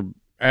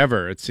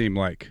forever, it seemed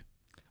like.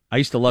 I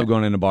used to love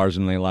going into bars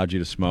when they allowed you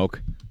to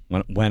smoke.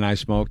 When I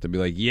smoked, I'd be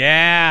like,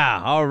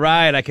 yeah, all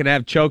right, I can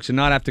have chokes and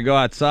not have to go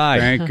outside.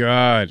 Thank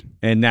God.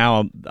 And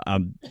now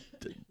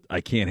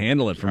I can't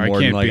handle it for more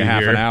than like a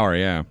half an hour,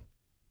 yeah.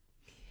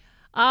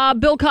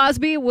 Bill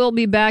Cosby will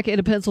be back in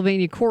a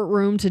Pennsylvania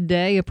courtroom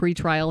today, a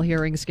pretrial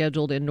hearing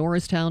scheduled in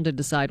Norristown to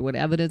decide what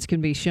evidence can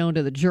be shown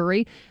to the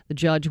jury. The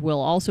judge will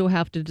also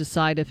have to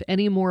decide if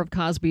any more of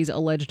Cosby's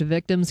alleged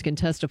victims can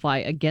testify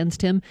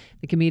against him.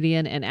 The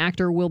comedian and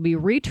actor will be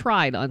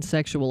retried on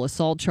sexual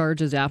assault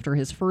charges after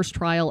his first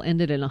trial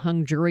ended in a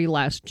hung jury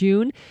last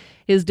June.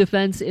 His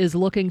defense is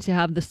looking to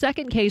have the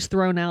second case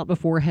thrown out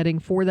before heading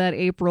for that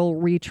April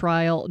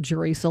retrial.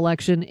 Jury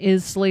selection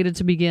is slated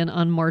to begin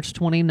on March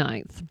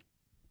 29th.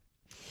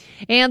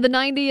 And the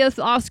 90th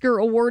Oscar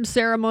Awards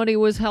ceremony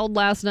was held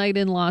last night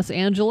in Los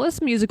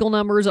Angeles. Musical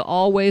numbers are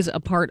always a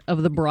part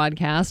of the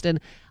broadcast,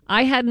 and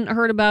I hadn't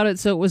heard about it,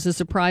 so it was a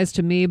surprise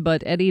to me,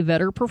 but Eddie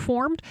Vedder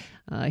performed.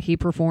 He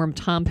performed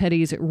Tom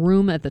Petty's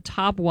Room at the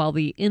Top while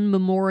the In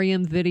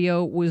Memoriam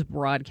video was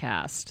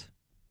broadcast.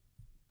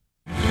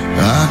 I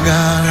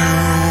got a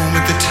room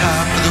at the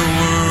top of the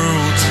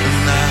world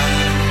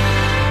tonight.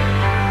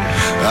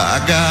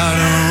 I got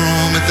a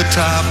room at the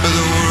top of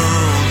the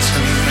world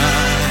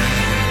tonight.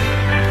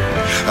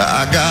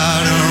 I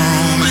got a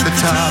room at the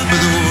top of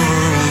the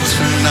world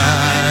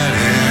tonight,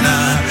 and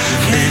I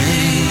can't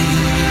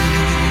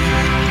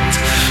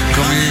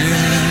come in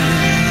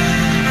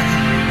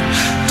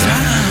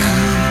down.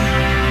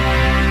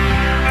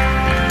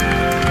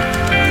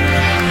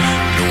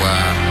 No, I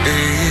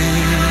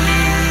ain't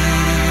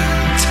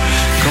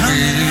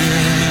coming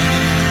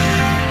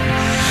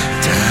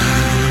down.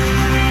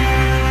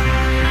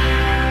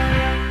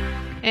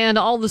 And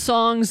all the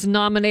songs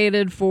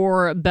nominated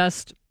for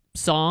Best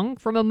Song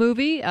from a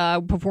movie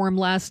performed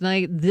last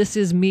night. This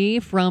Is Me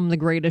from The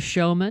Greatest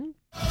Showman.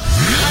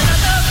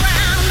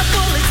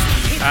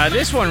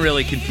 This one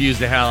really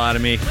confused the hell out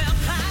of me.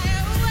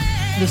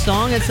 The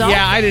song itself?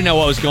 Yeah, I didn't know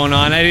what was going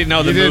on. I didn't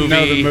know the You movie. didn't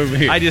know the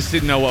movie. I just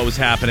didn't know what was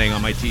happening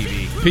on my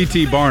TV.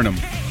 P.T. Barnum.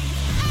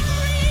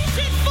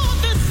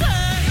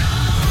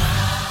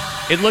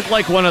 It looked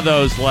like one of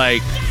those,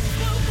 like,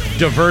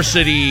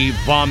 diversity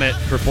vomit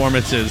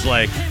performances,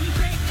 like,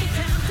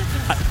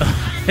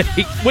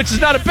 which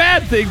is not a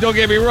bad thing, don't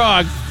get me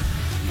wrong.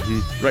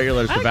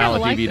 Regulars to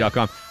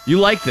balladtv.com. You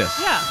like this?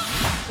 Yeah.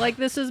 Like,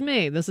 this is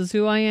me. This is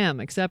who I am.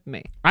 Accept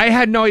me. I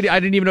had no idea. I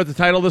didn't even know what the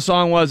title of the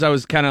song was. I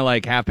was kind of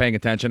like half paying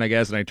attention, I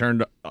guess, and I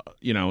turned,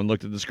 and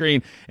looked at the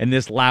screen, and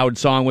this loud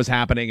song was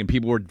happening, and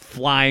people were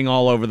flying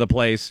all over the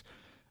place.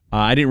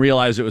 I didn't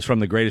realize it was from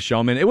The Greatest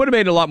Showman. It would have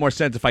made a lot more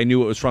sense if I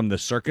knew it was from the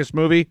circus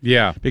movie.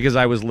 Yeah. Because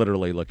I was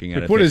literally looking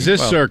at it. What is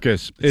thinking, this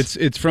circus?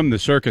 It's from the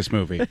circus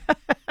movie.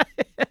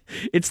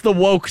 It's the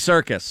woke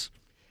circus.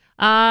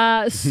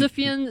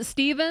 Sufjan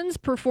Stevens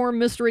performed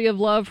Mystery of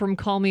Love from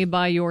Call Me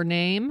By Your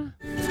Name.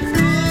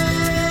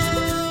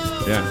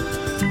 Yeah.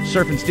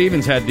 Surfing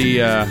Stevens had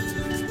the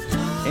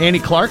Annie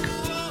Clark.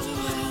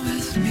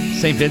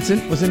 St.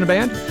 Vincent was in the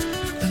band.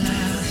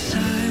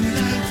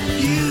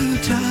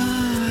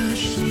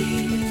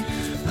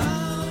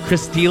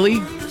 Chris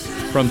Steele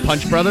from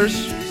Punch Brothers,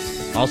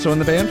 also in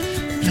the band.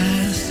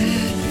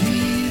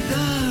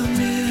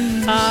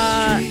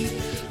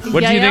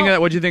 What do you think of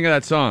that? What do you think of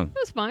that song?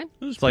 That's fine.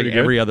 It's like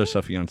every other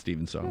Sufjan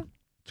Stevens song.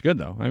 It's good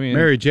though. I mean,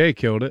 Mary J.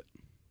 killed it.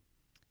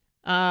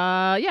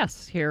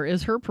 Yes. Here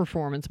is her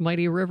performance,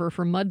 "Mighty River"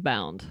 from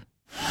Mudbound.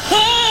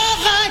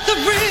 Oh, like the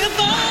river,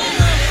 mighty,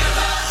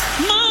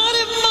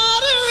 mighty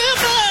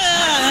river.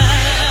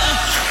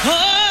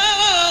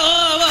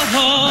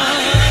 Oh,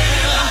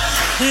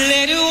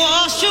 let it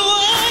wash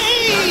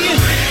away.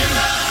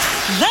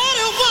 Let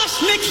it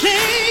wash me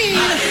clean.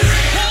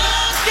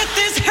 Oh, get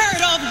this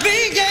hurt off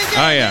me.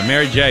 Oh yeah,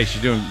 Mary J.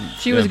 She's doing.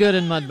 She was good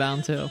in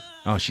Mudbound too.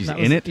 Oh, she's That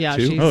in was- it yeah,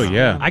 too. she's- Oh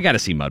yeah, I got to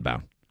see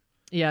Mudbound.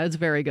 Yeah, it's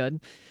very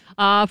good.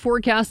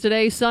 Forecast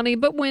today, sunny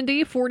but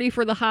windy, 40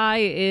 for the high.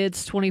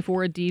 It's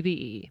 24 at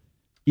DVE.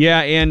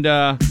 Yeah, and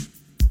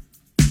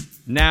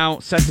now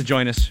set to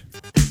join us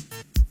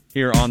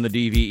here on the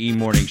DVE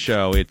Morning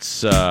Show.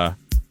 It's the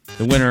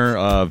winner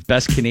of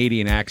Best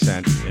Canadian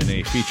Accent in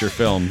a feature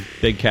film,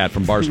 Big Cat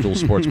from Barstool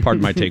Sports,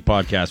 Pardon My Take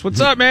podcast. What's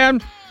up,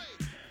 man?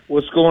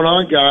 What's going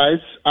on,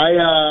 guys?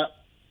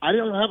 I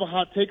don't have a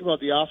hot take about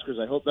the Oscars.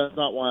 I hope that's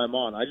not why I'm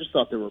on. I just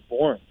thought they were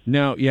boring.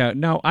 No.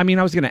 I mean,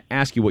 I was going to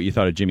ask you what you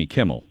thought of Jimmy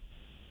Kimmel.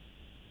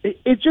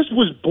 It just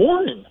was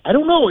boring. I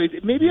don't know.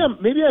 Maybe I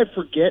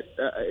forget.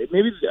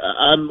 Maybe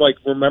I'm like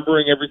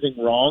remembering everything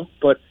wrong.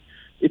 But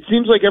it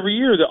seems like every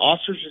year the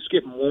Oscars just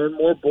get more and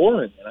more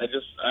boring. And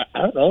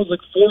I don't know. It's like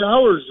 4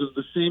 hours of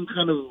the same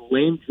kind of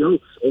lame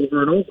jokes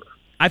over and over.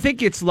 I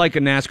think it's like a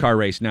NASCAR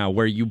race now,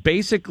 where you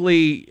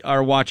basically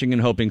are watching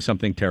and hoping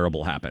something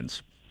terrible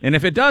happens. And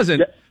if it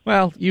doesn't,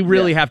 well, you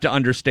really have to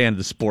understand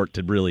the sport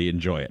to really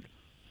enjoy it.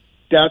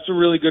 That's a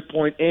really good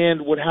point.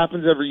 And what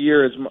happens every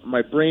year is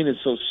my brain is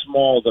so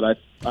small that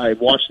I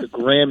watch the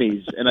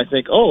Grammys and I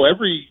think, oh,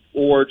 every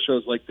award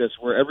shows like this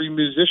where every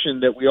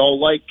musician that we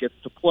all like gets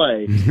to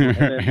play. And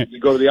then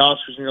you go to the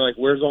Oscars and you're like,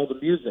 where's all the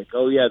music?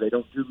 Oh, yeah, they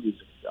don't do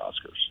music at the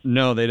Oscars.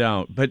 No, they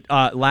don't. But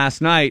last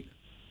night,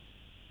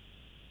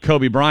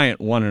 Kobe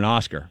Bryant won an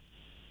Oscar.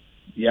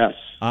 Yes.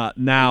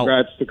 Now,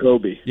 congrats to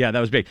Kobe. Yeah,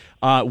 that was big.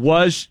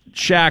 Was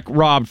Shaq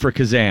robbed for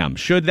Kazam?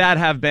 Should that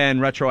have been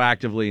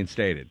retroactively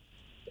instated?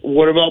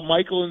 What about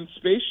Michael and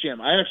Space Jam?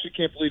 I actually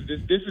can't believe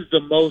this. This is the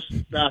most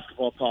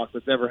basketball talk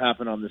that's ever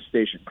happened on this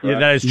station. Correct? Yeah,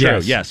 that is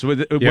true. Yes.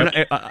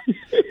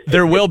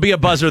 There will be a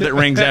buzzer that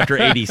rings after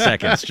 80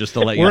 seconds, just to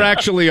let you know. We're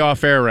actually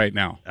off air right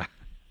now.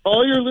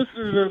 All your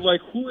listeners are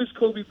like, who is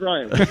Kobe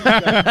Bryant? What is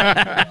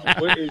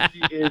that?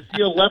 Is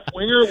he a left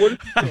winger? What is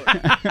he doing?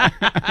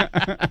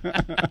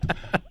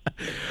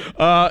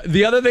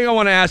 The other thing I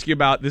want to ask you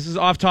about, this is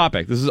off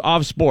topic, this is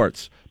off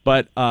sports,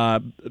 but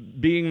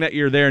being that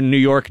you're there in New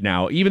York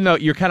now, even though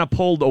you're kind of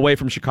pulled away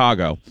from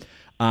Chicago,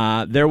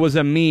 there was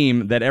a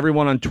meme that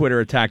everyone on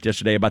Twitter attacked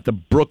yesterday about the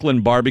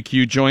Brooklyn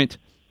barbecue joint.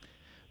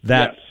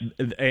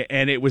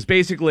 And it was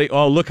basically,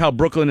 oh, look how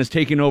Brooklyn is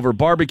taking over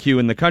barbecue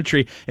in the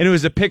country. And it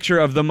was a picture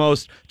of the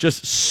most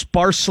just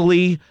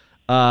sparsely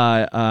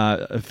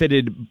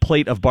fitted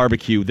plate of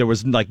barbecue. There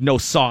was like no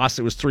sauce.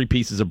 It was 3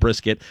 pieces of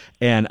brisket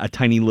and a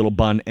tiny little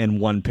bun and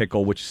 1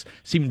 pickle, which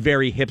seemed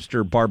very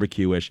hipster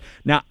barbecue-ish.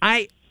 Now,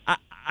 I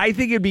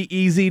think it'd be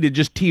easy to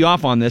just tee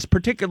off on this,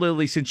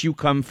 particularly since you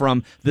come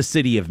from the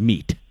city of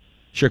meat,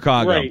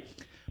 Chicago. Right.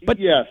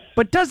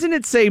 But doesn't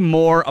it say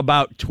more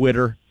about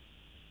Twitter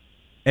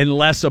and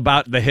less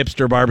about the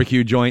hipster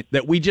barbecue joint,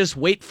 that we just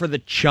wait for the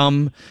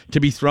chum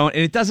to be thrown,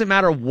 and it doesn't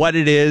matter what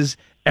it is,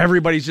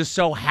 everybody's just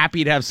so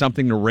happy to have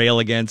something to rail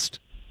against?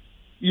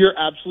 You're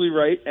absolutely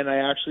right, and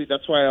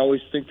that's why I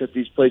always think that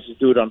these places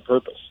do it on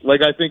purpose.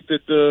 Like, I think that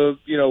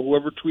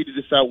whoever tweeted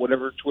this out,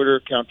 whatever Twitter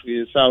account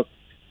tweeted this out,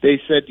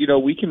 they said,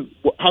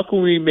 how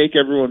can we make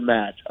everyone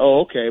mad?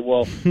 Oh, okay,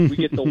 well, we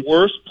get the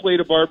worst plate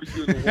of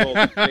barbecue in the world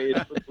made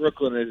from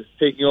Brooklyn, and it's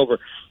taking over.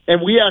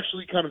 And we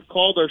actually kind of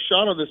called our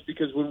shot on this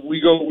because when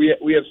we go,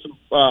 we have some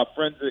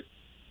friends at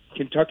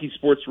Kentucky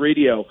Sports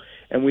Radio,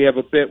 and we have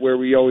a bit where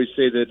we always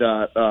say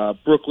that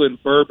Brooklyn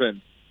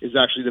bourbon is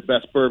actually the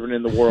best bourbon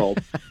in the world.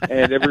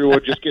 And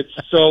everyone just gets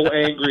so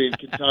angry in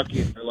Kentucky,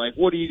 and they're like,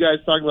 what are you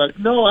guys talking about?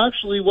 No,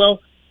 actually,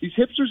 well, these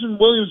hipsters in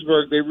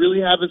Williamsburg, they really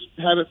have it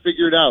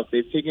figured out.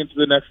 They've taken it to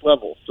the next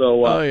level.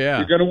 So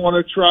you're going to want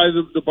to try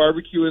the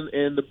barbecue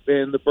and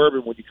the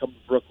bourbon when you come to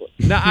Brooklyn.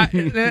 Now,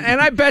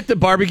 I bet the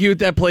barbecue at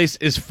that place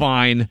is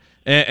fine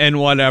and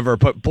whatever.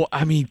 But,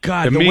 I mean,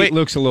 God. The meat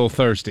looks a little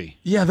thirsty.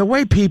 Yeah, the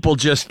way people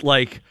just,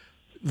 like,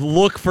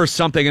 look for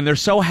something, and they're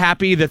so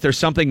happy that there's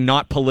something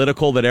not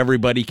political that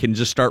everybody can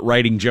just start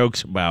writing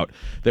jokes about,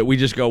 that we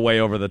just go way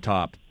over the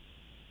top.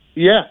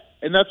 Yeah,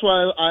 and that's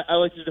why I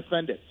like to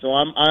defend it. So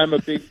I'm a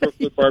big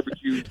Brooklyn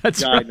barbecue guy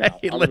right. now.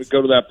 I'm going to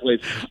go to that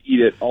place and eat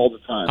it all the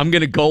time. I'm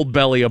going to gold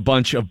belly a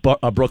bunch of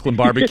Brooklyn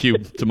barbecue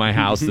to my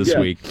house this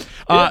week.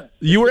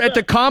 You were at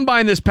the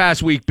Combine this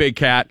past week, Big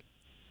Cat.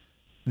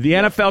 The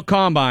NFL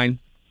Combine.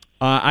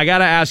 I got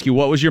to ask you,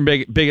 what was your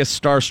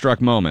biggest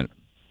starstruck moment?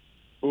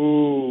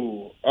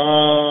 Ooh.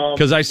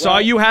 Because I saw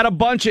you had a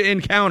bunch of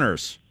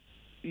encounters.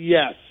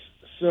 Yes.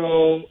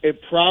 So it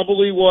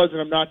probably was,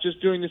 and I'm not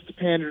just doing this to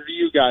pander to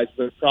you guys,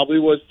 but it probably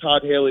was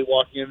Todd Haley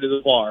walking into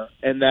the bar.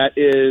 And that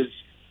is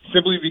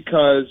simply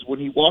because when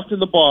he walked in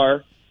the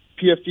bar,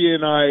 PFD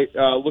and I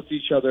looked at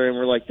each other and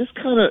were like, this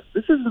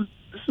isn't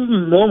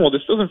normal.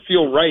 This doesn't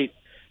feel right.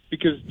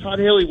 Because Todd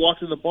Haley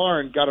walked in the bar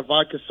and got a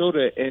vodka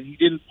soda, and he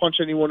didn't punch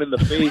anyone in the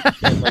face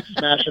and like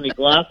smash any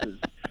glasses.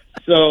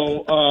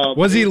 So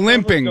was he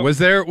limping? Was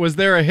there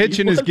a hitch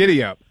in his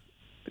giddy up?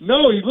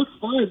 No, he looked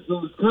fine. So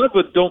it was kind of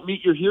a "don't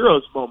meet your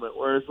heroes" moment,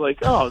 where it's like,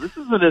 "Oh, this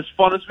isn't as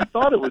fun as we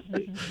thought it would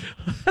be."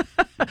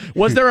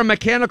 Was there a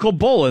mechanical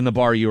bull in the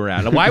bar you were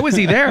at? Why was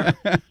he there?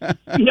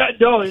 Yeah,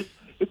 no, it's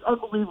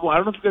unbelievable. I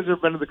don't know if you guys have ever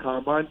been to the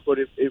Combine, but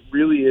it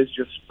really is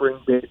just spring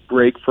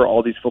break for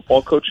all these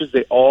football coaches.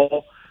 They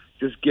all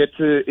just get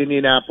to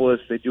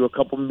Indianapolis, they do a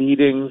couple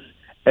meetings,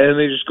 and then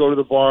they just go to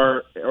the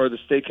bar or the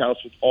steakhouse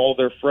with all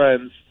their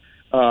friends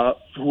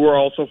who are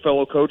also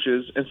fellow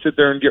coaches and sit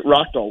there and get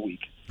rocked all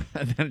week.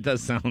 That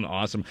does sound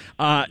awesome.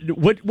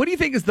 What do you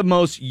think is the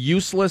most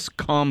useless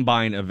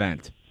Combine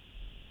event?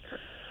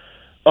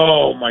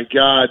 Oh, my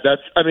God.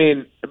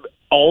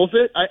 All of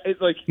it. Do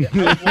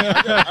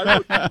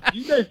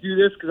you guys do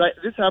this? Because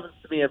this happens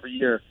to me every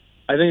year.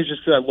 I think it's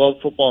just because I love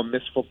football and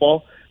miss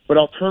football. But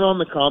I'll turn on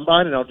the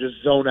Combine and I'll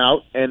just zone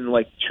out, and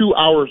like 2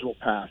 hours will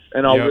pass,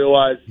 and I'll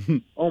realize,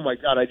 oh my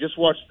God, I just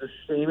watched the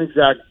same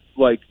exact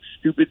like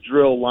stupid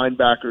drill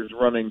linebackers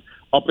running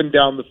up and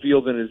down the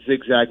field in a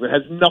zigzag that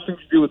has nothing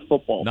to do with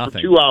football for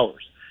 2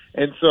 hours.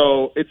 And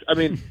so it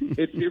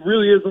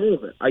really is all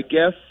of it. I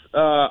guess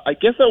the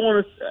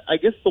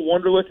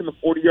Wonderlic and the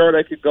 40-yard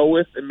I could go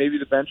with, and maybe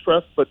the bench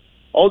press, but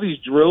all these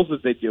drills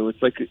that they do,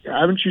 it's like,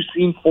 haven't you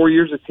seen 4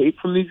 years of tape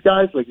from these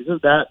guys? Like,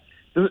 isn't that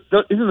a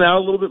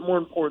little bit more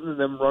important than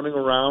them running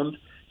around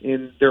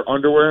in their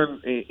underwear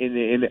in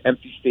an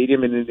empty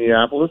stadium in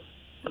Indianapolis?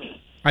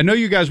 I know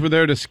you guys were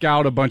there to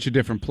scout a bunch of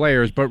different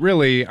players, but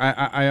really,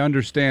 I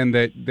understand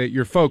that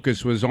your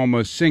focus was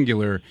almost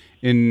singular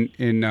in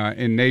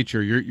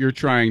nature. You're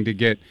trying to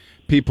get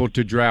people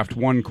to draft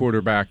one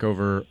quarterback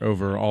over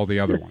all the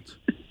other ones.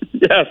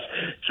 Yes,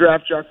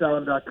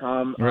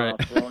 draftjoshallen.com right.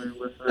 For all your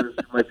listeners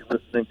who might be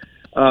listening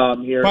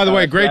here. By the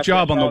way, great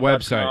job on the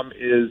website.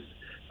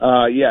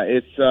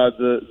 It's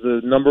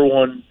the number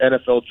one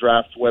NFL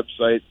draft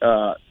website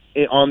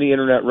on the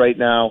internet right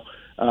now.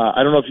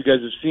 I don't know if you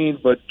guys have seen,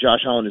 but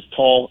Josh Allen is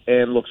tall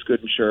and looks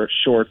good in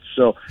shorts.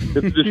 So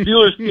the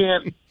Steelers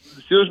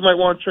might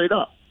want to trade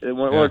up. They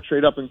might want to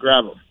trade up and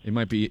grab him. It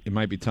might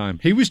be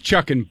time. He was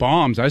chucking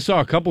bombs. I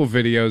saw a couple of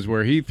videos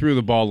where he threw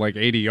the ball like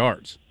 80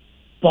 yards.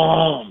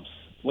 Bombs.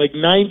 Like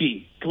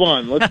 90. Come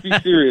on, let's be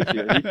serious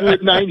here. He threw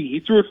it 90. He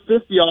threw it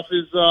 50 off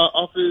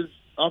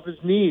his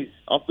knees,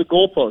 off the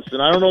goalpost.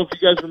 And I don't know if you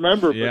guys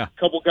remember, but a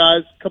couple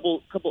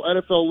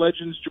NFL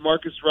legends,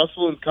 Jamarcus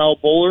Russell and Kyle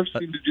Bowler,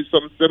 seem to do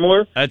something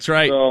similar. That's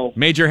right. So,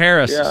 Major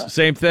Harris,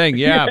 same thing.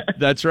 Yeah,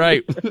 that's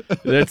right.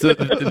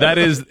 That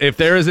is, if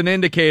there is an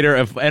indicator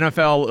of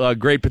NFL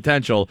great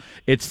potential,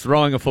 it's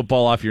throwing a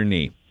football off your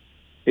knee.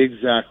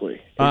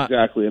 Exactly.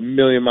 A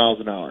million miles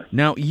an hour.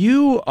 Now,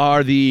 you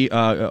are the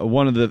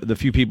one of the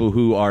few people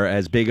who are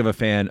as big of a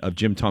fan of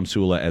Jim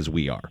Tomsula as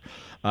we are.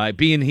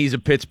 Being he's a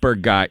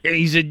Pittsburgh guy,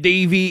 he's a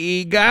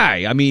DVE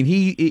guy. I mean,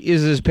 he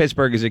is as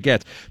Pittsburgh as it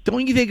gets.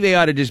 Don't you think they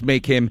ought to just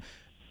make him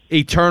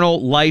eternal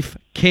life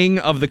king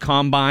of the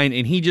Combine,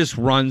 and he just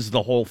runs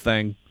the whole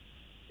thing?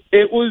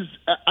 It was,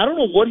 I don't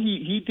know what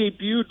he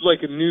debuted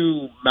like a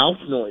new mouth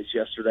noise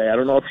yesterday. I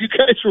don't know if you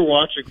guys were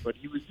watching, but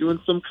he was doing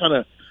some kind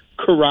of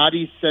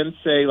karate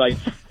sensei, like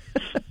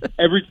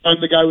every time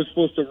the guy was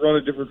supposed to run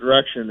a different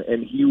direction.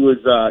 And he was,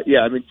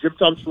 Jim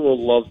Tomsula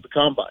loves the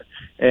Combine.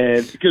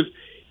 And because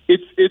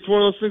it's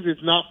one of those things,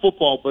 it's not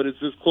football, but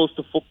it's as close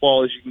to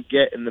football as you can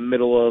get in the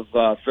middle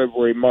of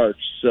February, March.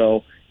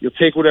 So you'll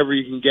take whatever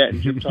you can get.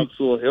 And Jim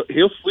Tomsula,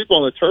 he'll sleep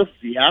on the turf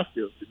if he has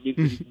to. It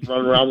means he can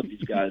run around with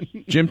these guys.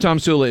 Jim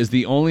Tomsula is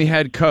the only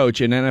head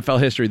coach in NFL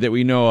history that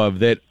we know of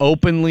that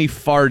openly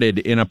farted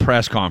in a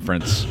press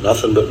conference.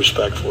 Nothing but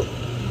respect for him.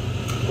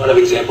 A lot of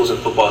examples in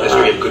football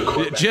history of good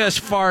quarterbacks.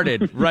 Just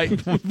farted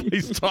right when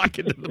he's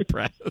talking to the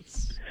press.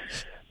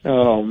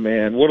 Oh,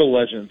 man, what a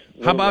legend.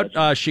 How about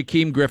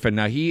Shaquem Griffin?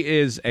 Now, he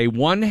is a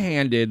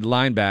one-handed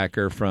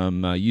linebacker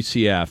from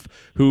UCF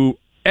who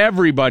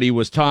everybody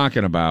was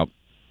talking about.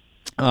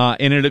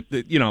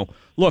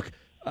 Look,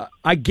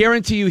 I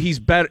guarantee you he's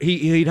better.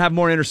 He'd have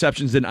more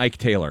interceptions than Ike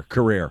Taylor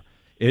career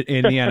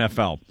in the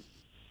NFL.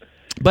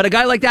 But a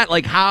guy like that,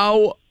 like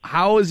how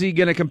how is he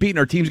going to compete? And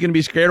our team's going to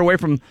be scared away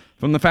from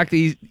the fact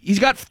that he's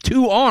got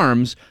 2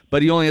 arms,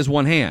 but he only has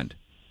 1 hand.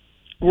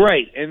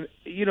 Right, and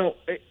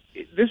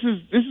this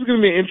is going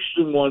to be an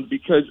interesting one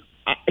because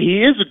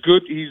he's a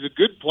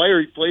good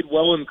player. He played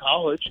well in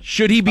college.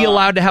 Should he be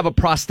allowed to have a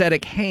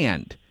prosthetic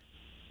hand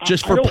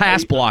just for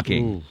pass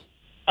blocking?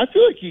 I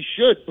feel like he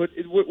should, but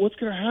what's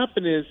going to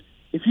happen is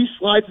if he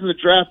slides in the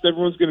draft,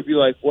 everyone's going to be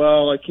like,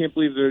 well, I can't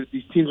believe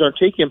these teams aren't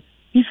taking him.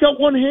 He's got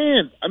 1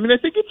 hand. I mean, I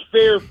think it's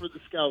fair for the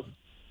scouts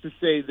to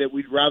say that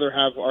we'd rather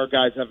have our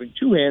guys having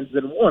 2 hands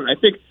than 1. I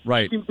think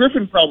Steve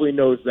Griffin probably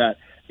knows that.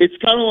 It's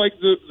kind of like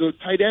the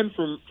tight end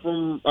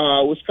from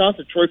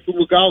Wisconsin, Troy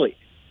Fumagalli.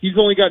 He's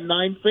only got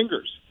 9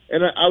 fingers.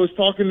 And I was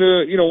talking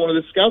to one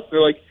of the scouts. They're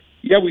like,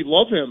 yeah, we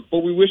love him, but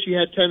we wish he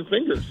had 10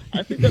 fingers.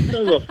 I think that's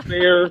kind of a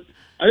fair.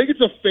 I think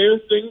it's a fair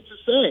thing to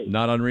say.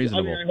 Not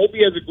unreasonable. I mean, I hope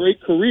he has a great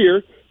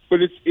career,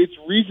 but it's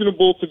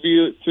reasonable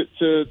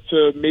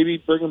to maybe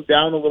bring him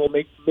down a little,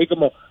 make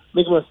him a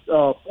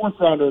 4th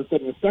rounder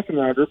instead of a 2nd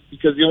rounder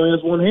because he only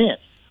has 1 hand.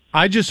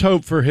 I just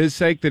hope for his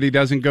sake that he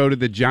doesn't go to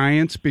the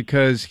Giants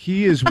because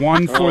he is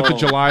one 4th of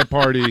July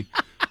party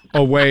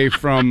away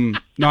from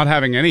not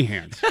having any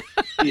hands.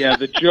 Yeah,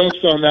 the jokes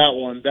on that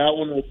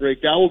one will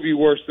break. That will be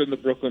worse than the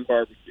Brooklyn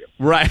barbecue.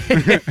 Right.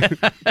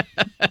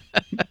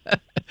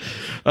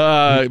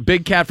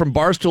 Big Cat from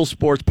Barstool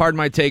Sports, Pardon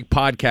My Take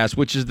podcast,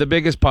 which is the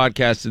biggest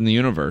podcast in the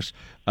universe.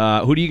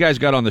 Who do you guys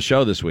got on the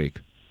show this week?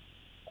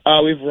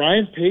 We have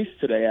Ryan Pace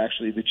today,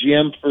 actually, the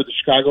GM for the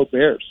Chicago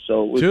Bears.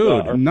 So it was,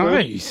 dude,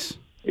 nice.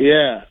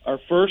 Our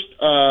first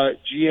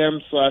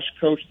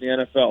GM/coach in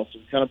the NFL. So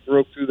we kind of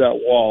broke through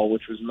that wall,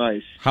 which was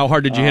nice. How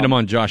hard did you hit him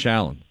on Josh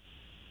Allen?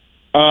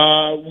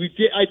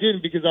 I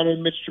didn't because I'm a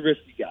Mitch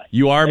Trubisky guy.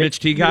 You are a Mitch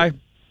T guy?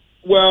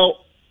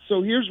 Well,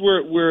 so here's where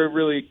it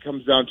really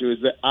comes down to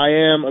is that I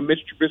am a Mitch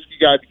Trubisky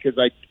guy because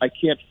I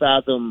can't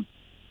fathom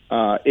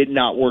it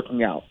not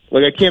working out.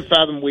 Like, I can't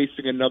fathom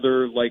wasting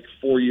another,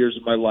 4 years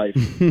of my life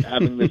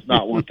having this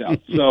not work out.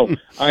 So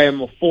I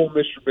am a full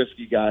Mitch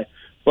Trubisky guy.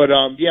 But,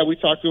 we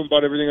talked to him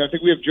about everything. I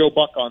think we have Joe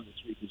Buck on this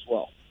week as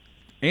well.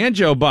 And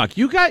Joe Buck.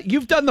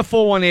 You've done the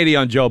full 180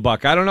 on Joe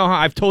Buck. I don't know how,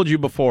 I've told you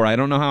before, I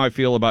don't know how I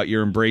feel about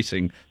your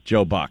embracing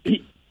Joe Buck.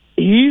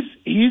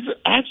 He's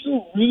actually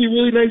a really,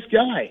 really nice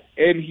guy.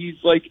 And he's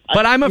like...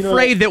 But I'm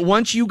afraid that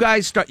once you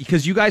guys start...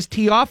 Because you guys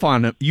teed off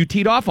on him,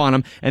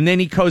 and then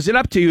he cozies it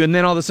up to you, and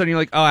then all of a sudden you're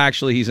like, oh,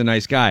 actually, he's a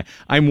nice guy.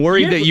 I'm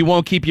worried that you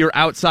won't keep your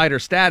outsider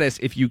status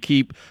if you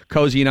keep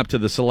cozying up to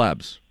the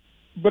celebs.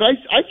 But I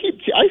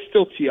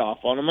still tee off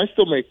on him. I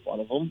still make fun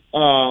of him.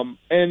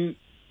 And...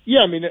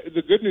 yeah, I mean,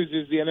 the good news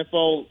is the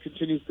NFL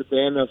continues to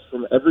ban us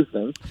from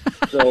everything,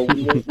 so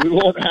we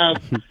won't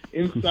have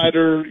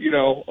insider,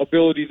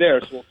 ability there.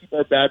 So we'll keep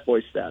our bad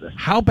boy status.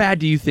 How bad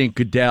do you think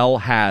Goodell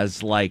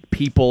has,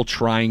 people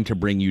trying to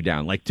bring you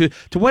down? To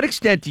what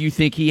extent do you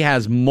think he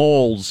has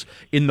moles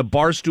in the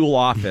Barstool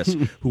office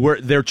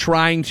they're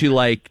trying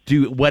to,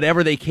 do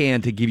whatever they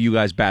can to give you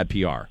guys bad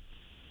PR?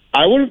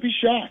 I wouldn't be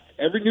shocked.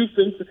 Every new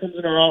face that comes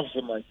in our office,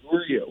 I'm like, who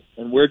are you?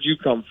 And where'd you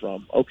come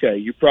from? Okay,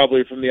 you probably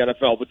are from the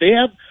NFL. But they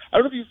have, I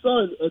don't know if you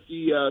saw it at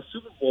the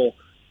Super Bowl,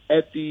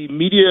 at the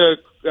media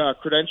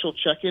credential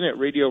check-in at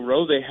Radio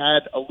Row, they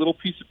had a little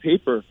piece of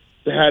paper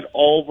that had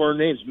all of our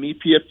names, me,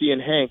 PFD,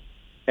 and Hank,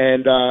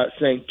 and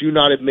saying, do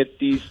not admit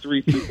these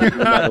 3 people no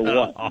matter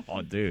what.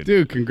 Oh, dude.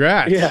 Dude,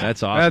 congrats. Yeah.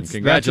 That's awesome.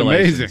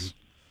 Congratulations. That's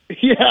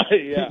amazing. Yeah.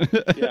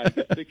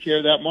 They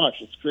care that much.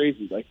 It's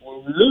crazy. We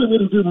really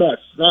wouldn't do much.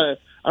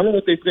 I don't know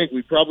what they think.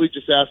 We probably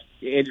just asked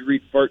Andy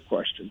Reid fart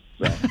questions.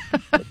 So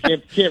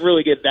can't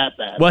really get that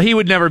bad. Well, he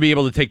would never be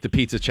able to take the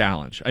pizza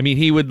challenge. I mean,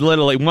 he would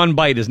literally, one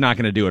bite is not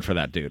going to do it for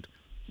that dude.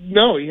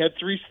 No, he had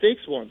 3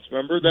 steaks once.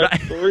 Remember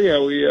that story?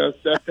 How we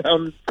sat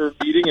down for a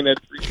meeting and had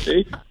 3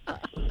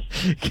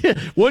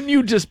 steaks? Wouldn't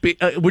you just be?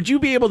 Would you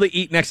be able to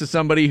eat next to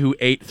somebody who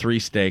ate 3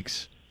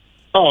 steaks?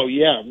 Oh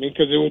yeah, I mean,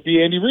 because it would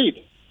be Andy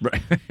Reid.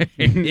 Right.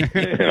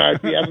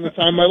 I'd be having the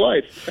time of my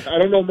life. I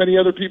don't know many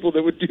other people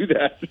that would do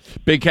that.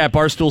 Big Cat,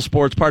 Barstool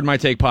Sports, Pardon My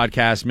Take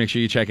podcast. Make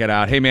sure you check it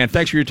out. Hey, man,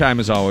 thanks for your time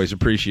as always.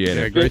 Appreciate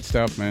it. Yeah, great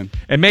stuff, man.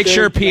 And make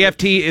sure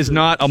PFT is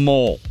not a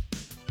mole.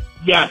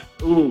 Yes.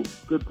 Ooh,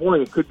 good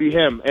point. It could be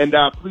him. And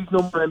please no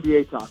more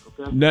NBA talk,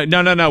 okay?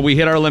 No. We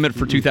hit our limit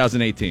for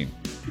 2018.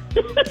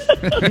 All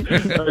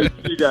right,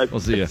 see you guys. We'll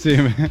see you. See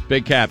you, man.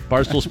 Big Cat,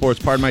 Barstool Sports,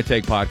 Pardon My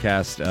Take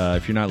podcast.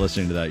 If you're not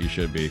listening to that, you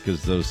should be,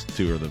 because those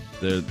two are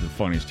the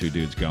funniest 2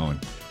 dudes going.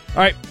 All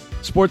right,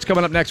 sports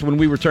coming up next when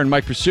we return.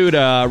 Mike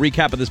Pursuta,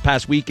 recap of this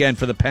past weekend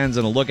for the Pens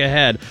and a look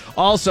ahead.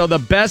 Also, the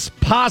best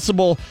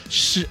possible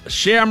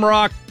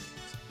Shamrock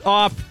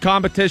off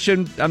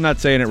competition. I'm not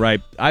saying it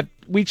right.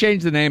 We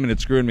changed the name and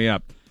it's screwing me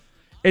up.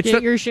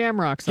 Get your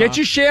shamrocks off. Get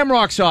your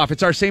shamrocks off.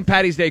 It's our St.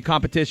 Patty's Day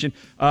competition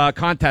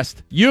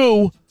contest.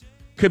 You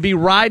could be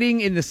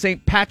riding in the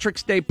St.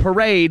 Patrick's Day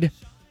parade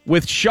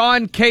with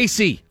Sean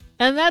Casey.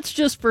 And that's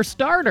just for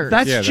starters.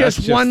 That's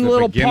just one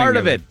little part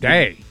of it.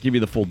 Day. Give you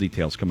the full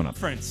details coming up.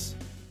 Friends.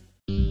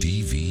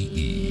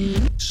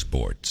 DVE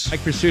Sports. Mike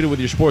Pursuta with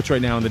your sports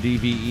right now on the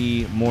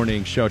DVE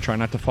Morning Show. Try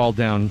not to fall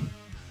down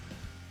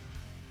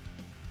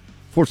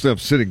Fortunately, I'm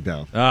sitting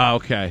down. Oh,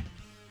 okay.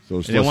 So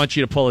I didn't want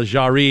you to pull a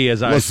Jarry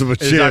as I'm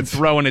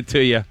throwing it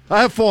to you.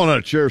 I have fallen out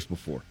of chairs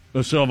before.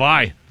 So have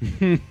I.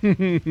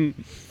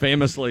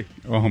 Famously.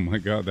 Oh, my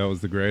God. That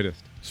was the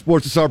greatest.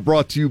 Sports is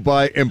brought to you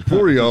by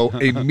Emporio,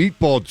 a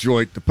meatball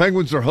joint. The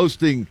Penguins are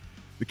hosting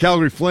the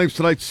Calgary Flames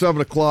tonight,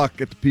 7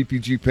 o'clock at the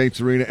PPG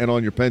Paints Arena and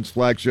on your Penn's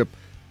flagship,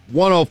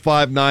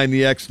 105.9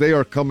 The X. They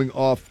are coming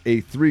off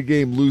a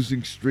 3-game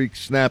losing streak,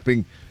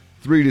 snapping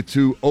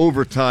 3-2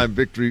 overtime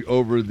victory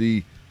over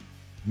the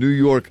New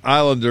York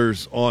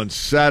Islanders on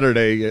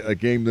Saturday, a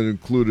game that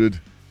included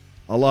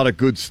a lot of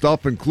good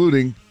stuff,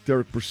 including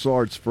Derek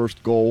Brassard's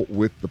first goal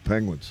with the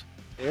Penguins.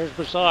 Here's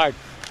Brassard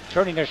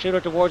turning the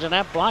shooter towards the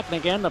net, blocking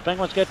again. The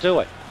Penguins get to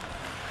it.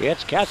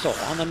 It's Kessel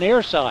on the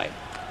near side.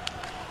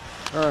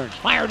 Burns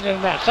fires it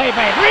in that. Save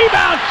made.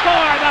 Rebound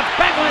score. The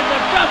Penguins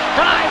have just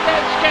tied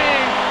this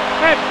game.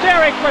 As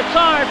Derek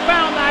Brassard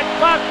found that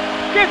puck,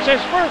 gets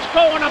his first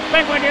goal in a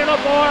Penguin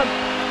uniform,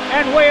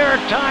 and we're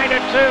tied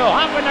at 2.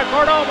 Hop into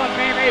Cordova,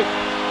 baby.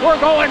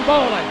 We're going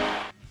bowling.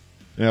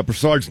 Yeah,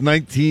 Brassard's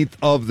 19th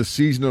of the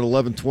season at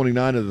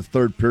 11:29 of the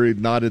third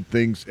period knotted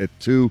things at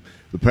 2.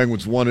 The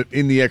Penguins won it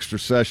in the extra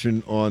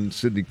session on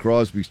Sidney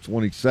Crosby's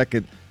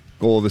 22nd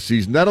goal of the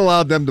season. That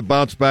allowed them to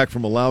bounce back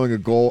from allowing a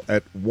goal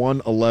at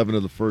 1:11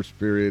 of the first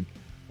period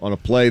on a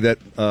play that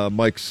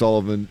Mike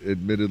Sullivan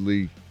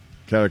admittedly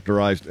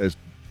characterized as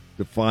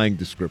defying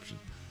description.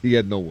 He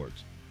had no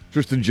words.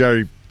 Tristan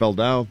Jarry fell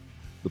down,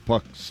 the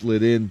puck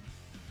slid in,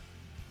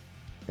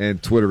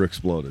 and Twitter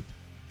exploded.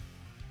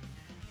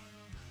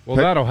 Well,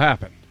 that'll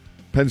happen.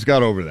 Penn's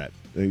got over that.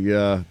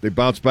 They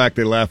bounced back,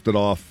 they laughed it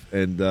off,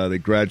 and they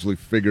gradually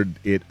figured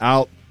it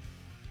out.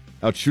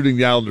 Outshooting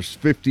the Islanders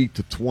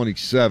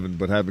 50-27,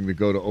 but having to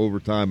go to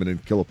overtime and then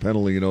kill a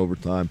penalty in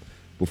overtime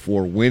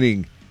before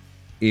winning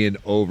in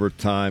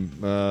overtime.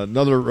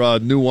 Another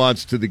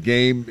nuance to the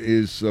game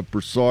is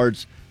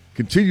Brassard's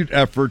continued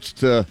efforts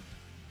to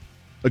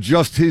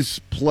adjust his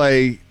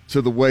play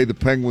to the way the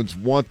Penguins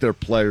want their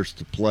players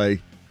to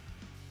play.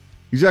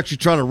 He's actually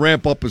trying to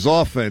ramp up his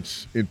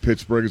offense in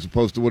Pittsburgh as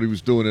opposed to what he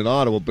was doing in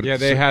Ottawa. But yeah,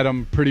 they had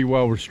him pretty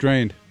well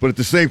restrained. But at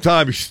the same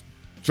time, he's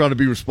trying to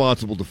be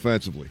responsible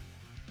defensively.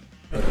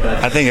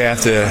 I think I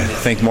have to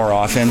think more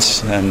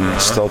offense and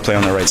still play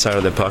on the right side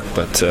of the puck.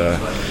 But,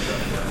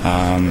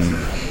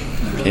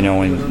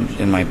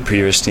 in my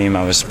previous team,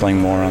 I was playing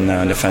more on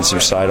the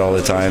defensive side all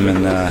the time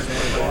and a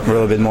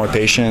little bit more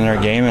patient in our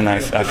game. And I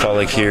felt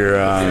like here,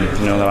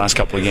 the last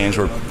couple of games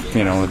where,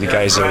 the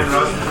guys are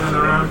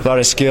a lot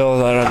of skill,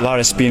 a lot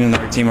of speed in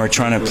their team are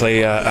trying to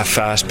play a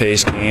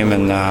fast-paced game.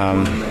 And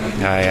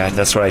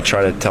that's what I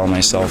try to tell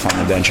myself on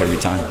the bench every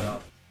time.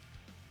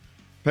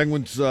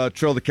 Penguins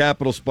trail the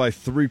Capitals by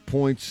 3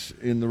 points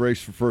in the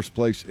race for first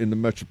place in the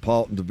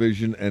Metropolitan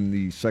Division, and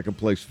the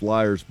second-place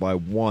Flyers by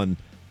 1.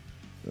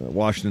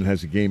 Washington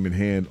has a game in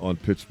hand on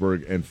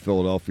Pittsburgh and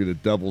Philadelphia. The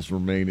Devils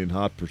remain in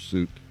hot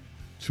pursuit,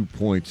 2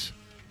 points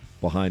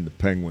behind the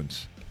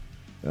Penguins.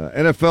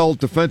 NFL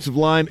defensive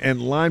line and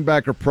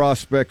linebacker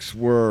prospects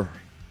were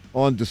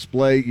on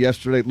display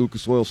yesterday at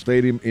Lucas Oil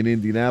Stadium in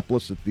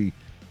Indianapolis at the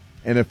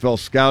NFL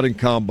Scouting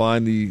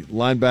Combine. The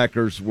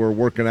linebackers were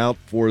working out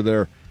for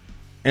their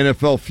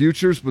NFL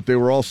futures, but they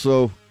were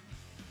also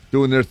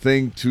doing their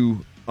thing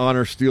to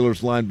honor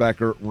Steelers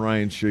linebacker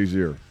Ryan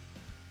Shazier.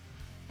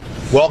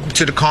 Welcome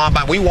to the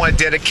Combine. We want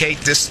to dedicate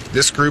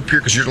this group here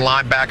because you're the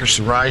linebackers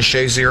to Ryan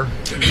Shazier.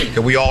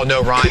 And we all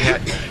know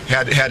Ryan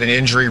had an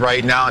injury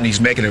right now, and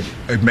he's making an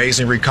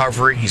amazing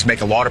recovery. He's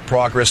making a lot of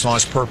progress on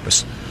his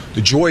purpose.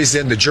 The joy is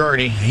in the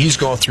journey. He's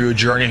going through a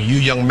journey, and you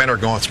young men are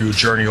going through a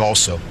journey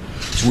also.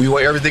 So we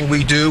want everything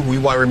we do, we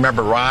want to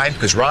remember Ryan,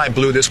 because Ryan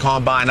blew this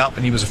Combine up,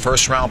 and he was a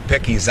first-round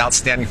pick. He's an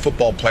outstanding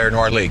football player in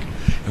our league.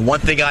 And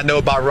one thing I know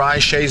about Ryan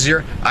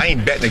Shazier, I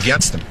ain't betting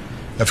against him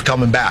of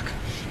coming back.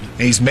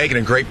 And he's making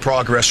a great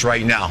progress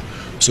right now.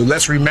 So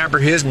let's remember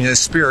his and his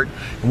spirit,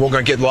 and we're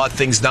going to get a lot of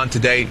things done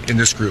today in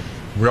this group.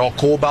 We're all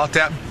cool about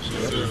that?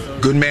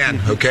 Good man,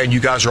 okay? And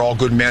you guys are all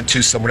good men,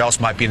 too. Someone else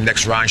might be the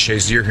next Ryan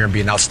Shazier here and be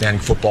an outstanding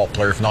football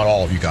player, if not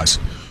all of you guys.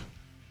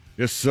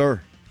 Yes,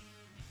 sir.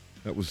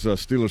 That was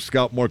Steelers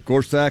scout Mark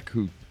Gorsak,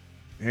 who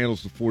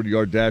handles the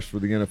 40-yard dash for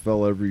the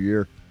NFL every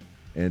year.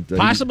 And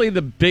possibly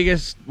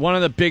one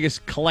of the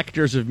biggest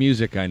collectors of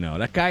music I know.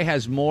 That guy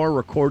has more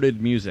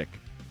recorded music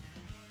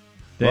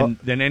than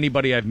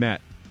anybody I've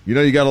met. You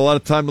know, you got a lot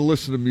of time to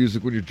listen to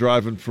music when you're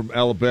driving from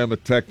Alabama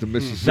Tech to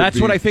Mississippi. That's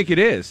what I think it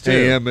is, too.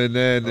 AM and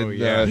then.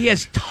 He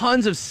has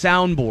tons of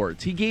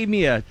soundboards. He gave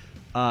me a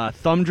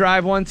thumb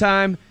drive one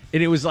time,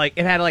 and it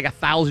had like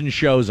 1,000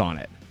 shows on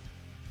it.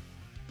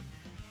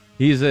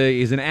 He's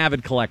an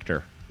avid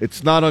collector.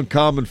 It's not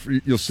uncommon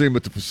you'll see him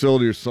at the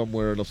facility or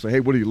somewhere, and they'll say, "Hey,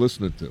 what are you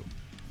listening to?"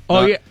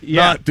 Oh,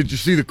 yeah. Did you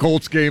see the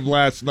Colts game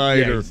last night?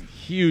 Yeah, he's a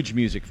huge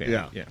music fan.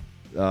 Yeah.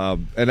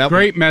 And that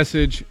great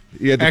message.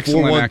 He had the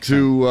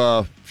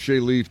 412 Shea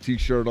Leaf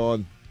T-shirt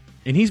on,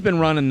 and he's been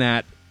running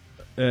that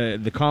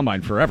the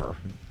Combine forever.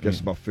 I guess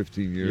about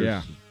 15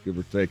 years, give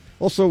or take.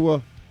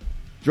 Also,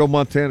 Joe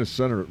Montana's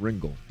center at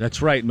Ringgold.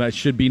 That's right. That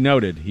should be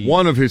noted.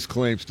 One of his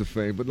claims to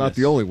fame, but not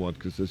the only one,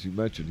 because as you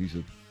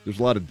mentioned, there's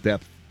a lot of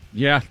depth.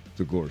 Yeah,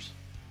 to Gorse.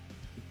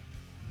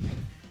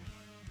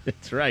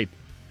 That's right.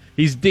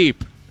 He's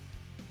deep.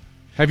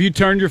 Have you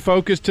turned your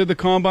focus to the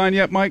combine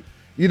yet, Mike?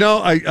 You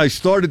know, I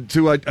started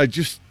to. I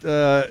just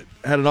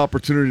had an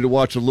opportunity to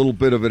watch a little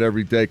bit of it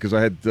every day because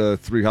I had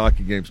 3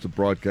 hockey games to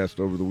broadcast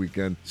over the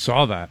weekend.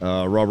 Saw that.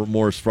 Robert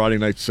Morris Friday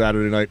night,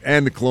 Saturday night,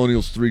 and the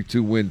Colonials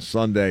 3-2 win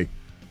Sunday.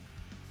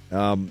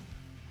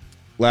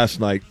 Last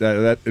night,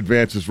 that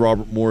advances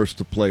Robert Morris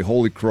to play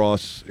Holy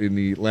Cross in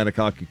the Atlantic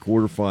Hockey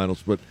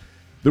quarterfinals. But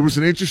there was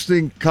an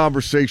interesting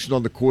conversation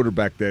on the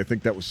quarterback day. I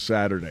think that was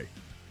Saturday.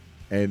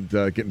 And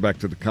getting back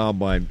to the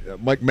combine,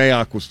 Mike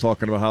Mayock was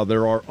talking about how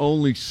there are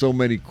only so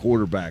many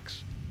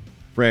quarterbacks,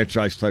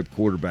 franchise-type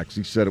quarterbacks.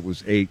 He said it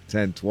was 8,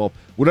 10, 12.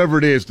 Whatever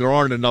it is, there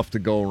aren't enough to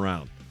go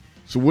around.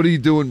 So what do you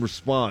do in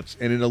response?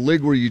 And in a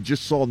league where you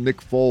just saw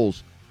Nick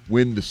Foles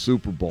win the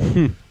Super Bowl,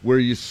 where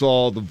you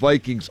saw the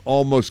Vikings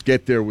almost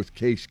get there with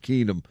Case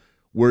Keenum,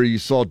 where you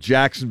saw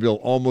Jacksonville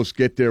almost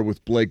get there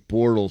with Blake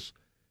Bortles,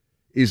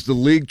 is the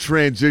league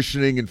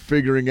transitioning and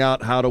figuring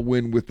out how to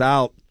win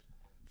without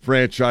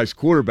franchise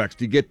quarterbacks?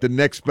 Do you get the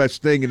next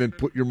best thing and then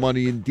put your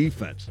money in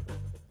defense?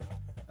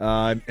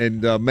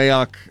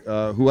 Mayock,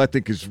 who I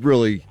think is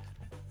really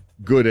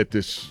good at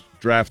this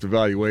draft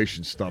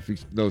evaluation stuff, he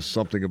knows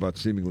something about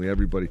seemingly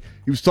everybody.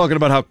 He was talking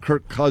about how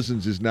Kirk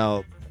Cousins is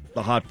now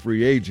the hot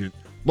free agent,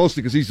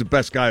 mostly because he's the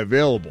best guy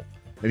available,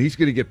 and he's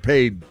going to get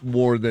paid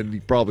more than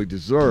he probably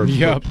deserves.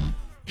 Yep. But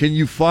can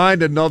you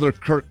find another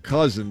Kirk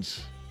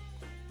Cousins,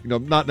 you know,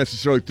 not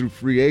necessarily through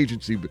free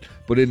agency,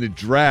 but in the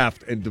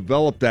draft, and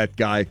develop that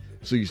guy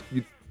so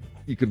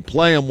you can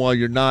play him while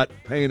you're not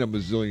paying him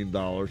 $1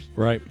 zillion,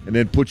 right? And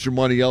then put your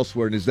money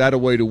elsewhere. And is that a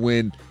way to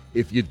win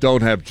if you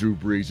don't have Drew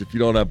Brees, if you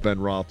don't have Ben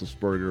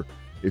Roethlisberger,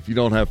 if you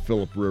don't have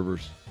Phillip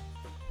Rivers?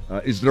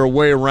 Is there a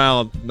way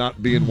around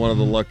not being one of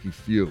the lucky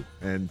few?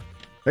 And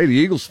hey, the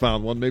Eagles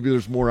found one. Maybe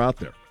there's more out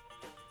there.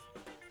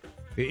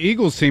 The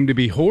Eagles seem to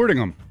be hoarding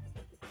them.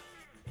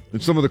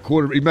 And some of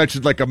the he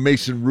mentioned like a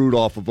Mason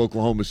Rudolph of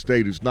Oklahoma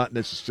State, who's not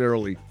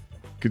necessarily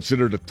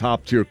considered a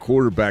top-tier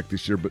quarterback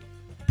this year, but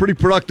pretty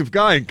productive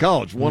guy in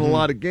college, won a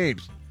lot of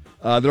games.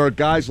 There are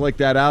guys like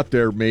that out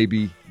there,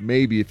 maybe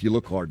if you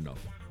look hard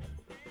enough.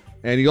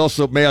 And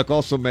Mayock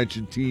also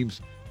mentioned teams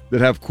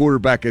that have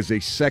quarterback as a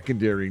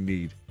secondary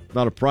need,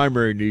 not a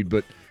primary need,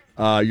 but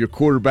your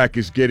quarterback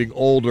is getting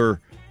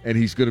older and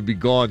he's going to be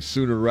gone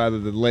sooner rather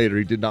than later.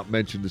 He did not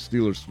mention the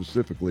Steelers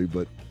specifically,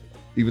 but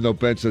even though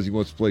Ben says he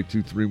wants to play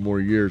 2-3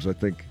 more years, I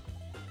think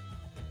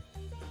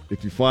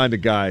if you find a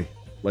guy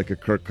like a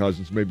Kirk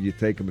Cousins, maybe you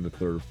take him in the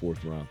 3rd or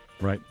 4th round.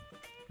 Right.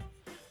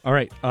 All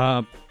right.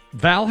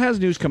 Val has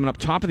news coming up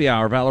top of the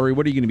hour. Valerie,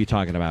 what are you going to be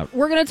talking about?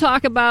 We're going to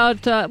talk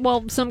about,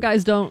 some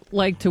guys don't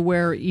like to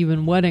wear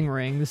even wedding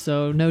rings,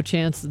 so no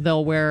chance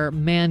they'll wear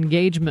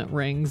man-engagement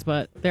rings,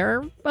 but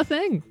they're a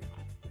thing.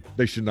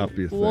 They should not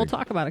be a thing. We'll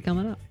talk about it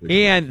coming up.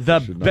 And the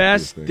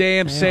best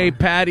damn St.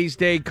 Patty's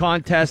Day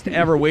contest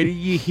ever. Wait till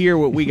you hear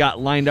what we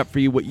got lined up for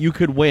you, what you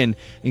could win.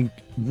 And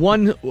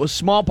one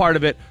small part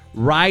of it,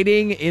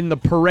 riding in the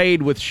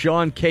parade with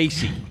Sean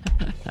Casey.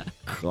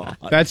 God.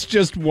 That's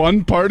just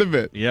one part of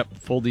it. Yep,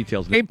 full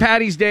details. St.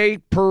 Patty's Day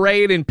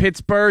parade in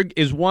Pittsburgh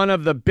is one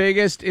of the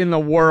biggest in the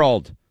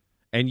world.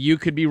 And you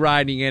could be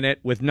riding in it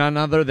with none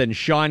other than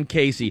Sean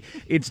Casey.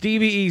 It's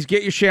DVE's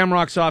Get Your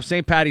Shamrocks Off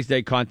St. Patty's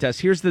Day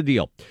contest. Here's the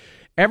deal.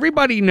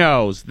 Everybody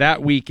knows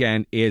that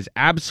weekend is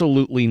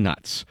absolutely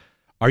nuts.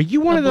 Are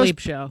you one of those? Bleep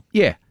show.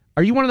 Yeah.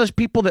 Are you one of those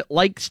people that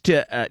likes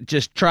to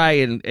just try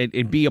and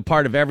be a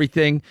part of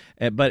everything,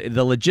 but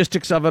the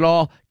logistics of it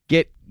all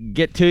get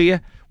to you?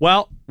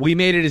 Well, we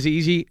made it as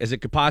easy as it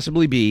could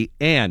possibly be,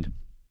 and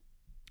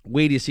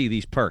wait till you see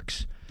these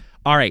perks.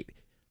 All right.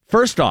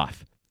 First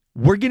off,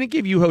 we're going to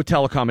give you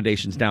hotel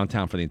accommodations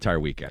downtown for the entire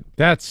weekend.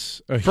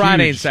 That's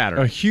Friday and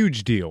Saturday. A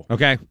huge deal.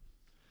 Okay.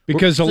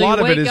 Because a lot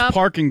of it is up,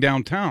 parking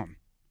downtown.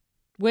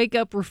 Wake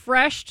up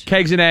refreshed.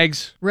 Kegs and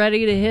eggs.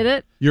 Ready to hit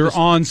it. You're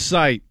on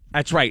site.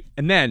 That's right.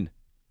 And then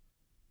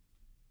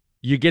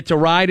you get to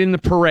ride in the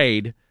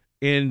parade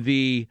in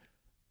the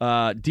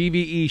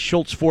DVE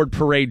Schultz Ford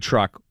parade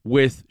truck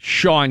with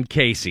Sean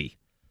Casey.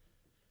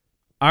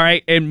 All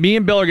right, and me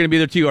and Bill are going to be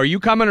there too. Are you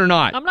coming or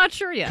not? I'm not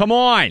sure yet. Come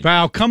on.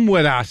 Val, come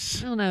with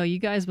us. I don't know. You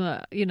guys,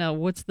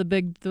 what's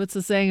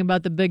the saying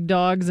about the big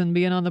dogs and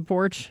being on the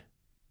porch?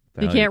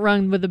 You can't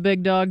run with the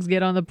big dogs,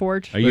 get on the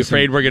porch. Are you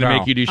afraid we're going to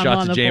make you do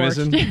shots of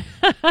Jameson?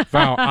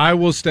 Val, I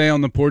will stay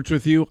on the porch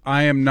with you.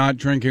 I am not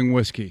drinking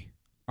whiskey.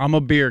 I'm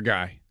a beer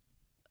guy.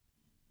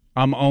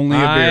 I'm only a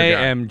beer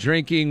guy. I am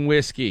drinking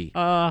whiskey.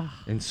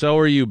 And so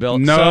are you, Bill.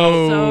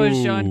 No. So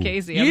is Sean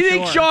Casey. You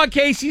think Sean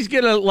Casey's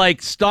going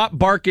to, stop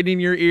barking in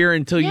your ear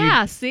until you...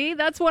 Yeah, see?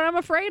 That's what I'm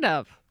afraid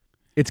of.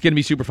 It's going to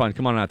be super fun.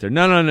 Come on out there.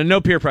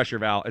 No peer pressure,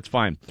 Val. It's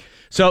fine.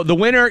 So the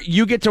winner,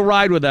 you get to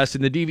ride with us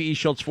in the DVE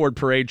Schultz Ford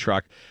parade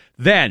truck.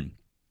 Then,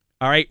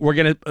 all right, we're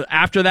going to,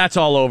 after that's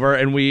all over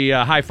and we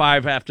high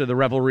five after the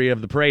revelry of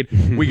the parade,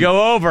 we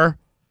go over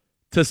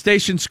to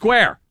Station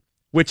Square,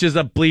 which is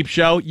a bleep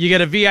show. You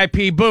get a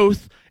VIP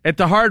booth at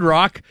the Hard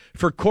Rock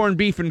for corned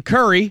beef and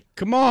curry.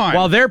 Come on.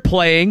 While they're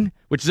playing,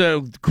 which is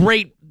a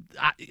great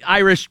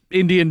Irish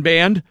Indian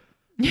band.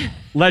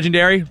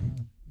 Legendary.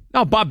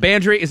 No, Bob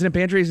Bandry. Isn't it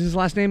Bandry is his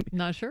last name?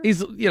 Not sure.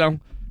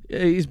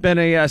 He's been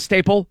a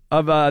staple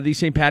of the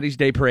St. Patty's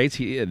Day parades.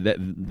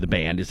 The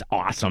band is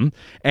awesome.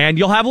 And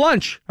you'll have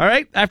lunch, all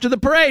right? After the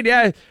parade,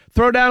 yeah.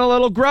 Throw down a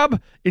little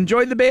grub.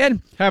 Enjoy the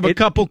band. Have a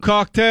couple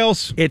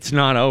cocktails. It's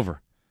not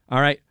over,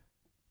 all right?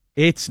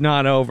 It's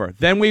not over.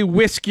 Then we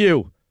whisk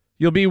you.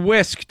 You'll be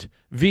whisked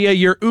via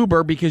your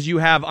Uber because you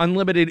have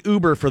unlimited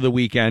Uber for the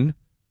weekend.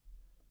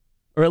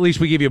 Or at least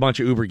we give you a bunch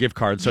of Uber gift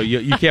cards, so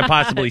you can't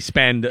possibly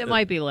spend. It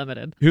might be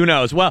limited. Who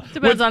knows? Well,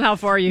 depends on how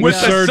far you with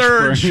go. the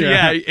surge,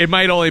 yeah, it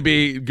might only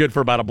be good for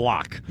about a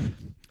block.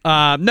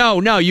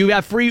 No, you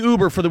have free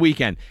Uber for the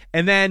weekend,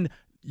 and then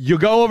you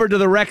go over to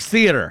the Rex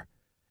Theater.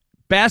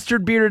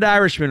 Bastard Bearded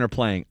Irishmen are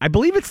playing. I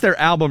believe it's their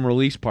album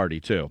release party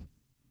too.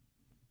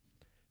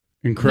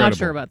 Incredible. Not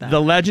sure about that.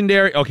 The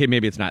legendary. Okay,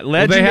 maybe it's not.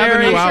 Legendary. Well, they have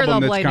a new I'm sure album they'll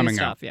that's play coming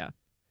new out. stuff, yeah.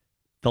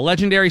 The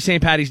legendary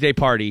St. Patty's Day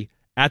party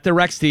at the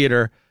Rex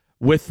Theater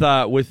with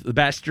the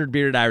Bastard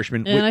Bearded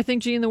Irishman. And I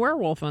think Gene the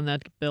Werewolf on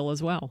that bill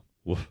as well.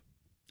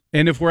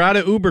 And if we're out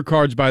of Uber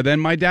cards by then,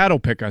 my dad will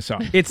pick us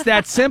up. It's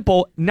that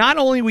simple. Not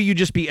only will you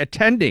just be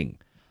attending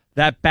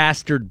that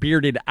Bastard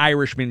Bearded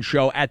Irishman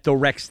show at the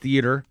Rex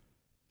Theater,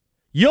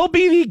 you'll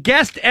be the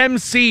guest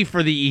MC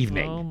for the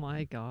evening. Oh,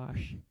 my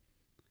gosh.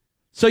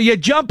 So you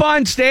jump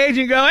on stage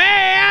and go,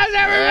 hey, how's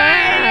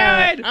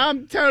everybody doing?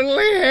 I'm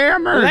totally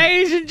hammered.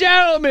 Ladies and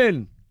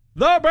gentlemen,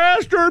 the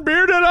Bastard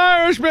Bearded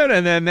Irishman.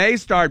 And then they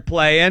start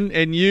playing,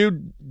 and you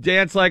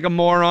dance like a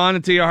moron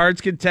until your heart's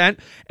content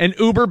and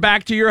Uber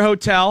back to your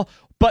hotel,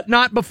 but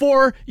not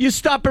before you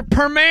stop at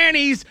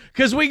Permanis,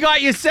 because we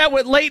got you set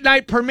with late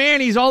night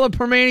Permanis, all the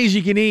Permanis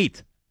you can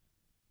eat.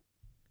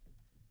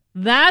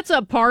 That's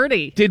a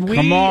party. Did we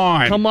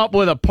come up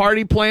with a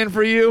party plan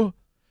for you?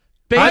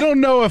 I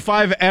don't know if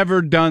I've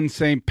ever done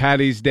St.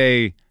 Patty's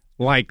Day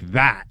like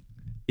that.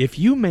 If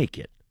you make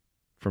it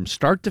from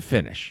start to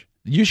finish,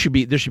 there should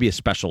be a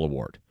special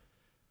award.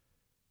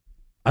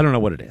 I don't know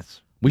what it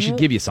is. We should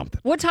give you something.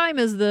 What time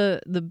is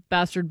the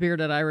Bastard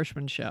Bearded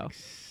Irishman show?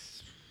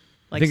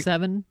 Like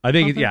 7? I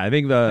think something? I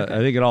think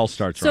it all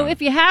starts So around.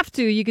 if you have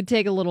to, you could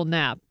take a little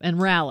nap and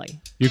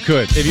rally. You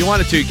could. If you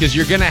wanted to, because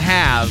you're going to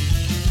have...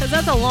 Because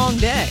that's a long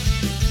day.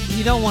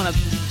 You don't want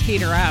to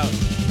peter out.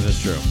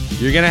 That's true.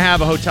 You're going to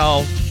have a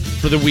hotel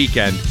for the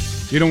weekend.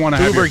 You don't want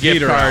to have Uber your gift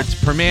heater cards, out.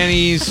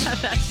 Permanis.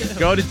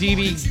 Go to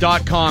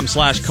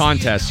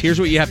dv.com/contest. Here's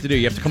what you have to do.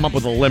 You have to come up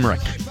with a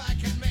limerick.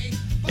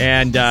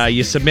 And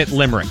you submit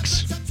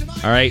limericks.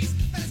 All right?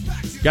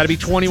 Got to be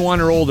 21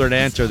 or older to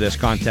enter this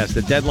contest.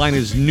 The deadline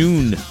is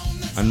noon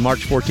on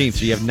March 14th,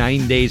 so you have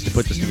 9 days to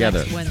put this together.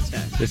 Next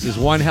Wednesday. This is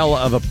one hell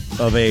of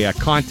a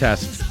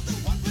contest.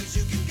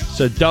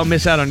 So don't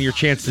miss out on your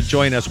chance to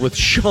join us with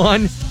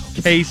Sean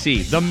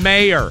Casey, the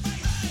mayor.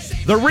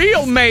 The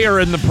real mayor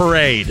in the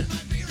parade.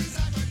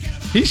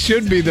 He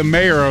should be the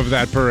mayor of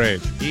that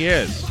parade. He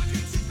is.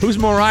 Who's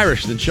more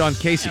Irish than Sean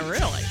Casey? Yeah,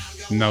 really?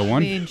 No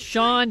one. I mean,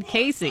 Sean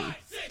Casey.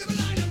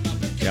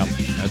 Yep,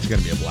 that's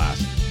going to be a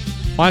blast.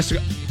 Honestly,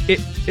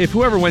 if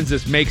whoever wins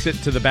this makes it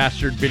to the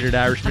Bastard Bearded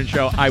Irishman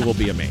show, I will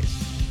be amazed.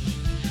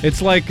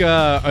 It's like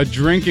a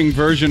drinking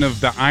version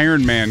of the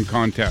Iron Man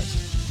contest.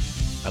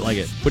 I like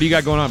it. What do you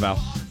got going on, Val?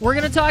 We're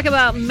going to talk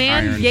about City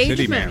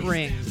man-gagement Man.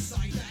 rings.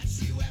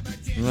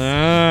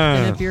 Ah.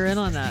 And if you're in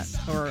on that,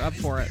 or up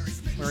for it,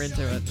 or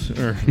into it.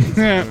 Or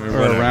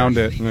whatever. around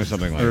it. Or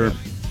something like or that.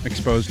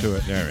 exposed to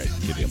it. All right,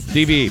 good deal.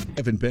 DVE.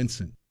 Evan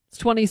Benson. It's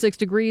 26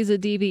 degrees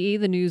at DVE.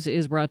 The news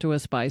is brought to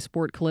us by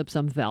Sport Clips.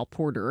 I'm Val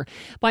Porter.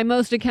 By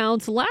most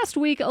accounts, last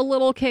week a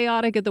little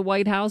chaotic at the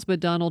White House, but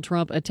Donald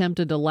Trump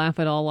attempted to laugh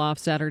it all off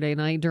Saturday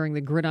night during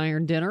the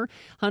Gridiron Dinner.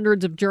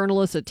 Hundreds of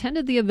journalists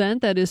attended the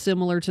event that is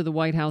similar to the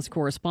White House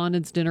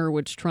Correspondents' Dinner,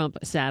 which Trump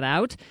sat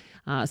out.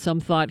 Some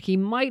thought he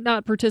might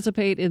not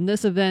participate in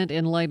this event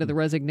in light of the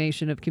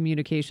resignation of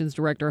Communications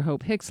Director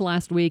Hope Hicks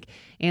last week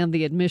and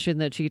the admission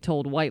that she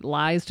told white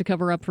lies to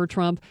cover up for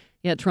Trump.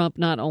 Yet Trump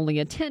not only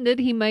attended,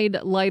 he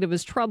made light of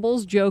his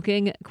troubles,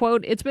 joking,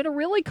 quote, "It's been a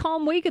really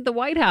calm week at the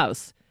White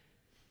House."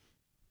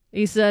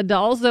 He said,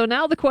 also,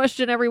 now the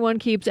question everyone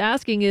keeps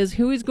asking is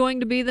who is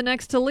going to be the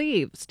next to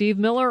leave, Steve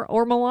Miller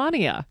or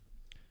Melania?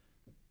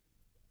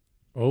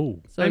 Oh.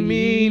 So I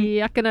mean,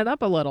 yucking it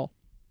up a little.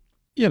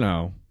 You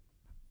know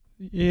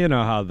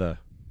how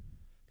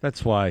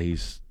that's why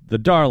he's the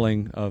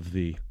darling of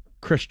the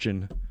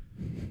Christian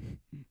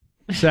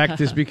sect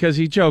is because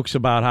he jokes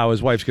about how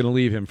his wife's going to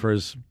leave him for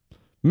his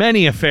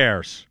many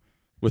affairs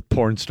with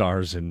porn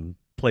stars and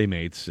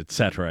playmates,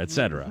 etc.,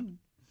 etc.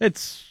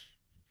 It's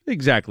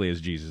exactly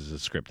as Jesus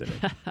has scripted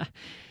it.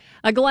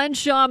 A Glen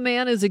Shaw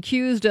man is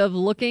accused of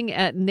looking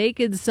at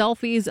naked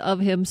selfies of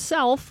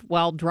himself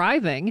while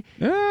driving.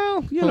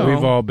 Well,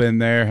 we've all been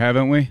there,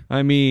 haven't we?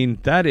 I mean,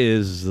 that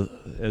is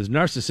as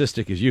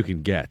narcissistic as you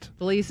can get.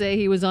 Police say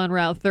he was on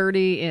Route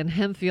 30 in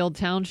Hempfield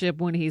Township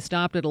when he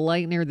stopped at a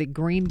light near the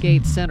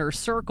Greengate Center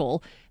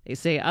Circle. They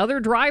say other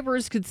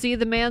drivers could see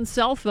the man's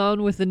cell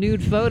phone with the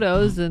nude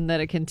photos and that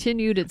it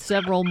continued at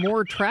several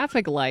more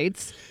traffic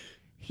lights.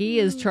 He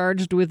is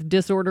charged with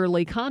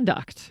disorderly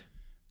conduct.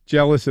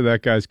 Jealous of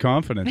that guy's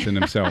confidence in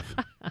himself.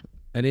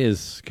 It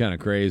is kind of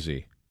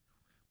crazy.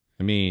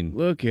 I mean,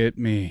 look at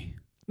me.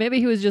 Maybe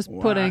he was just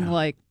putting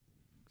like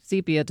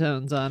sepia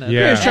tones on it.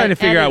 Yeah. He was trying to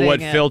figure out what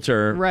Editing it.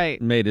 filter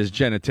Right. made his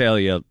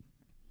genitalia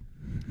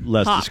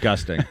less Hot.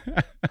 disgusting.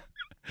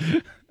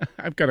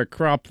 I've got to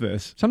crop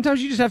this.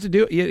 Sometimes you just have to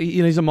do it.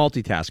 You know, he's a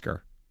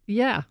multitasker.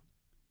 Yeah.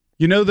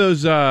 You know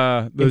those D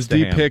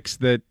Instaham. pics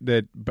that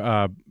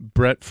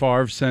Brett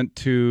Favre sent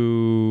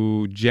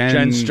to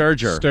Jen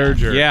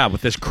Sturger. Yeah,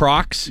 with his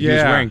Crocs. He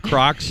was wearing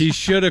Crocs. He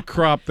should have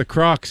cropped the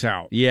Crocs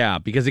out. Yeah,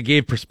 because it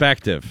gave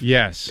perspective.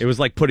 Yes. It was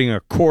like putting a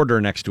quarter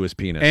next to his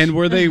penis. And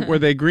were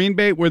they green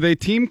bait? Were they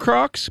team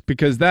Crocs?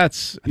 Because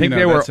that's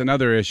that's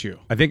another issue.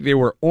 I think they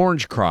were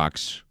orange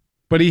Crocs.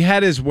 But he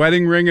had his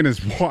wedding ring and his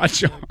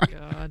watch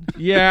on.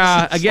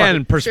 Yeah, It's again,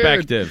 like,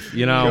 perspective. dude,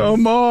 You know,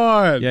 come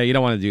on. Yeah, you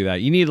don't want to do that.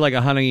 You need like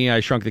a Honey,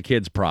 I Shrunk the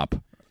Kids prop,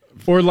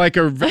 or like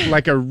a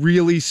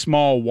really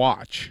small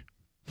watch.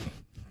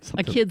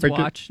 A kid's Like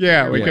watch.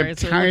 Yeah, like Where a it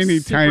looks tiny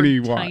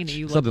super watch. tiny,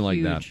 you look something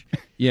like that. huge.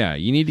 Yeah,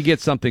 you need to get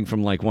something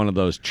from like one of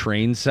those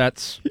train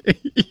sets.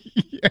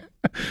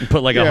 And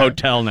put like a Yeah.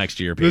 hotel next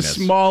to your The penis.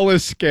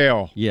 smallest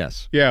scale.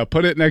 Yes. Yeah,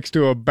 put it next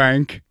to a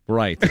bank.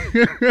 Right.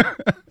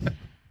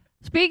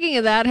 Speaking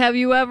of that, have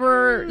you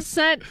ever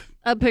sent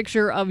a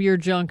picture of your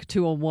junk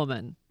to a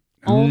woman?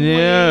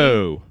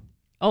 No.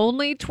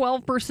 Only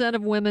 12%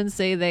 of women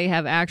say they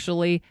have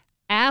actually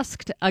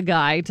asked a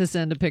guy to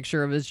send a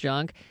picture of his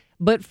junk,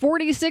 but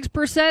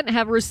 46%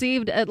 have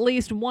received at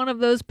least one of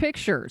those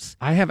pictures.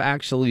 I have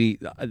actually,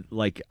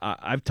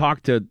 I've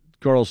talked to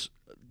girls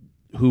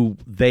who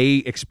they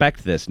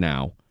expect this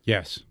now.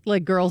 Yes.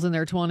 Like girls in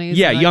their 20s.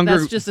 Yeah, like, younger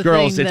that's just a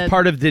girls. thing It's that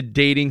part of the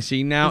dating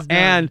scene now. is done.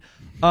 And,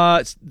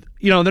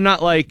 they're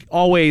not like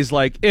always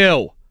like,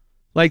 ew.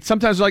 Like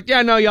sometimes they're like,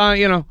 yeah, no,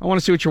 I want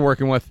to see what you're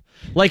working with.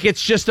 Like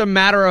it's just a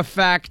matter of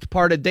fact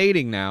part of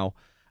dating now.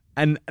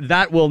 And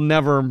that will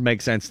never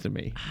make sense to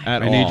me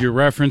at all. I need your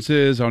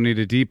references. I'll need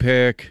a D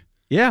pic.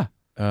 Yeah.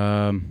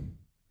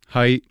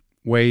 Height,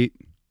 weight.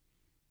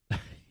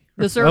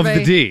 The survey, Of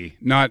the D,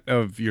 not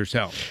of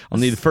yourself. I'll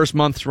need the first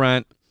month's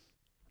rent.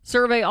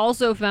 survey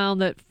also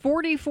found that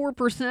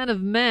 44%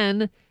 of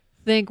men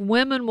think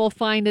women will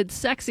find it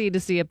sexy to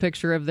see a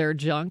picture of their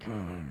junk.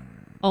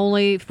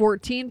 Only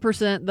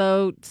 14%,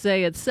 though,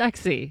 say it's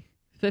sexy.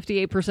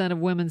 58% of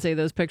women say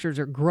those pictures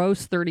are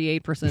gross.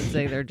 38%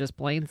 say they're just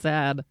plain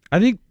sad. I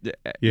think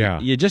Yeah.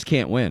 you just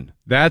can't win.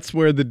 That's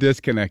where the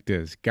disconnect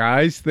is.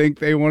 Guys think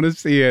they want to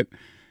see it,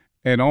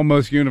 and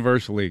almost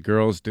universally,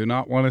 girls do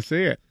not want to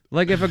see it.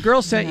 Like if a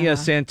girl sent you a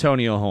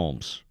Santonio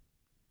Holmes,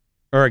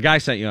 or a guy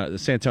sent you a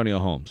Santonio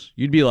Holmes,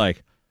 you'd be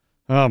like,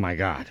 oh my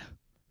God,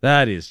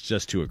 that is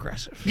just too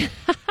aggressive.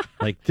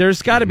 Like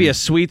there's got to be a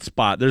sweet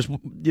spot. There's,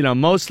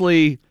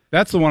 mostly.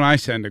 That's the one I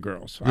send to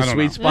girls. The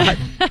sweet spot?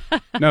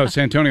 No,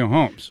 Santonio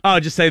Holmes. Oh,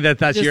 just say that's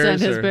Just yours?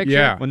 send his or- picture.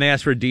 Yeah. When they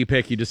ask for a D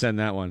pic, you just send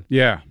that one.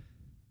 Yeah.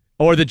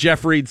 Or the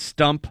Jeff Reed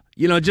stump.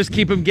 Just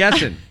keep them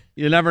guessing.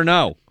 You never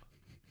know.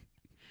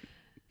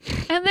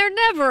 And they're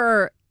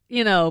never,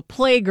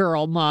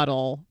 Playgirl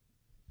model.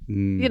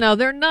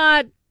 They're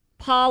not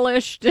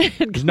polished and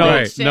No, clean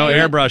no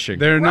shaven. airbrushing.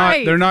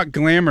 They're not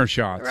glamour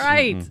shots.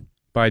 Right.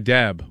 By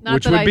Deb, Not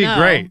which that would I be know.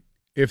 great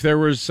if there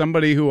was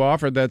somebody who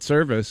offered that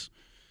service.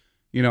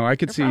 I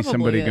could see probably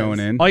somebody is. going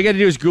in. All you got to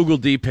do is Google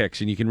D pics,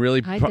 and you can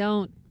really. I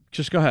don't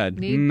Just go ahead.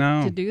 need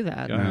No. to do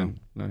that. Go ahead.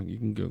 No, you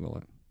can Google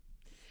it.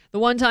 The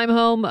one-time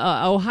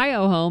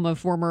Ohio home of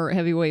former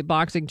heavyweight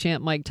boxing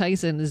champ Mike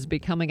Tyson is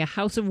becoming a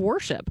house of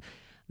worship.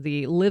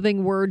 The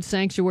Living Word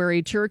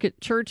Sanctuary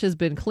Church has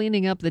been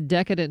cleaning up the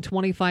decadent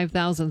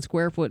 25,000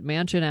 square foot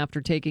mansion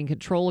after taking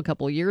control a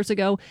couple years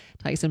ago.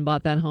 Tyson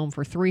bought that home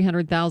for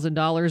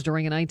 $300,000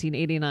 during a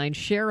 1989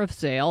 sheriff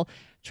sale.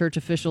 Church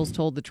officials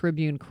told the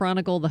Tribune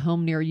Chronicle the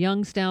home near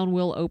Youngstown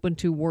will open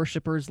to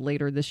worshipers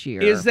later this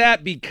year. Is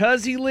that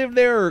because he lived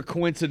there, or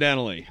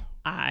coincidentally?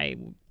 I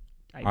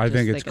just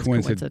think it's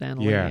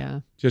coincidental.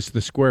 Yeah. Just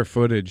the square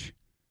footage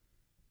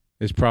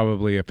is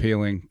probably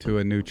appealing to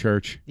a new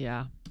church.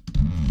 Yeah.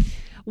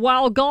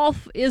 While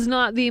golf is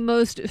not the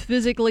most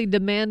physically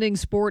demanding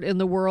sport in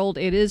the world,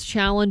 it is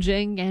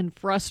challenging and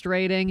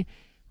frustrating.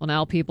 Well,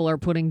 now people are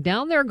putting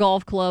down their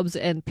golf clubs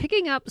and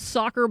picking up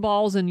soccer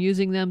balls and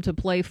using them to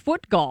play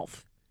foot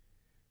golf.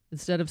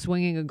 Instead of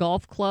swinging a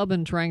golf club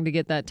and trying to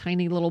get that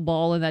tiny little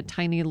ball in that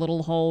tiny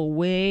little hole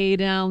way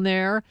down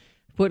there,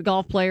 foot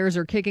golf players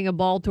are kicking a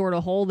ball toward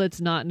a hole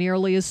that's not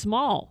nearly as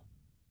small.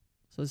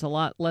 So it's a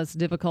lot less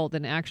difficult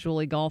than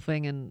actually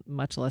golfing and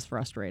much less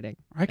frustrating.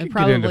 I could And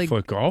get into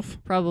foot golf.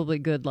 Probably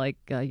good, like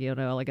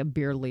like a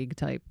beer league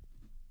type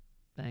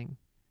thing.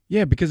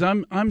 Yeah, because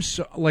I'm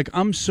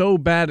so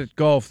bad at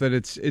golf that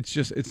it's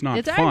not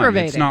It's fun.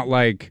 aggravating. It's not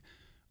like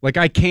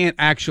I can't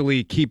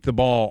actually keep the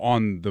ball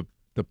on the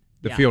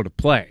field of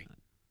play.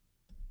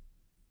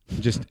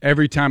 Just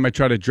every time I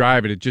try to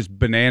drive it just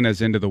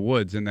bananas into the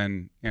woods, and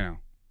then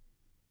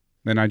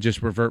then I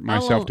just revert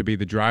myself to be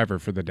the driver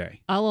for the day.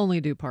 I'll only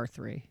do par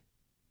 3.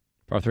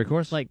 Par 3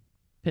 course? Like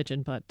pitch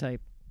and putt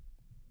type.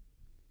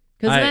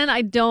 Because then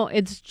I don't,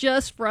 it's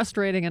just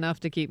frustrating enough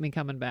to keep me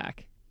coming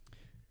back.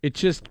 It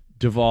just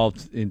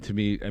devolved into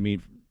me. I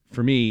mean,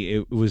 for me,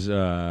 it was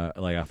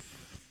like a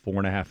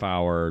 4.5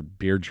 hour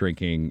beer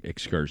drinking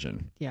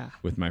excursion. Yeah.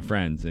 With my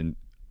friends. And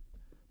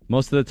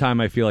most of the time,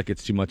 I feel like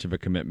it's too much of a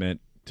commitment.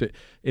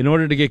 In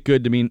order to get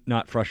good, to me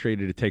not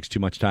frustrated, it takes too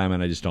much time,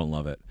 and I just don't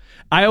love it.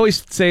 I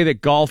always say that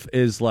golf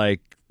is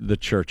like the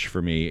church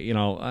for me.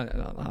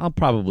 I'll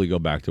probably go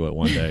back to it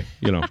one day.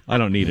 I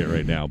don't need it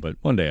right now, but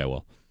one day I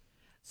will.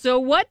 So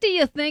what do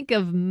you think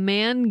of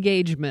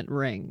man-gagement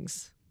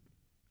rings?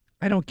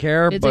 I don't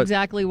care. It's but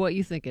exactly what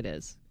you think it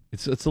is.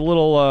 It's a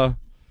little.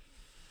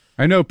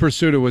 I know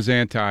Pursuta was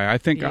anti. I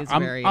think He is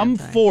I'm very I'm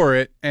anti. for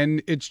it,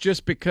 and it's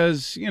just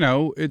because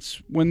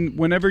it's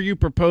whenever you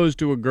propose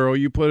to a girl,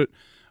 you put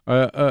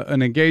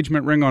an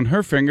engagement ring on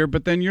her finger,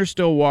 but then you're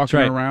still walking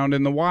That's right. around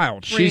in the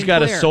wild. She's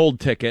got a sold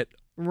ticket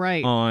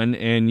right on,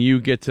 and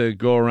you get to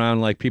go around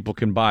like people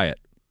can buy it.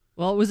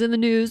 Well, it was in the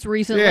news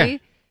recently. Yeah.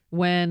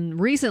 When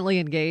recently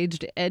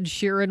engaged, Ed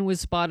Sheeran was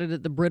spotted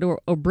at the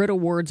Brit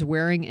Awards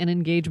wearing an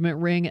engagement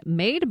ring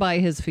made by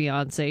his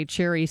fiancée,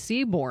 Cherry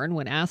Seaborn.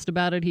 When asked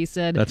about it, he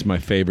said, That's my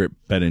favorite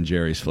Ben and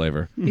Jerry's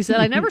flavor. He said,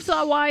 I never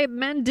saw why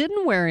men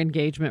didn't wear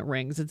engagement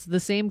rings. It's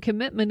the same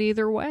commitment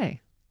either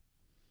way.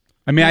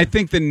 I mean, I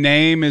think the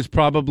name is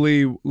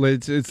probably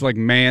it's like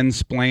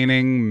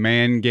mansplaining,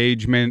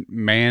 man-gagement,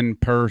 man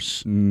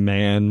purse,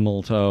 man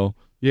multo.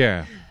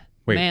 Yeah.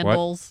 Wait,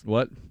 Mandals.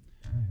 What?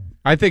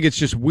 I think it's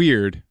just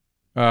weird,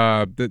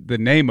 the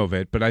name of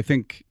it, but I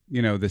think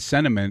the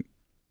sentiment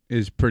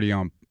is pretty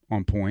on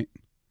point.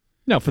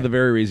 No, for the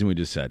very reason we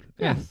just said.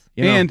 Yes.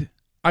 And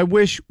I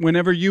wish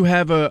whenever you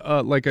have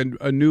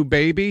a new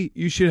baby,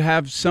 you should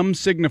have some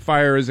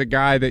signifier as a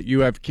guy that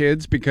you have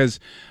kids, because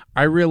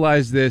I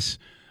realized this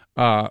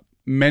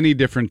many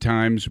different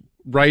times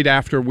right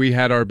after we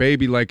had our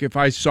baby. Like if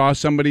I saw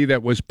somebody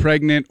that was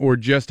pregnant or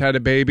just had a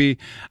baby,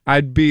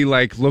 I'd be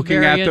like looking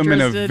Very at them in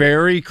a interested.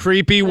 very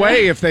creepy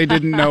way if they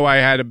didn't know I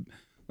had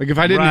if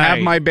I didn't have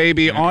Right. my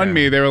baby on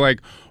me, they were like,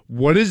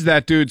 what is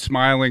that dude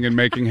smiling and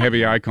making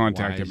heavy eye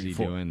contact Why at is me he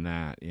for? doing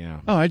that?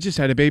 Yeah. Oh, I just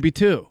had a baby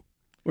too.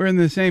 We're in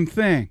the same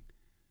thing.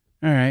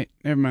 All right,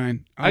 never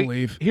mind. I'll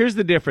leave. Here's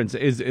the difference: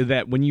 is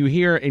that when you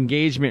hear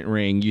engagement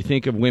ring, you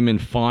think of women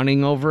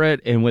fawning over it,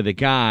 and with a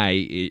guy,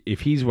 if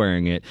he's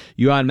wearing it,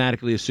 you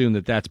automatically assume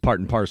that that's part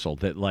and parcel.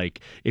 That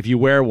like, if you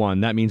wear one,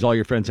 that means all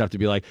your friends have to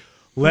be like,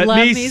 "Let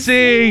me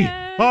see."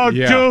 Oh,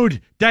 Yeah.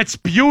 dude, that's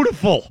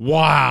beautiful.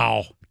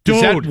 Wow, Dude.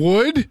 is that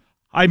wood?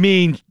 I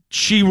mean,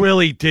 she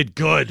really did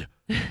good.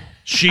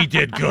 She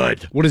did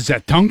good. What is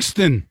that,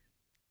 tungsten?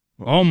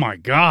 Oh my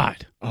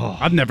God! Oh.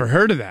 I've never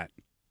heard of that.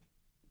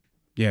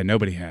 Yeah,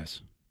 nobody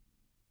has.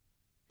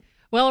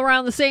 Well,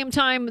 around the same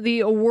time,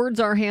 the awards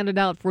are handed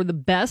out for the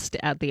best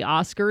at the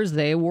Oscars.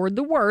 They award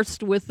the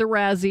worst with the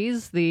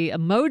Razzies, the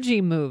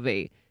Emoji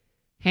Movie.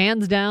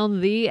 Hands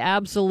down, the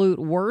absolute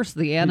worst.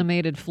 The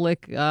animated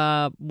flick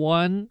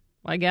won,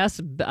 I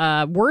guess.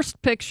 Worst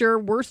picture,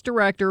 worst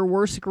director,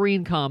 worst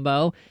screen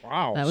combo.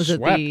 Wow, That was at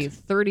the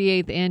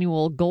 38th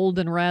Annual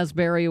Golden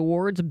Raspberry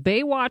Awards.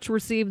 Baywatch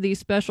received the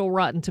Special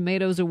Rotten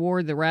Tomatoes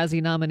Award, the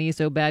Razzie nominee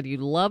So Bad You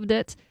Loved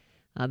It.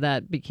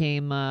 That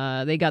became,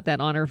 they got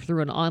that honor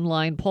through an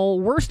online poll.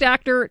 Worst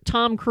actor,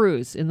 Tom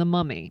Cruise in The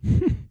Mummy,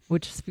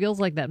 which feels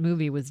like that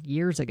movie was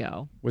years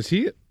ago. Was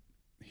he?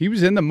 He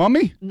was in The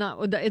Mummy?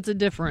 No, it's a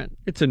different,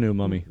 It's a new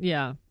Mummy.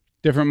 yeah.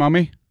 Different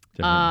Mummy?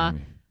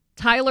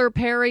 Tyler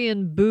Perry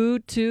in Boo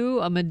 2,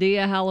 A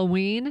Medea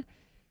Halloween.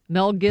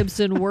 Mel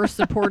Gibson, worst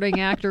supporting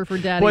actor for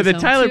Daddy's Boy, the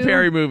Home Tyler 2.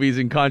 Perry movies,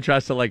 in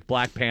contrast to like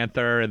Black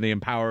Panther and the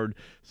empowered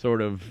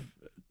sort of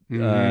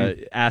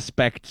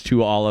aspect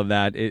to all of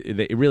that,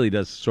 it really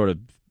does sort of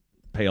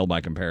pale by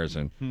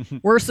comparison.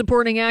 Worst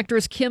supporting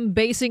actress, Kim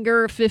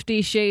Basinger,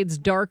 50 Shades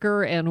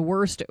Darker, and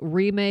worst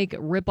remake,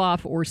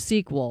 ripoff, or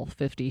sequel,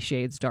 50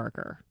 Shades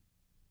Darker.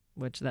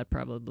 Which that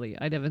probably,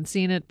 I haven't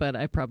seen it, but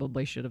I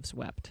probably should have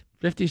swept.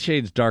 50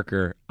 Shades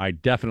Darker, I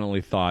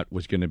definitely thought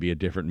was going to be a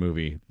different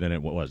movie than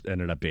it was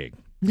ended up being.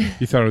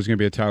 You thought it was going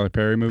to be a Tyler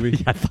Perry movie?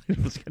 I thought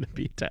it was going to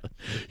be Tyler.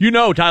 You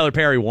know, Tyler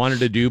Perry wanted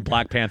to do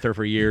Black Panther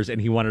for years,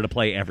 and he wanted to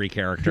play every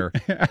character.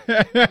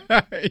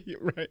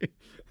 You're right.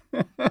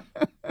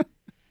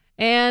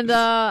 And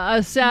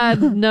a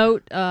sad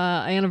note,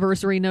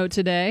 anniversary note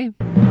today.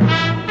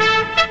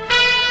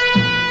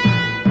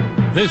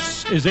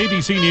 This is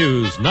ABC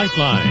News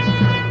Nightline.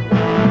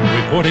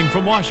 Reporting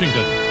from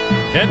Washington,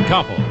 Ted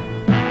Koppel.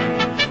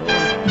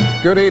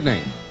 Good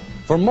evening.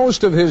 For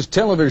most of his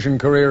television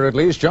career, at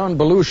least, John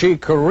Belushi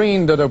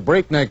careened at a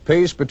breakneck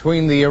pace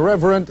between the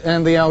irreverent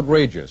and the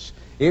outrageous.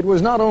 It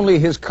was not only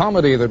his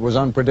comedy that was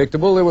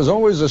unpredictable, there was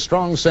always a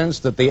strong sense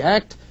that the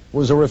act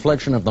was a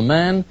reflection of the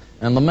man,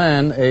 and the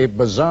man a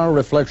bizarre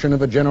reflection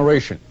of a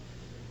generation.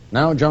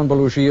 Now John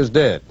Belushi is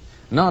dead.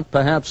 Not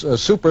perhaps a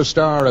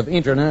superstar of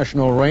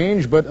international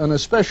range, but an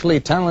especially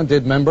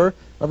talented member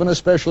of an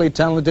especially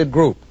talented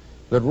group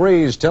that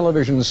raised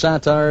television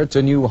satire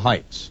to new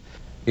heights.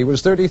 He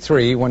was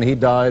 33 when he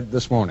died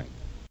this morning.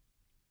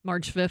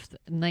 March 5th,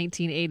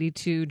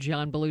 1982,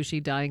 John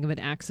Belushi dying of an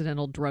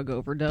accidental drug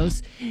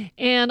overdose.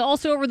 And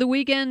also over the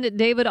weekend,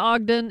 David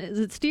Ogden, is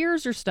it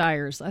Steers or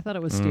Stiers? I thought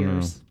it was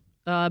Steers.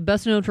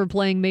 Best known for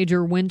playing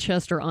Major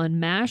Winchester on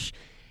MASH.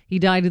 He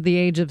died at the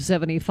age of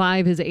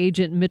 75. His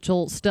agent,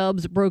 Mitchell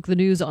Stubbs, broke the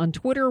news on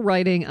Twitter,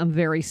 writing, "I'm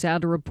very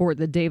sad to report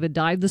that David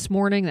died this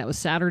morning." That was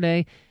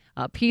Saturday.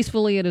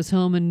 Peacefully at his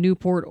home in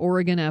Newport,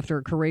 Oregon, after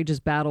a courageous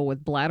battle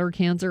with bladder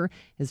cancer.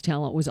 His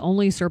talent was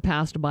only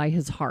surpassed by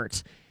his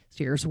heart.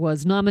 Steers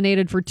was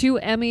nominated for 2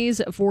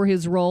 Emmys for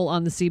his role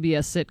on the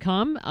CBS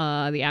sitcom.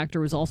 The actor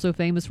was also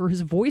famous for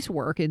his voice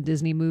work in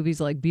Disney movies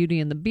like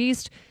Beauty and the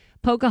Beast,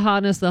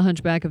 Pocahontas, The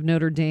Hunchback of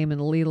Notre Dame,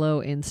 and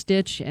Lilo and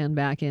Stitch. And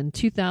back in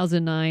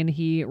 2009,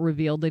 he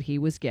revealed that he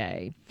was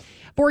gay.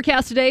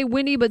 Forecast today,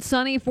 windy but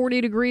sunny,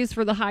 40 degrees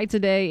for the high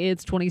today.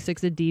 It's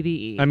 26 at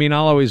DVE. I mean,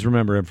 I'll always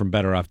remember him from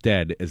Better Off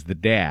Dead as the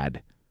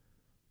dad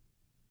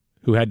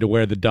who had to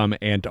wear the dumb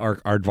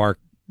Aardvark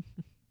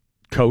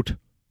coat.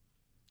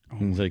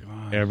 He's like,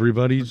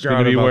 everybody's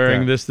going to be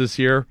wearing this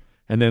year.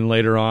 And then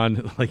later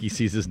on, like, he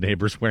sees his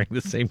neighbors wearing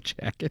the same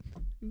jacket.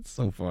 It's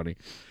so funny.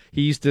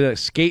 He used to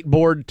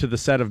skateboard to the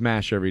set of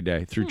MASH every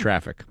day through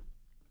traffic.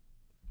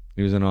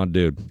 He was an odd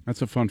dude.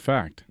 That's a fun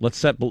fact. Let's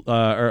set. We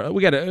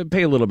got to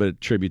pay a little bit of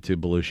tribute to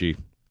Belushi.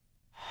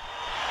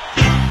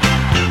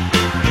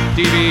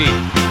 DVE.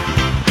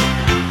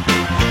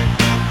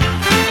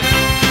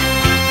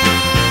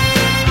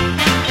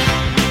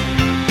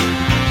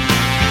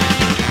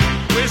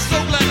 We're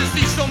so glad to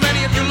see so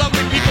many of you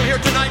lovely people here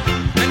tonight,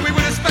 and we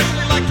would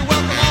especially like to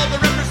welcome all the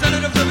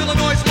representatives of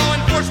Illinois' law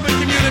enforcement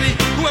community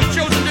who have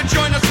chosen to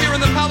join us here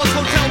in the Palace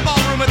Hotel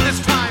ballroom at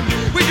this time.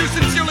 We do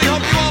sincerely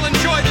hope you all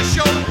enjoy the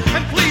show,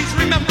 and please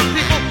remember,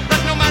 people,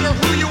 that no matter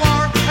who you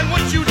are and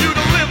what you do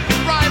to live,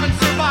 thrive, and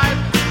survive,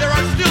 there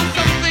are still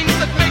some things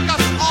that make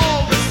us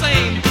all the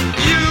same.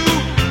 You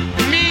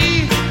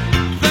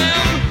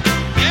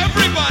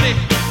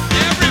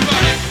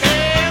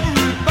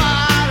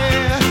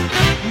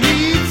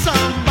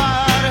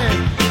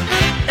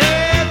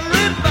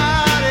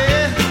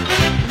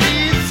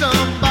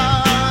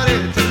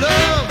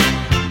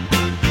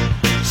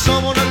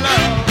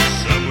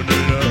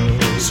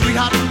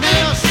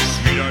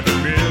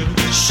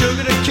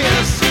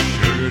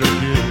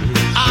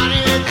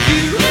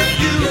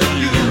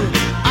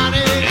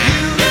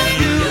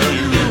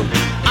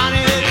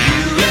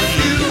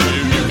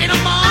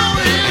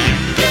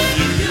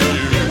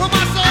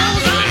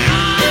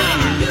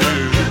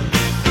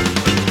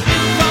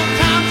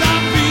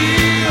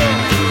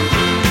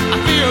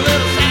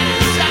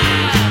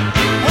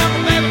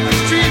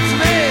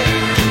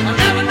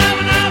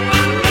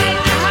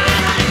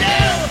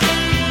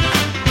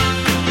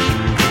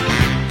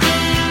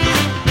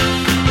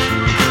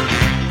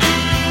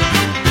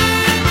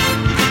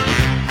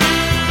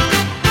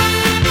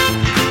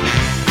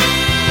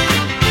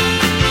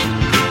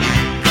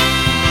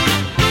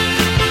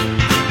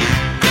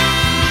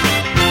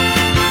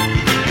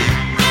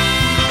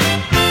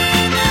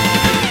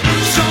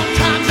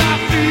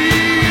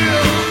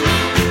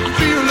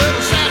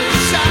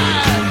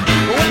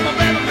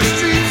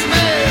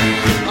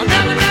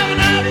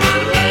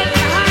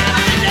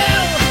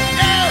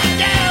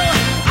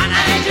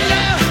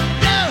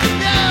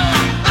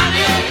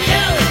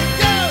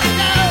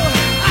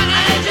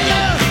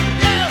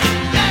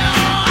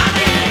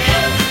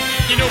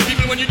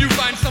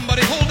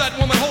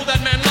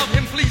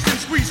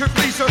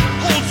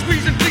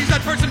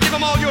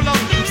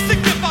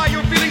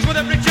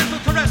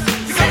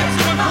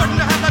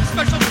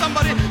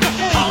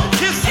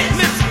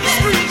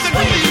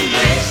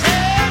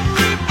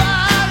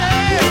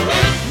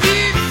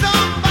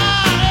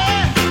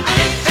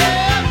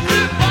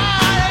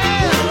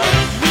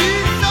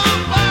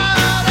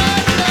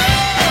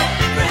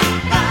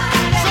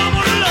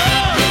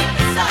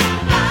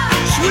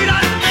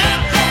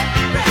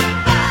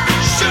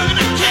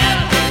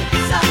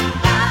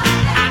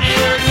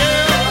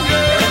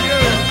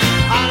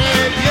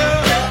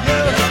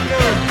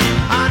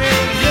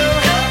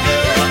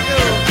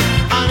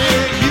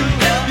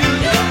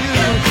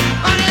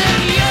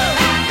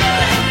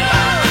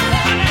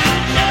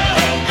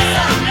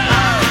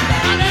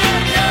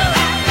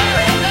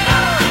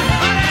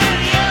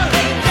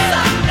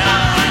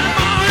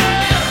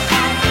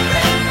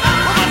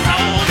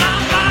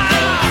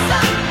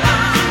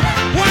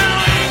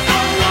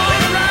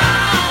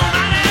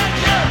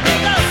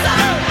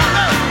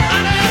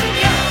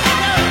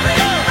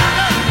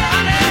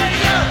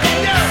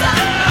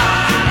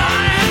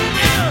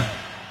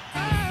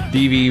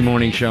DVE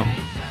Morning Show.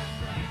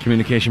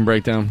 Communication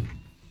Breakdown.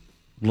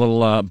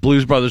 Little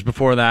Blues Brothers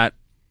before that.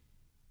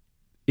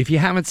 If you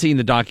haven't seen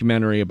the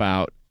documentary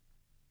about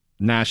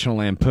National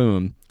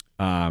Lampoon,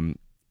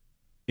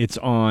 it's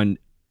on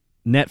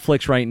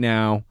Netflix right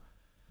now.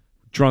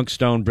 Drunk,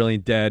 Stone,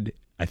 Brilliant, Dead,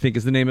 I think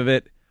is the name of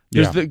it.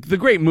 There's the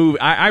great movie.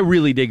 I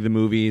really dig the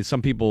movie.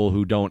 Some people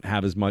who don't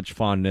have as much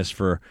fondness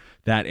for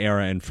that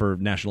era and for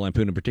National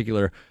Lampoon in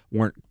particular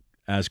weren't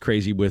as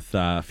crazy with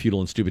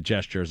Futile and Stupid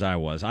Gesture as I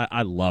was.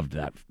 I loved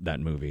that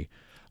movie.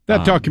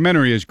 That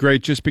documentary is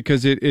great just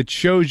because it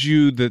shows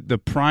you the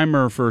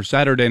primer for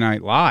Saturday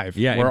Night Live,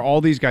 where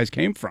all these guys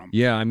came from.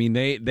 Yeah, I mean,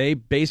 they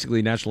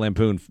basically, National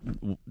Lampoon,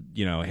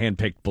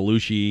 handpicked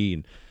Belushi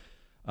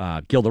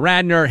and Gilda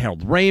Radner,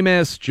 Harold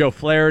Ramis, Joe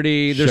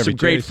Flaherty. There's some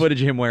great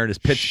footage of him wearing his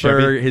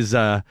Pittsburgh. He's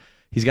got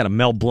a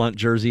Mel Blount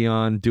jersey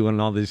on, doing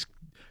all these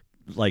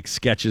like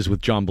sketches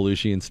with John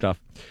Belushi and stuff.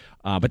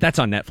 But that's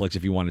on Netflix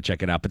if you want to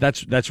check it out. But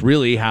that's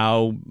really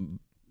how...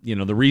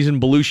 the reason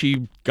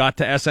Belushi got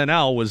to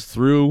SNL was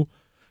through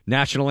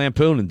National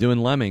Lampoon and doing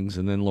Lemmings,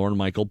 and then Lorne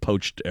Michael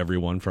poached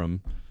everyone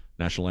from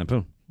National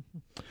Lampoon.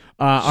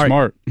 Smart.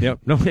 Right. Yep.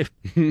 No,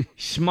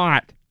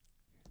 smart.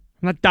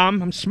 I'm not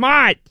dumb. I'm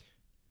smart.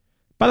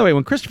 By the way,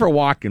 when Christopher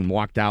Walken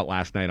walked out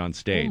last night on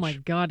stage... Oh, my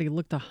God, he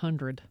looked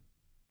 100.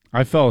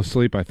 I fell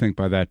asleep, I think,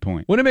 by that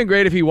point. Wouldn't it have been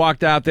great if he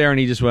walked out there and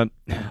he just went,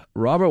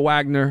 Robert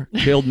Wagner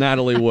killed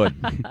Natalie Wood.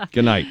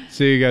 Good night.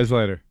 See you guys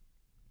later.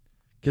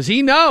 Because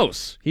he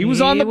knows. He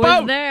was on the boat. He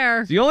was there.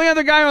 He's the only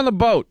other guy on the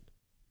boat.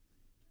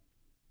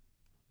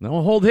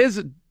 Don't hold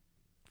his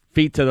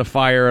feet to the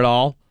fire at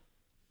all.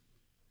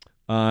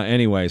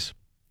 Anyways.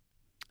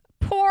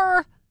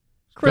 Poor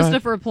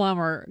Christopher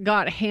Plummer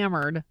got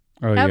hammered.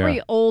 Oh, Every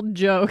yeah. old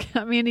joke.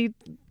 I mean, he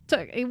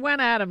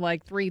went at him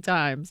like 3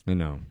 times. I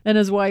know. And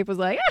his wife was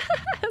like,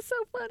 that's so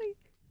funny.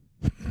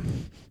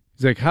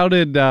 He's like, how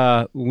did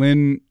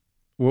Lynn...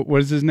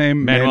 What is his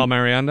name? Manuel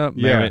Miranda?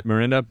 Yeah.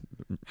 Miranda?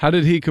 How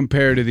did he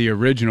compare to the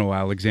original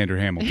Alexander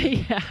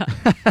Hamilton?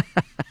 Yeah.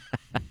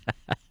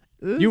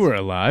 You were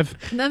alive.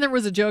 And then there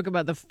was a joke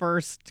about the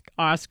first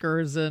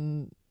Oscars,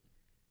 and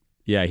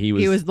yeah, he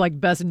was like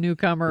best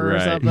newcomer or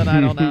right. something. I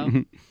don't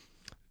know.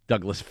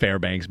 Douglas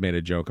Fairbanks made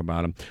a joke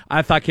about him.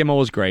 I thought Kimmel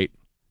was great.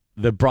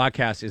 The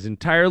broadcast is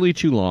entirely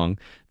too long.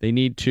 They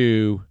need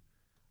to...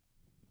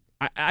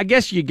 I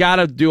guess you got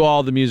to do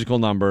all the musical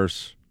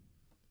numbers,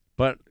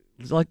 but...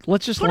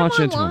 let's just launch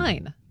into them. Put them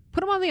online. Put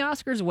them on the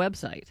Oscars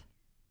website.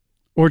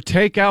 Or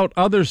take out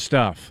other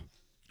stuff.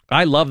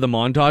 I love the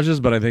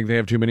montages, but I think they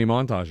have too many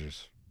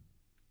montages.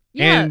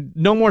 Yeah. And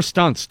no more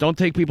stunts. Don't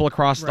take people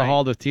across the Right.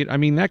 hall to theater. I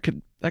mean, that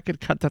could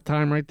cut the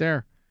time right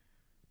there.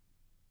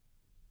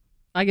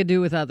 I could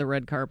do without the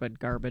red carpet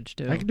garbage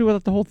too. I could do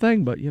without the whole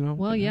thing, but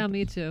Well, yeah,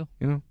 me too.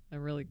 I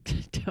really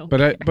don't.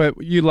 care.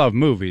 But you love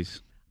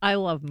movies. I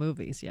love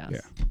movies. Yes.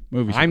 Yeah,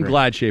 movies. I'm are great.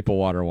 glad Shape of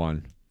Water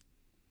won.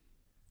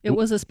 It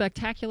was a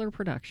spectacular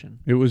production.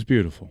 It was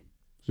beautiful.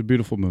 It's a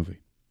beautiful movie.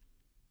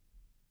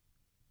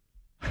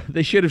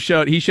 He should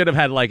have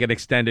had like an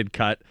extended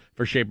cut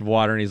for Shape of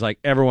Water, and he's like,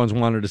 everyone's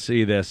wanted to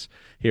see this.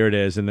 Here it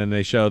is. And then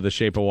they show the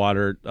Shape of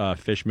Water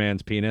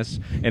fishman's penis,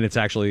 and it's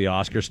actually the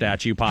Oscar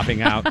statue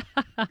popping out.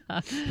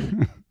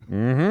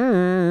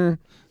 Mm-hmm.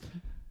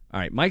 All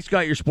right, Mike's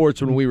got your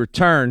sports when we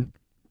return.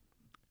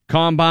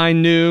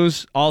 Combine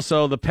news.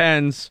 Also, the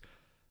Pens,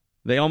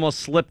 they almost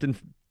slipped and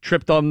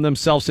tripped on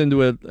themselves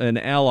into an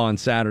L on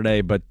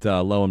Saturday, but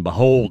lo and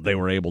behold, they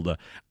were able to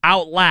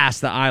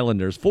outlast the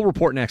Islanders. Full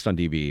report next on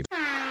DVE.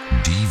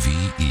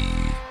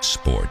 DVE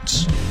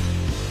Sports.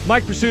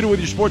 Mike Pursuta with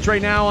your sports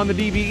right now on the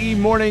DVE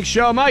Morning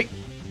Show. Mike.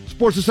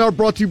 Sports this hour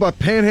brought to you by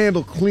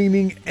Panhandle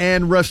Cleaning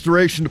and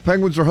Restoration. The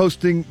Penguins are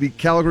hosting the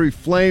Calgary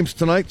Flames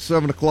tonight,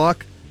 7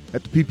 o'clock,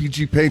 at the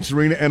PPG Paints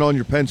Arena and on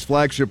your Pens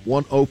flagship,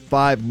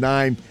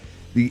 105.9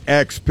 The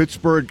X.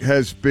 Pittsburgh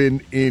has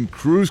been in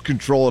cruise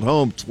control at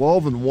home,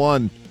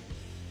 12-1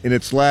 in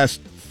its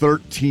last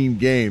 13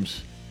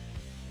 games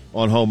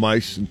on home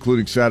ice,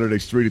 including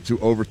Saturday's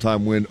 3-2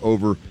 overtime win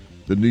over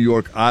the New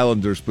York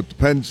Islanders. But the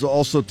Pens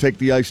also take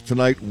the ice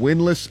tonight,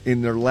 winless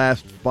in their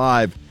last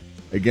 5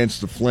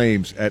 against the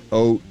Flames at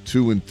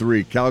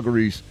 0-2-3.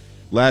 Calgary's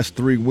last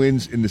 3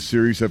 wins in the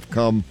series have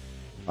come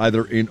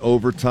either in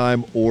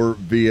overtime or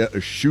via a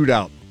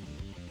shootout.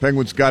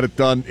 Penguins got it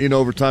done in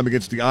overtime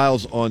against the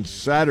Isles on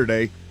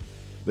Saturday.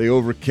 They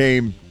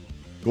overcame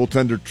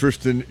goaltender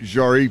Tristan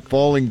Jarry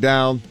falling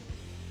down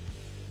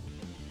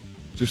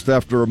just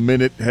after a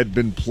minute had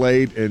been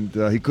played,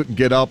 and he couldn't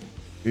get up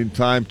in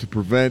time to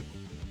prevent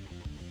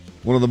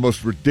one of the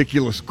most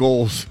ridiculous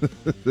goals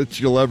that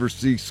you'll ever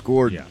see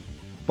scored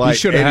by You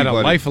should have had a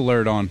anybody. life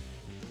alert on.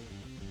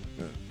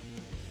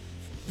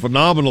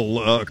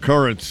 Phenomenal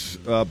occurrence,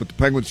 but the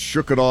Penguins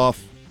shook it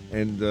off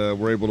and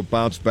were able to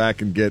bounce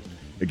back and get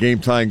a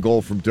game-tying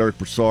goal from Derek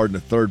Brassard in the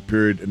third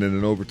period, and then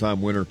an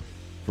overtime winner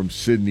from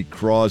Sidney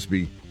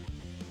Crosby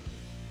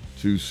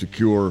to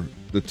secure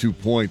the 2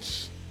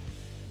 points.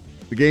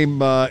 The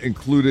game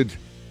included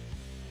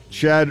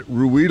Chad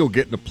Ruedel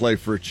getting to play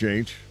for a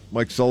change.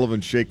 Mike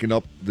Sullivan shaking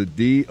up the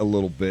D a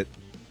little bit.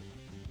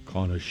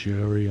 Connor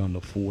Sherry on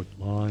the fourth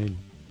line.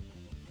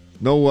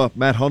 No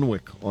Matt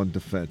Hunwick on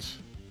defense.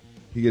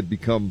 He had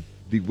become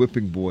the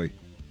whipping boy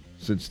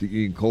since the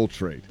Ian Cole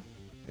trade,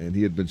 and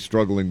he had been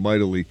struggling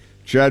mightily.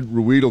 Chad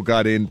Ruedel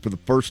got in for the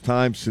first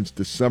time since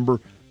December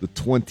the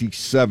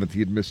 27th. He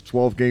had missed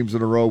 12 games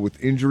in a row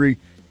with injury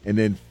and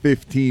then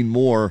 15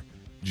 more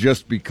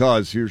just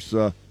because. Here's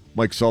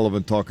Mike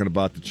Sullivan talking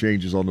about the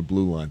changes on the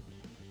blue line.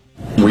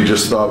 We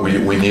just thought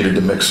we needed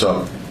to mix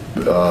up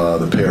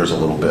the pairs a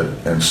little bit,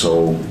 and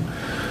so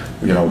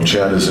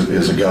Chad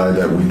is a guy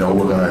that we know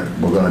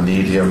we're gonna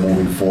need here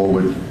moving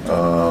forward.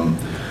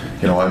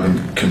 I've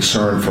been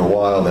concerned for a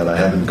while that I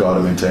haven't got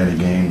him into any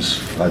games.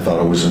 I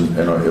thought it was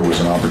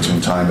an opportune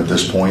time at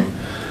this point,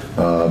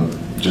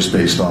 just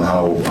based on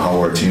how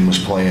our team was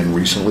playing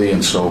recently,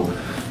 and so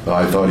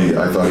I thought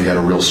he had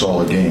a real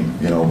solid game.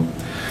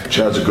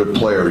 Chad's a good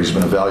player. He's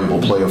been a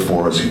valuable player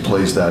for us. He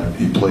plays that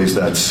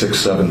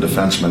 6'7"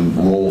 defenseman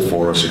role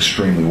for us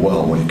extremely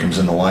well. When he comes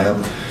in the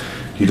lineup,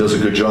 he does a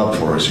good job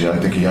for us. I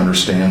think he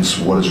understands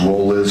what his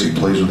role is. He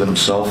plays within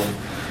himself.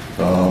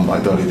 I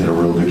thought he did a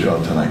real good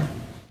job tonight.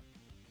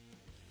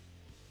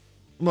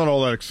 I'm not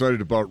all that excited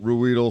about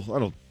Ruedel. I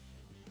don't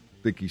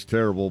think he's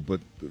terrible,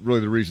 but really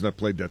the reason I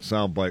played that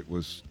soundbite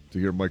was to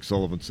hear Mike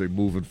Sullivan say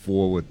moving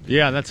forward.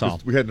 Yeah, that's all.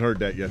 We hadn't heard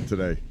that yet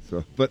today.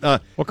 So, but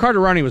well, Carter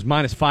Rowney was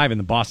 -5 in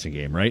the Boston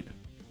game, right?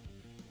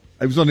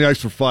 He was on the ice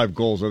for 5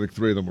 goals. I think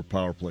 3 of them were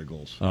power play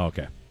goals. Oh,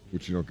 okay.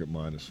 Which you don't get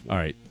minus for. All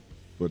right.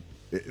 But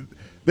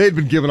they had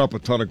been giving up a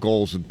ton of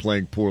goals and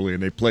playing poorly,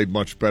 and they played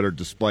much better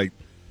despite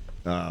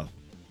the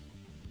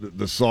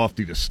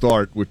softy to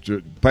start, which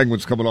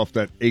Penguins coming off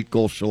that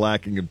 8-goal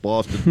shellacking in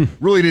Boston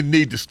really didn't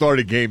need to start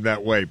a game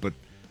that way, but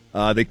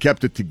they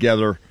kept it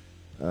together.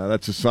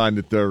 That's a sign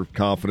that they're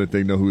confident,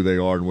 they know who they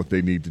are and what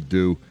they need to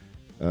do.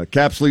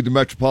 Caps lead the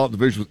Metropolitan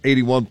Division with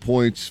 81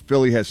 points.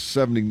 Philly has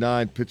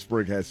 79,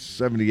 Pittsburgh has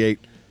 78,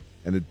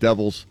 and the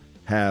Devils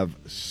have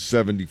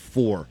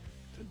 74.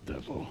 The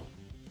Devil.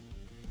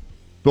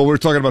 Bill, we were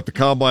talking about the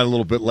Combine a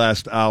little bit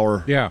last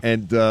hour. Yeah.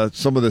 And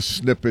some of the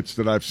snippets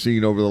that I've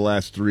seen over the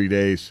last 3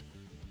 days.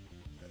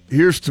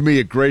 Here's, to me,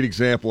 a great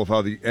example of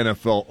how the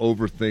NFL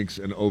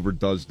overthinks and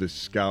overdoes this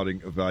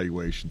scouting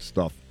evaluation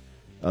stuff.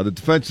 The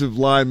defensive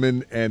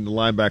linemen and the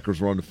linebackers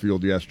were on the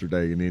field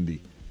yesterday in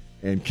Indy.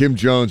 And Kim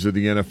Jones of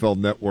the NFL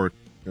Network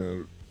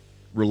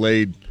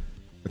relayed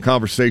a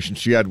conversation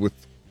she had with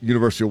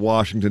University of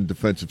Washington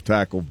defensive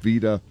tackle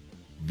Vita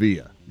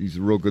Vea. He's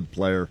a real good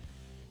player,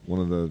 one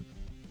of the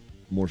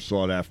more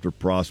sought-after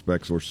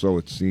prospects, or so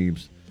it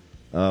seems.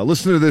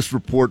 Listen to this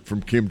report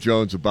from Kim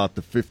Jones about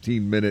the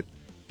 15-minute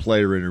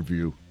player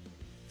interview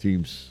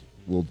teams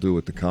will do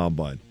at the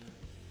Combine.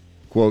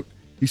 Quote,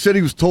 he said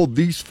he was told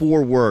these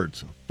 4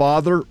 words: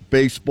 father,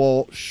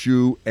 baseball,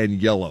 shoe,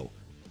 and yellow.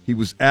 He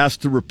was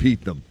asked to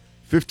repeat them.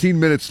 15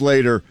 minutes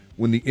later,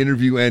 when the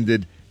interview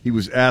ended, he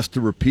was asked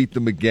to repeat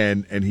them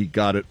again, and he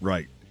got it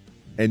right.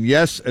 And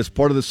yes, as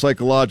part of the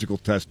psychological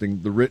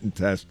testing, the written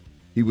test,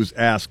 he was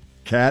asked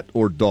cat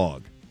or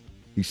dog.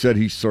 He said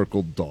he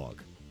circled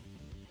dog.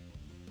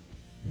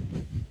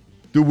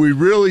 Do we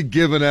really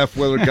give an F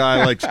whether a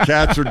guy likes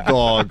cats or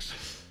dogs,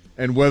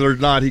 and whether or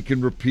not he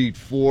can repeat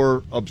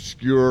 4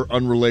 obscure,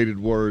 unrelated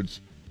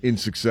words in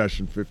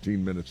succession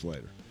 15 minutes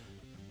later?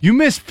 You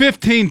missed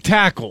 15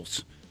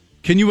 tackles.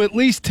 Can you at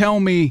least tell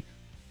me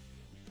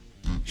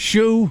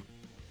shoe?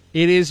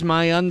 It is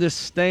my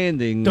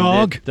understanding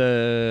dog.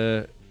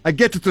 That I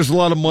get that there's a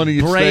lot of money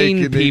at brain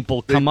stake.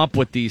 People come up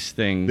with these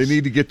things. They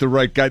need to get the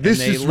right guy. This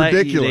is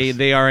ridiculous.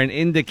 They are an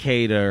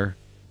indicator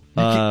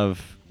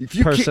of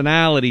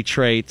personality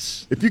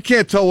traits. If you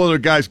can't tell whether a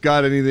guy's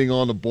got anything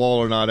on the ball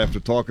or not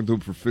after talking to him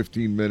for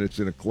 15 minutes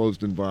in a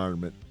closed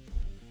environment,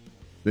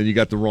 then you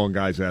got the wrong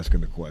guys asking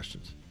the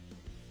questions.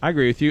 I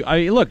agree with you.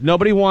 Look,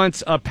 nobody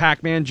wants a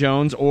Pac-Man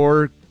Jones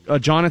or a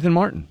Jonathan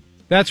Martin.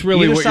 That's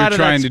really what you're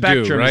trying to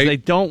do, right? They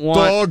don't want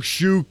dog,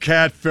 shoe,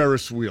 cat,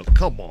 Ferris wheel.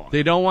 Come on.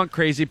 They don't want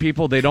crazy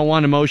people. They don't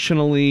want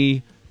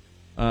emotionally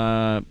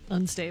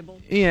unstable.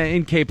 Yeah,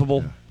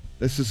 incapable. Yeah.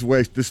 This is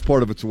waste. This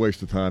part of it's a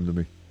waste of time to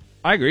me.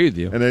 I agree with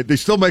you. And they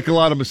still make a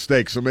lot of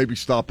mistakes, so maybe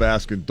stop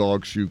asking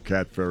dog, shoe,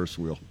 cat, Ferris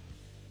wheel.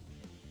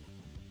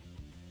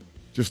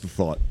 Just a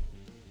thought.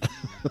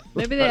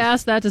 Maybe they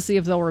ask that to see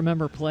if they'll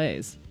remember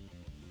plays.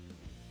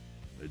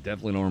 They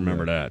definitely don't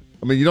remember that.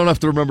 I mean, you don't have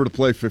to remember to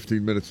play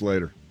 15 minutes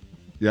later.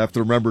 You have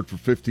to remember it for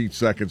 15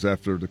 seconds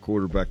after the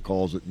quarterback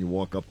calls it and you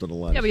walk up to the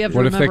line. Yeah, but you have to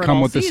what if they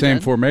come with season? The same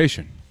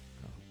formation?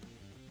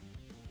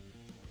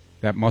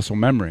 That muscle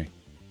memory.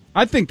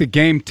 I think the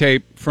game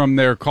tape from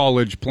their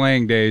college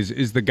playing days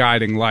is the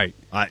guiding light.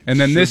 And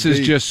then this is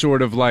just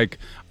sort of like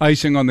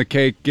icing on the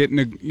cake, getting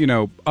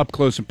a up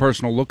close and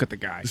personal look at the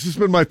guy. This has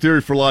been my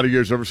theory for a lot of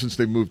years, ever since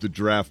they moved the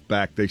draft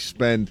back. They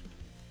spend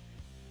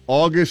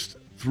August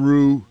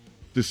through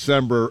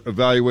December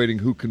evaluating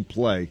who can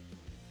play,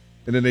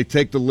 and then they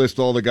take the list,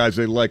 all the guys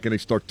they like, and they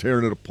start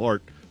tearing it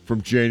apart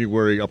from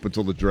January up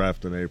until the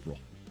draft in April.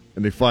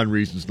 And they find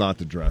reasons not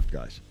to draft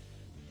guys.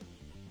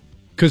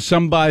 Because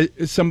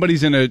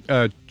somebody's in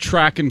a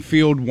track and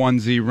field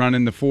onesie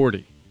running the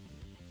 40.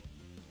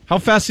 How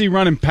fast do you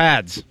run in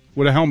pads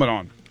with a helmet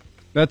on?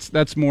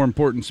 That's more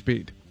important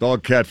speed.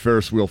 Dog, cat,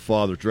 Ferris wheel,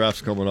 father.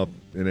 Draft's coming up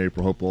in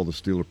April. Hope all the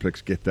Steeler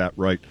picks get that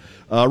right.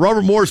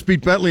 Robert Morris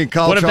beat Bentley in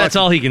college. What if that's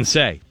all he can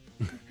say?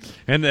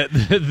 And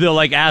they're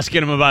like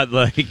asking him about,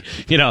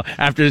 like, you know,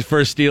 after his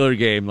first Steeler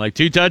game, like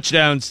 2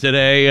 touchdowns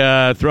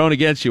today thrown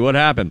against you. What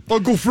happened?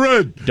 Uncle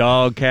Fred.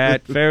 Dog,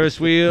 cat, Ferris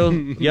wheel,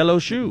 yellow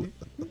shoe.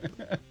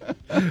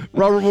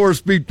 Robert Morris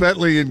beat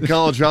Bentley in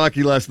college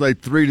hockey last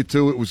night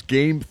 3-2. It was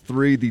Game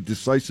 3, the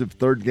decisive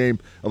third game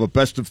of a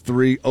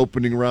best-of-3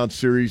 opening round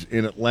series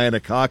in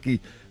Atlantic hockey.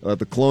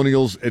 The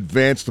Colonials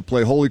advanced to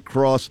play Holy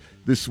Cross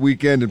this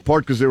weekend, in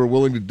part because they were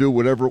willing to do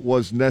whatever it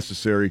was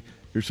necessary.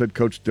 Here's head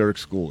coach Derek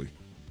Schooley.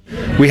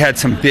 We had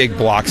some big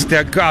blocks.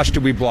 Gosh,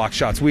 did we block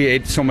shots. We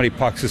ate so many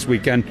pucks this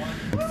weekend.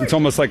 It's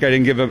almost like I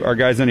didn't give our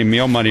guys any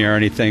meal money or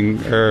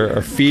anything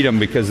or feed them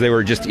because they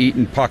were just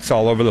eating pucks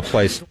all over the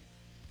place.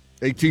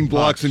 18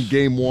 blocks in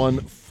Game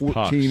 1,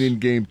 14 in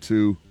Game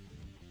 2,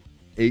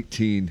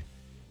 18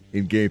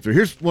 in Game 3.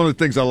 Here's one of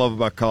the things I love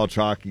about college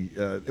hockey.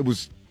 It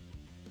was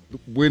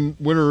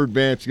winner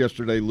advance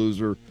yesterday,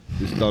 loser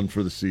is done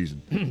for the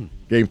season.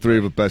 Game 3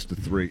 of a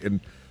best-of-3.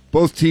 And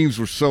both teams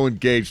were so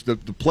engaged. The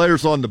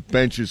players on the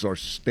benches are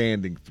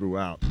standing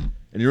throughout.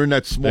 And you're in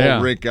that small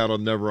rink out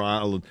on Neville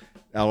Island.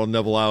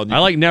 I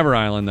like Never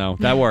Island, though.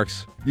 That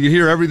works. You can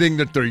hear everything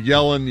that they're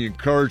yelling, the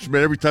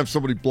encouragement. Every time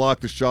somebody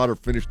blocked a shot or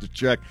finished a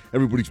check,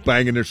 everybody's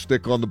banging their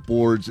stick on the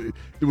boards.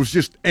 There was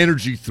just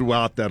energy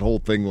throughout that whole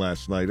thing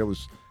last night. It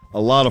was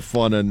a lot of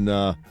fun, and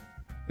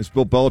as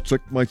Bill Belichick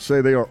might say,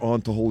 they are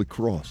on to Holy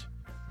Cross.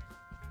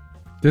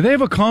 Do they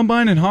have a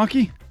combine in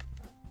hockey?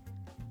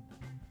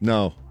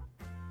 No.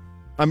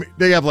 I mean,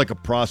 they have like a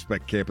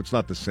prospect camp. It's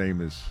not the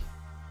same as...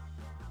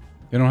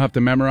 They don't have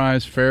to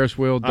memorize Ferris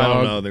wheel, dog. I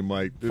don't know. They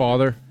might.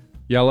 Father,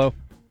 yellow,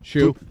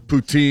 shoe.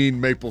 Poutine,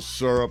 maple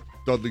syrup,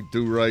 Dudley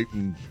Do-Right,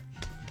 and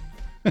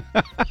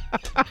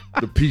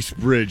the Peace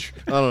Bridge.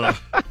 I don't know.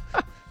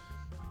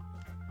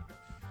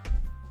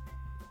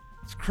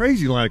 It's a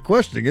crazy line of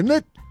questioning, isn't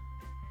it?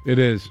 It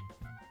is.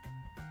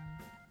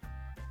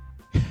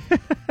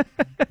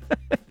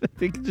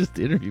 They can just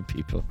interview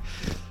people.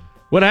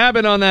 What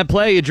happened on that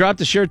play? You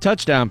dropped a sure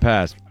touchdown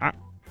pass.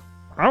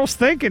 I was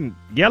thinking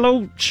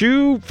yellow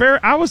shoe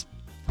fair. I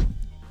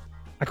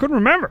couldn't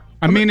remember.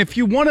 I mean, if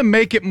you want to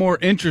make it more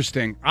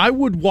interesting, I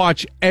would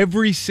watch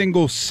every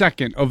single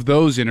second of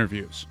those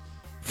interviews.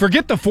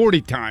 Forget the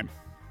 40 time.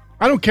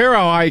 I don't care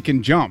how high he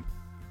can jump.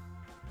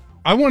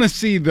 I want to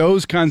see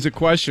those kinds of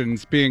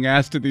questions being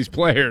asked to these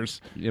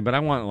players. Yeah, but I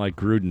want, like,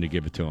 Gruden to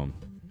give it to him.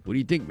 What do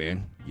you think,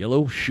 man?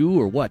 Yellow shoe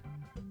or what?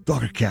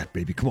 Dog or cat,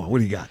 baby. Come on, what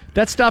do you got?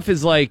 That stuff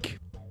is like,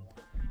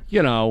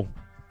 you know,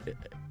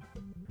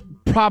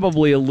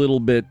 probably a little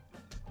bit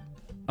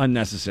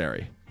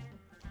unnecessary.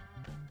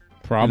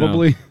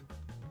 Probably. You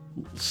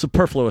know,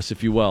 superfluous,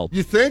 if you will.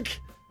 You think?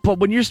 But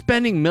when you're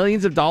spending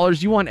millions of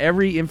dollars, you want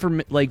every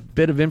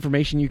bit of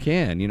information you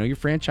can. You know, your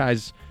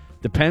franchise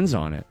depends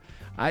on it.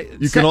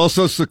 You can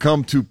also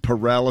succumb to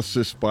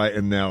paralysis by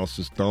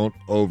analysis. Don't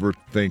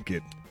overthink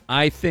it.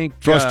 I think...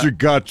 Trust your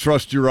gut.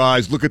 Trust your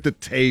eyes. Look at the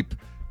tape.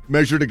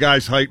 Measure the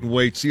guy's height and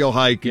weight. See how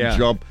high he can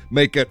jump.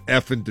 Make an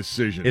effing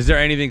decision. Is there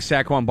anything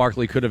Saquon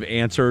Barkley could have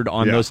answered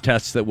on those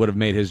tests that would have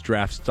made his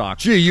draft stock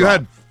Gee, you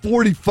drop? had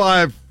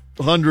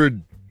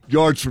 4,500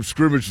 yards from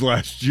scrimmage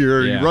last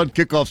year. Yeah. You run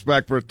kickoffs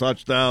back for a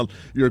touchdown.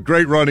 You're a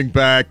great running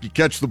back. You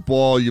catch the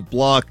ball. You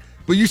block.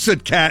 But you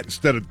said cat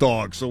instead of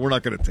dog, so we're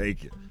not going to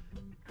take it.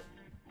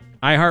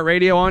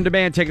 iHeartRadio On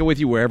Demand. Take it with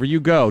you wherever you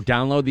go.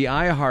 Download the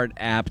iHeart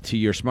app to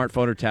your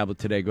smartphone or tablet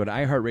today. Go to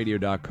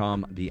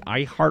iHeartRadio.com. The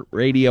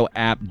iHeartRadio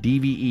app,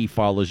 DVE,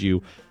 follows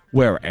you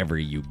wherever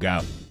you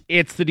go.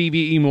 It's the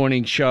DVE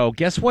Morning Show.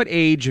 Guess what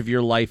age of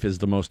your life is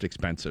the most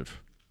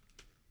expensive?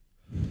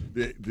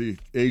 The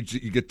age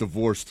that you get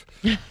divorced.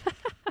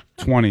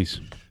 20s.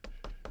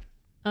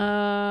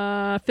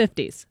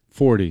 50s.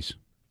 40s.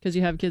 Because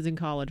you have kids in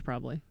college,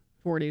 probably.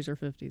 40s or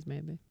 50s,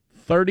 maybe.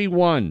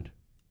 31.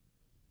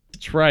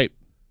 That's right.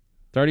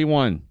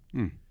 31.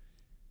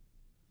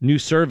 New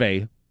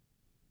survey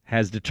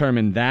has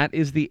determined that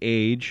is the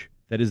age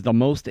that is the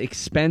most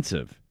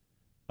expensive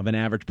of an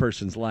average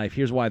person's life.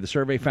 Here's why. The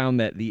survey found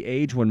that the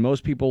age when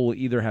most people will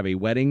either have a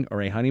wedding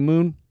or a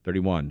honeymoon,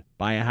 31.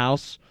 Buy a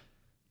house,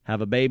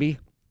 have a baby,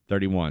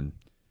 31.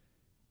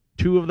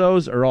 2 of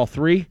those or all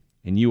 3,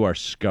 and you are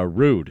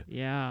screwed.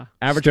 Yeah.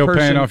 Average Still person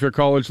paying off your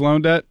college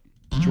loan debt?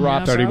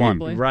 Drop 31.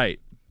 Probably. Right.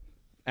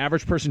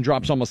 Average person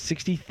drops almost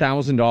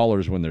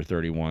 $60,000 when they're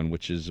 31,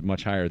 which is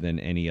much higher than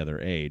any other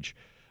age.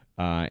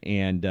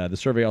 And the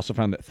survey also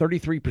found that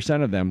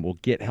 33% of them will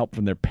get help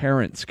from their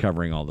parents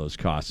covering all those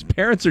costs.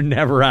 Parents are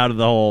never out of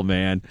the hole,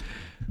 man.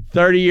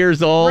 30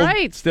 years old,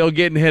 Right. still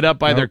getting hit up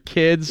by their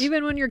kids.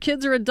 Even when your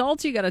kids are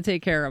adults, you got to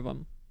take care of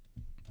them.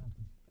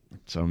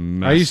 It's a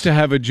mess. I used to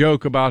have a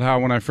joke about how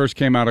when I first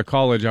came out of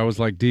college, I was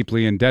like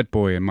deeply in debt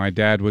boy, and my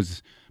dad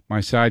was my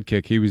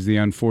sidekick. He was the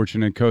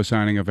unfortunate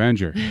co-signing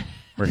Avenger,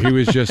 where he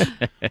was just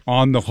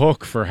on the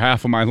hook for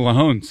half of my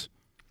loans.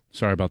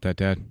 Sorry about that,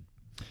 Dad.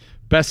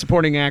 Best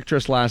Supporting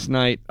Actress last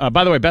night.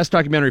 By the way, Best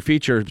Documentary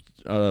Feature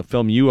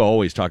film you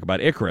always talk about,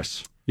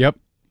 Icarus. Yep.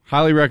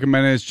 Highly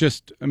recommend it. It's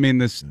just,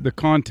 the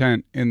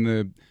content in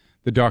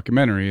the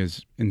documentary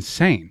is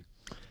insane.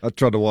 I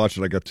tried to watch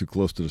it. I got too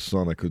close to the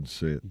sun. I couldn't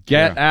see it.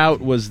 Get Out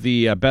was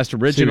the Best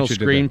Original See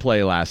what you did there.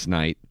 Screenplay last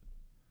night.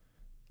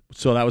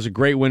 So that was a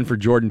great win for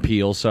Jordan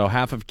Peele. So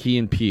half of Key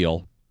and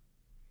Peele.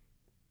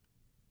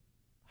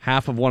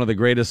 Half of one of the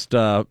greatest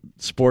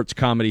sports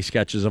comedy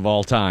sketches of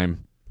all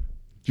time.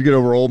 Did you get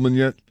over Oldman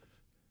yet?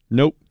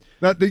 Nope.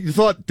 You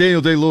thought Daniel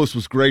Day-Lewis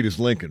was great as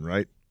Lincoln,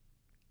 right?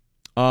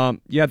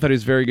 Yeah, I thought he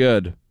was very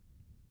good.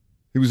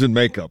 He was in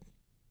makeup.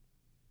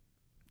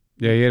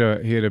 Yeah,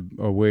 he had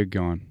a wig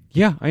on.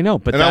 Yeah, I know.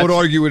 But I would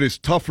argue it is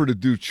tougher to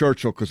do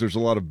Churchill because there's a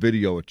lot of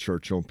video at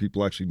Churchill and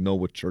people actually know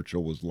what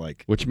Churchill was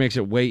like. Which makes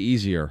it way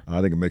easier.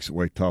 I think it makes it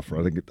way tougher.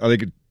 I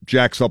think it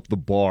jacks up the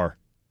bar.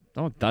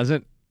 No, it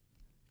doesn't.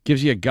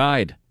 Gives you a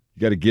guide.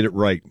 You got to get it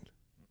right.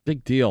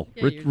 Big deal.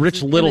 Yeah,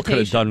 Rich Little could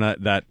have done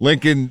that.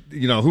 Lincoln,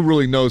 who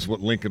really knows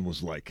what Lincoln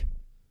was like?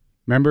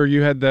 Remember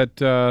you had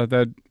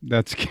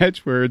that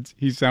sketch where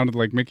he sounded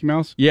like Mickey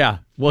Mouse? Yeah.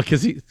 Well,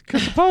 because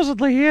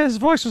supposedly his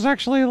voice was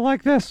actually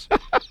like this.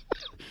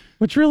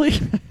 Which really...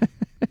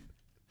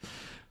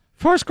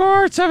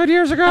 7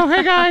 years ago.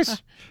 Hey,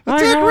 guys.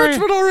 Attack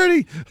Richmond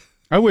already.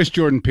 I wish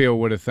Jordan Peele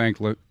would have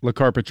thanked Le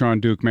Carpatron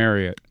Duke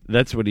Marriott.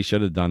 That's what he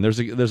should have done. There's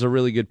a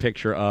really good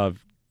picture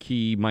of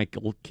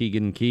Michael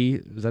Keegan Key.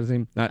 Is that his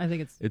name? I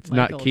think it's Michael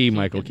not Key. Keegan.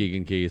 Michael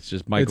Keegan Key. It's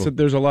just Michael.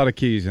 There's a lot of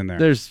keys in there.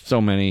 There's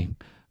so many.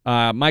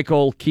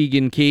 Michael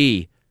Keegan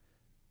Key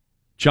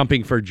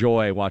jumping for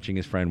joy watching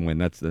his friend win.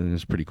 That's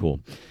pretty cool.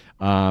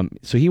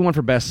 So he won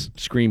for best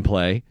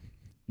screenplay.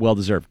 Well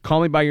deserved.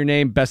 Call Me by Your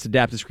Name, best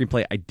adapted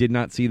screenplay. I did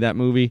not see that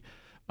movie.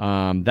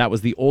 That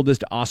was the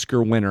oldest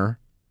Oscar winner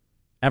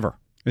ever.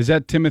 Is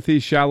that Timothy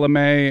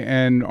Chalamet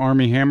and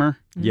Armie Hammer?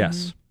 Mm-hmm.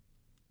 Yes.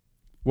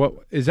 What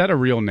is that a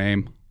real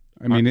name?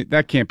 I mean,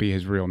 that can't be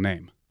his real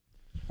name.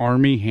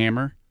 Armie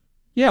Hammer?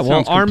 Yeah,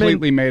 well, Sounds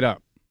completely made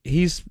up.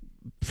 He's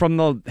from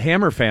the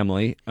Hammer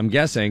family, I'm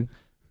guessing.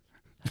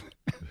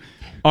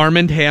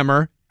 Armand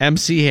Hammer,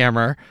 MC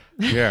Hammer.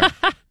 Yeah.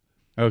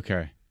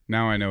 Okay.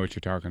 Now I know what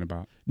you're talking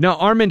about. No,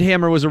 Armand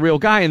Hammer was a real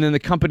guy, and then the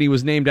company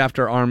was named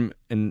after Armand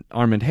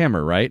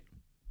Hammer, right?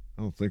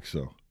 I don't think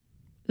so.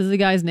 Is the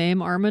guy's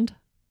name Armand?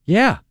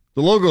 Yeah.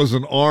 The logo's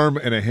an arm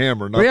and a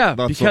hammer.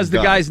 Not because some the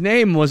guy. guy's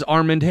name was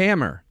Armand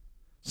Hammer.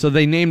 So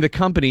they named the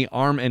company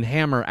Arm and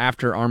Hammer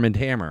after Armand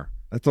Hammer.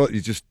 I thought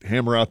you just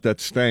hammer out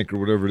that stank or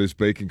whatever it is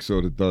baking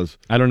soda does.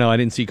 I don't know. I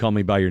didn't see Call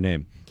Me by Your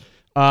name.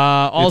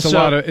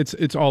 Also,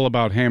 it's all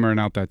about hammering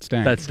out that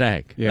stank. That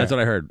stank. Yeah. That's what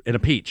I heard. In a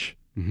peach.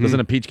 Mm-hmm. Doesn't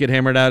a peach get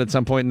hammered out at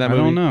some point in that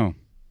movie?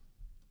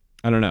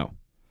 I don't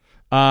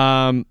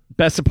know.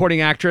 Best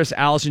Supporting Actress,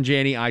 Allison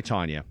Janney, I,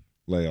 Tonya.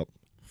 Layup.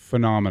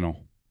 Phenomenal.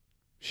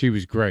 She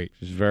was great.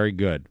 She's very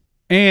good.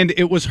 And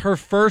it was her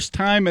first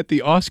time at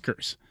the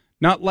Oscars.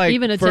 Not like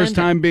Even first attending.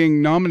 time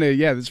being nominated.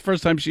 Yeah, this is the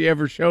first time she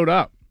ever showed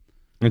up.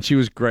 And she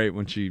was great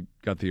when she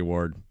got the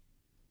award.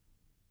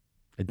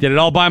 I did it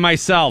all by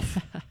myself.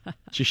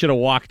 She should have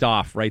walked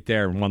off right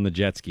there and won the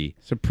jet ski.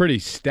 It's a pretty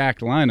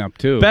stacked lineup,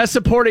 too. Best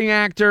Supporting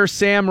Actor,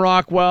 Sam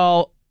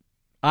Rockwell.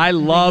 I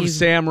love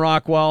Sam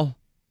Rockwell.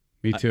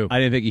 Me too. I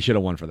didn't think he should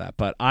have won for that,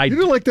 but You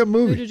didn't like that Who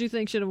movie. did you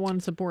think should have won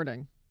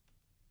supporting?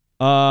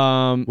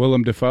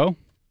 Willem Dafoe?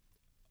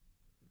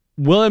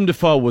 Willem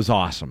Dafoe was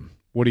awesome.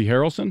 Woody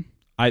Harrelson?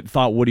 I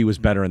thought Woody was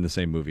better in the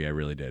same movie. I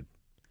really did.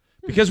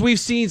 Because we've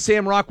seen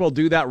Sam Rockwell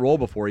do that role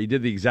before. He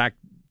did the exact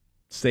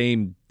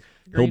same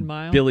Green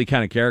Mile. Billy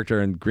kind of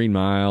character in Green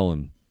Mile,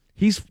 and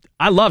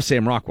I love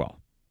Sam Rockwell.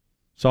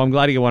 So I'm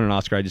glad he won an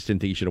Oscar. I just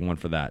didn't think he should have won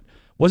for that.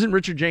 Wasn't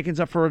Richard Jenkins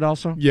up for it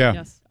also? Yeah.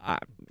 Yes.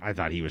 I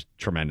thought he was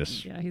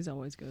tremendous. Yeah, he's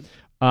always good.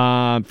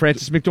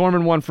 Frances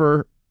McDormand won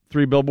for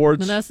 3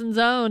 Billboards. Menneson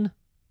Zone.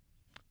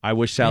 I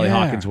wish Sally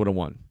Yeah. Hawkins would have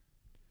won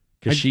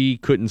because she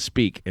couldn't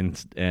speak,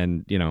 and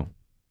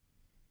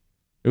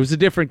it was a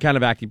different kind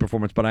of acting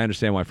performance. But I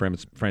understand why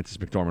Frances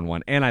McDormand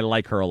won, and I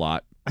like her a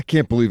lot. I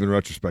can't believe in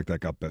retrospect that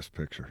got Best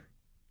Picture.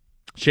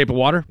 Shape of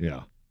Water.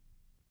 Yeah.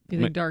 Do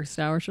you think Dark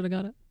Tower should have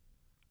got it?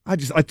 I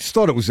just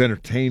thought it was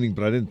entertaining,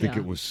 but I didn't think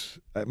Yeah. it was.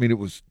 I mean,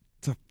 it's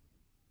a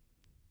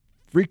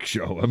freak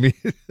show. I mean,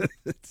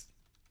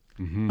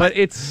 But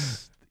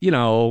it's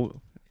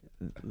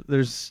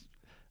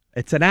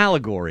it's an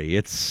allegory.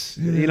 It's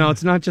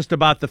it's not just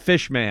about the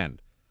fish man.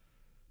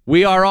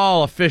 We are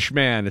all a fish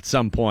man at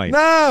some point.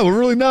 no, we're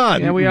really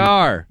not. Yeah, we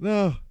are.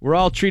 No. We're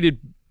all treated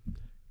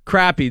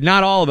crappy.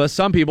 Not all of us.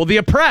 Some people. The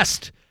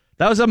Oppressed.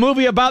 That was a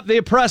movie about the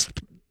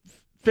oppressed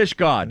fish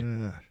god.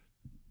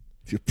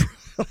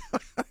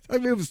 I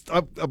mean,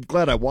 I'm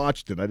glad I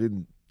watched it. I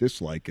didn't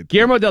dislike it.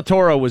 Guillermo del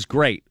Toro was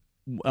great,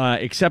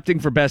 accepting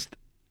for best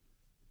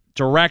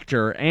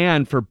director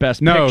and for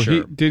best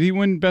picture. Did he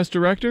win Best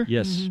Director?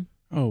 Yes.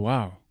 Mm-hmm. Oh,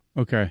 wow.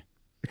 Okay.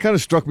 It kind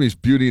of struck me as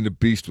Beauty and the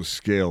Beast with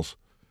scales.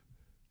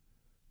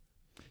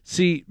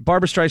 See,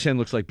 Barbara Streisand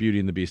looks like Beauty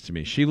and the Beast to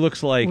me. She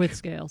looks like With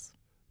scales.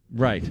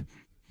 right.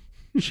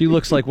 She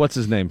looks like what's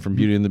his name from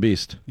Beauty and the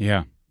Beast.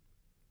 Yeah.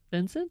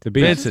 Vincent? The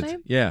Beast. Is that his Vincent.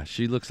 name? Yeah,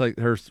 she looks like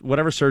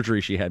whatever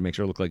surgery she had makes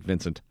her look like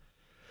Vincent.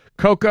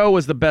 Coco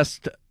was the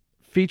best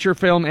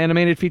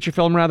animated feature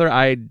film, rather.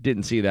 I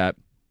didn't see that.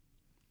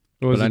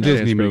 It was But I a understand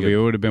Disney it's pretty movie. good.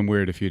 It would have been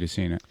weird if you'd have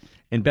seen it.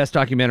 And best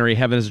documentary,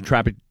 Heaven is a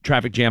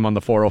Traffic Jam on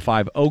the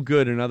 405. Oh,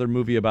 good, another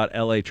movie about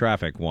L.A.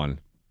 traffic won.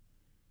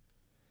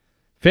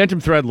 Phantom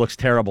Thread looks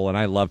terrible, and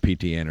I love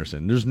P.T.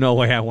 Anderson. There's no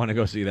way I want to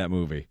go see that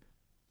movie.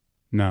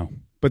 No.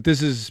 But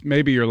this is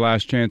maybe your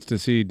last chance to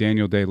see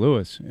Daniel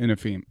Day-Lewis in a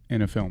film.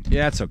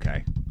 Yeah, it's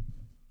okay.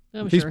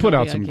 I'm He's sure put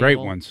he'll out be some on great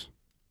cable. ones.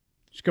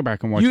 Just go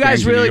back and watch You guys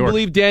Gangs of New really York.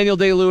 believe Daniel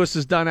Day-Lewis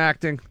is done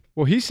acting?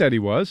 Well, he said he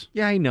was.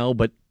 Yeah, I know,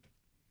 but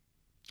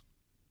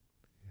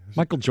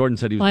Michael Jordan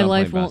said he was My done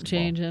life playing won't basketball.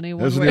 change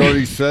anyway. Hasn't he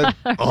already said,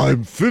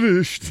 I'm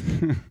finished?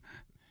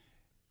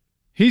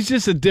 He's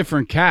just a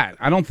different cat.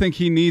 I don't think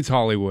he needs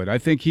Hollywood. I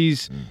think he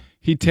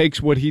takes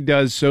what he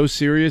does so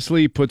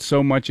seriously, puts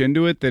so much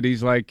into it that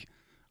he's like,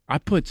 I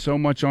put so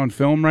much on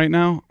film right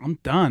now. I'm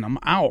done. I'm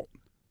out.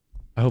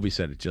 I hope he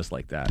said it just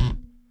like that.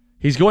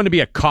 He's going to be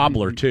a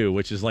cobbler, too,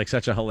 which is like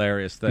such a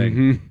hilarious thing.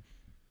 Mm-hmm.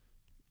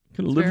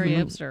 It's very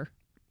hipster.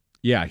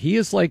 Yeah, he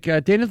is like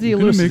Daniel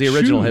Day-Lewis is the make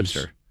original shoes.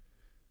 hipster.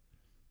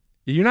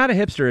 You're not a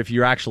hipster if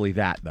you're actually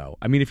that, though.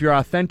 I mean, if you're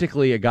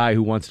authentically a guy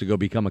who wants to go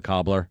become a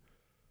cobbler,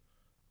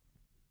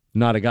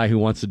 not a guy who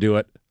wants to do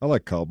it. I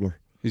like cobbler.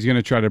 He's going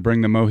to try to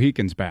bring the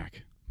Mohicans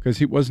back because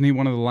wasn't he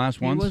one of the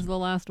last ones? He was the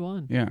last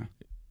one. Yeah.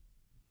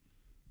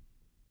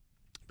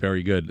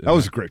 Very good. That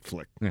was a great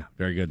flick. Yeah,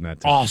 very good in that.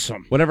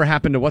 Awesome. Whatever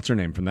happened to what's her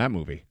name from that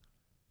movie?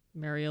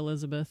 Mary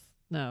Elizabeth.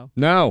 No.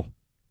 No.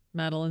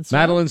 Madeline Stowe.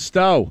 Madeline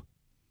Stowe.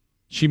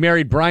 She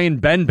married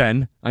Brian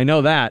Benben. I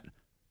know that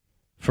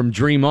from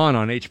Dream On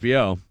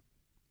HBO.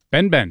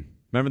 Ben.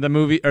 Remember the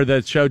movie or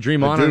the show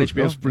Dream On HBO?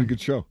 That was a pretty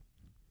good show.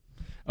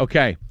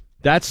 Okay,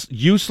 that's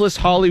useless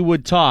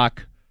Hollywood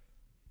talk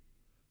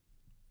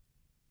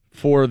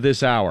for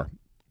this hour.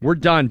 We're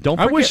done. Don't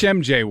forget. I wish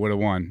MJ would have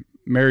won.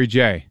 Mary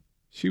J.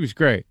 She was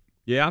great.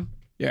 Yeah?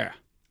 Yeah.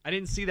 I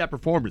didn't see that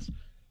performance.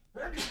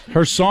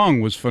 Her song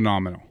was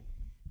phenomenal.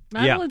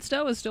 Madeline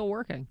Stowe is still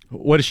working.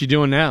 What is she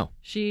doing now?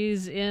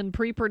 She's in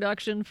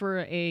pre-production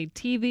for a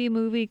TV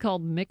movie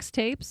called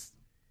Mixtapes.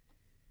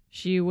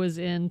 She was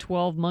in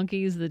 12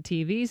 Monkeys, the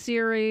TV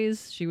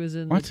series. She was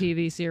in the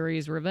TV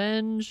series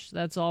Revenge.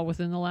 That's all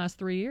within the last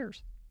 3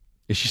 years.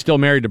 Is she still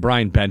married to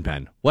Brian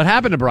Benben? What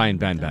happened to Brian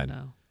Benben?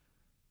 No.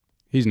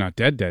 He's not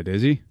dead,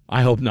 is he?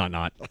 I hope not.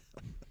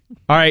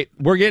 All right,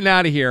 we're getting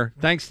out of here.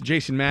 Thanks to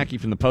Jason Mackey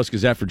from the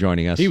Post-Gazette for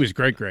joining us. He was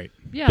great.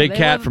 Yeah, Big they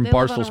Cat live- from they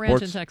live Barstool on a ranch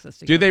Sports. in Texas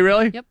Do together. they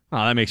really? Yep. Oh,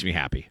 that makes me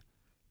happy.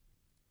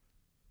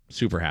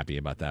 Super happy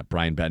about that.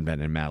 Brian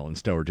Benben and Madeline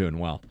Stowe are doing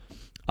well.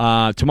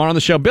 Tomorrow on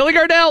the show, Billy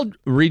Gardell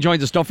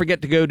rejoins us. Don't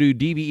forget to go to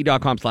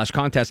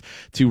dve.com/contest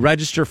to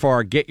register for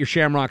our Get Your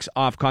Shamrocks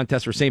Off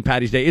contest for St.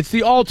 Patty's Day. It's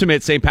the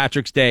ultimate St.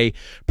 Patrick's Day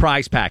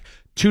prize pack.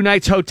 2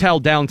 nights hotel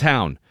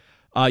downtown.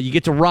 You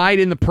get to ride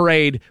in the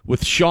parade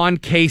with Sean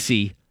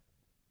Casey,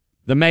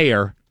 the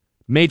mayor,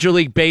 Major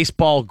League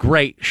Baseball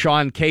great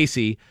Sean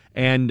Casey,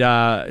 and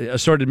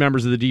assorted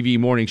members of the DVE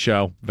Morning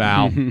Show.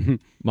 Val,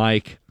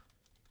 Mike,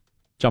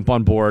 jump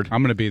on board.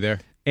 I'm going to be there.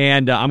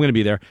 And I'm going to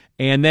be there.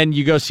 And then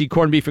you go see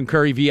Corned Beef and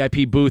Curry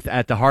VIP booth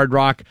at the Hard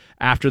Rock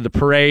after the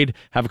parade.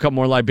 Have a couple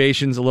more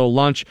libations, a little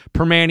lunch.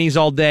 Permanis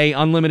all day,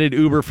 unlimited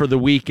Uber for the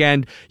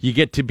weekend. You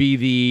get to be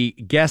the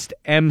guest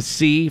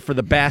MC for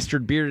the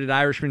Bastard Bearded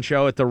Irishman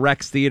show at the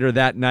Rex Theater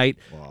that night.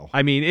 Wow.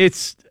 I mean,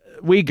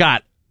 we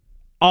got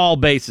all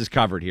bases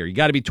covered here. You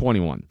got to be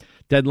 21.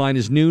 Deadline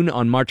is noon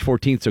on March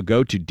 14th, so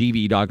go to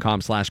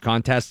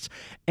dve.com/contests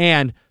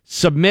and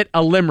submit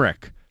a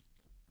limerick.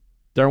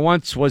 There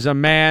once was a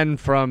man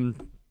from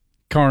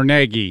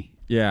Carnegie.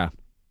 Yeah.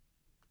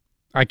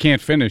 I can't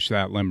finish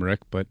that limerick,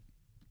 but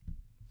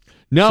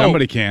no,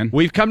 somebody can.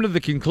 We've come to the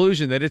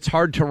conclusion that it's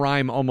hard to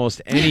rhyme almost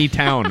any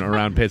town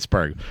around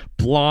Pittsburgh.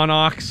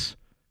 Blawnox.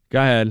 Go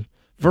ahead.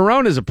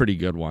 Verona's a pretty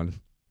good one.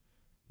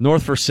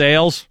 North for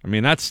Sales. I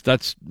mean,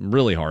 that's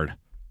really hard.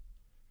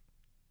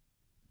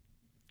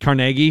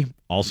 Carnegie,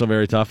 also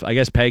very tough. I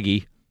guess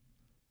Peggy.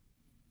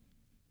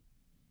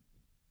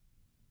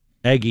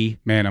 Eggy.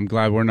 Man, I'm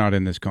glad we're not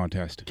in this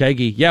contest.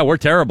 Keggy. Yeah, we're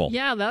terrible.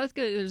 Yeah, that was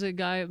good. There's a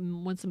guy,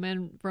 once a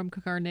man from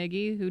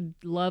Carnegie, who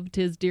loved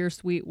his dear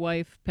sweet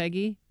wife,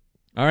 Peggy.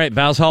 All right,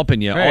 Val's helping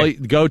you. Hey.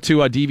 Go to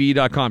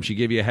dve.com. She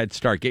gave you a head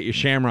start. Get your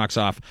shamrocks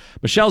off.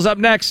 Michelle's up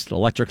next.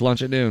 Electric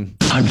Lunch at noon.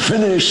 I'm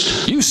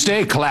finished. You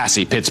stay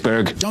classy,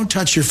 Pittsburgh. Don't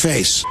touch your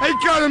face. Hey,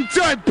 got him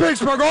tight,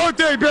 Pittsburgh all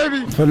day,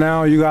 baby. For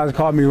now, you guys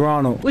call me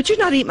Ronald. Would you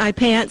not eat my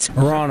pants?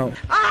 Ronald.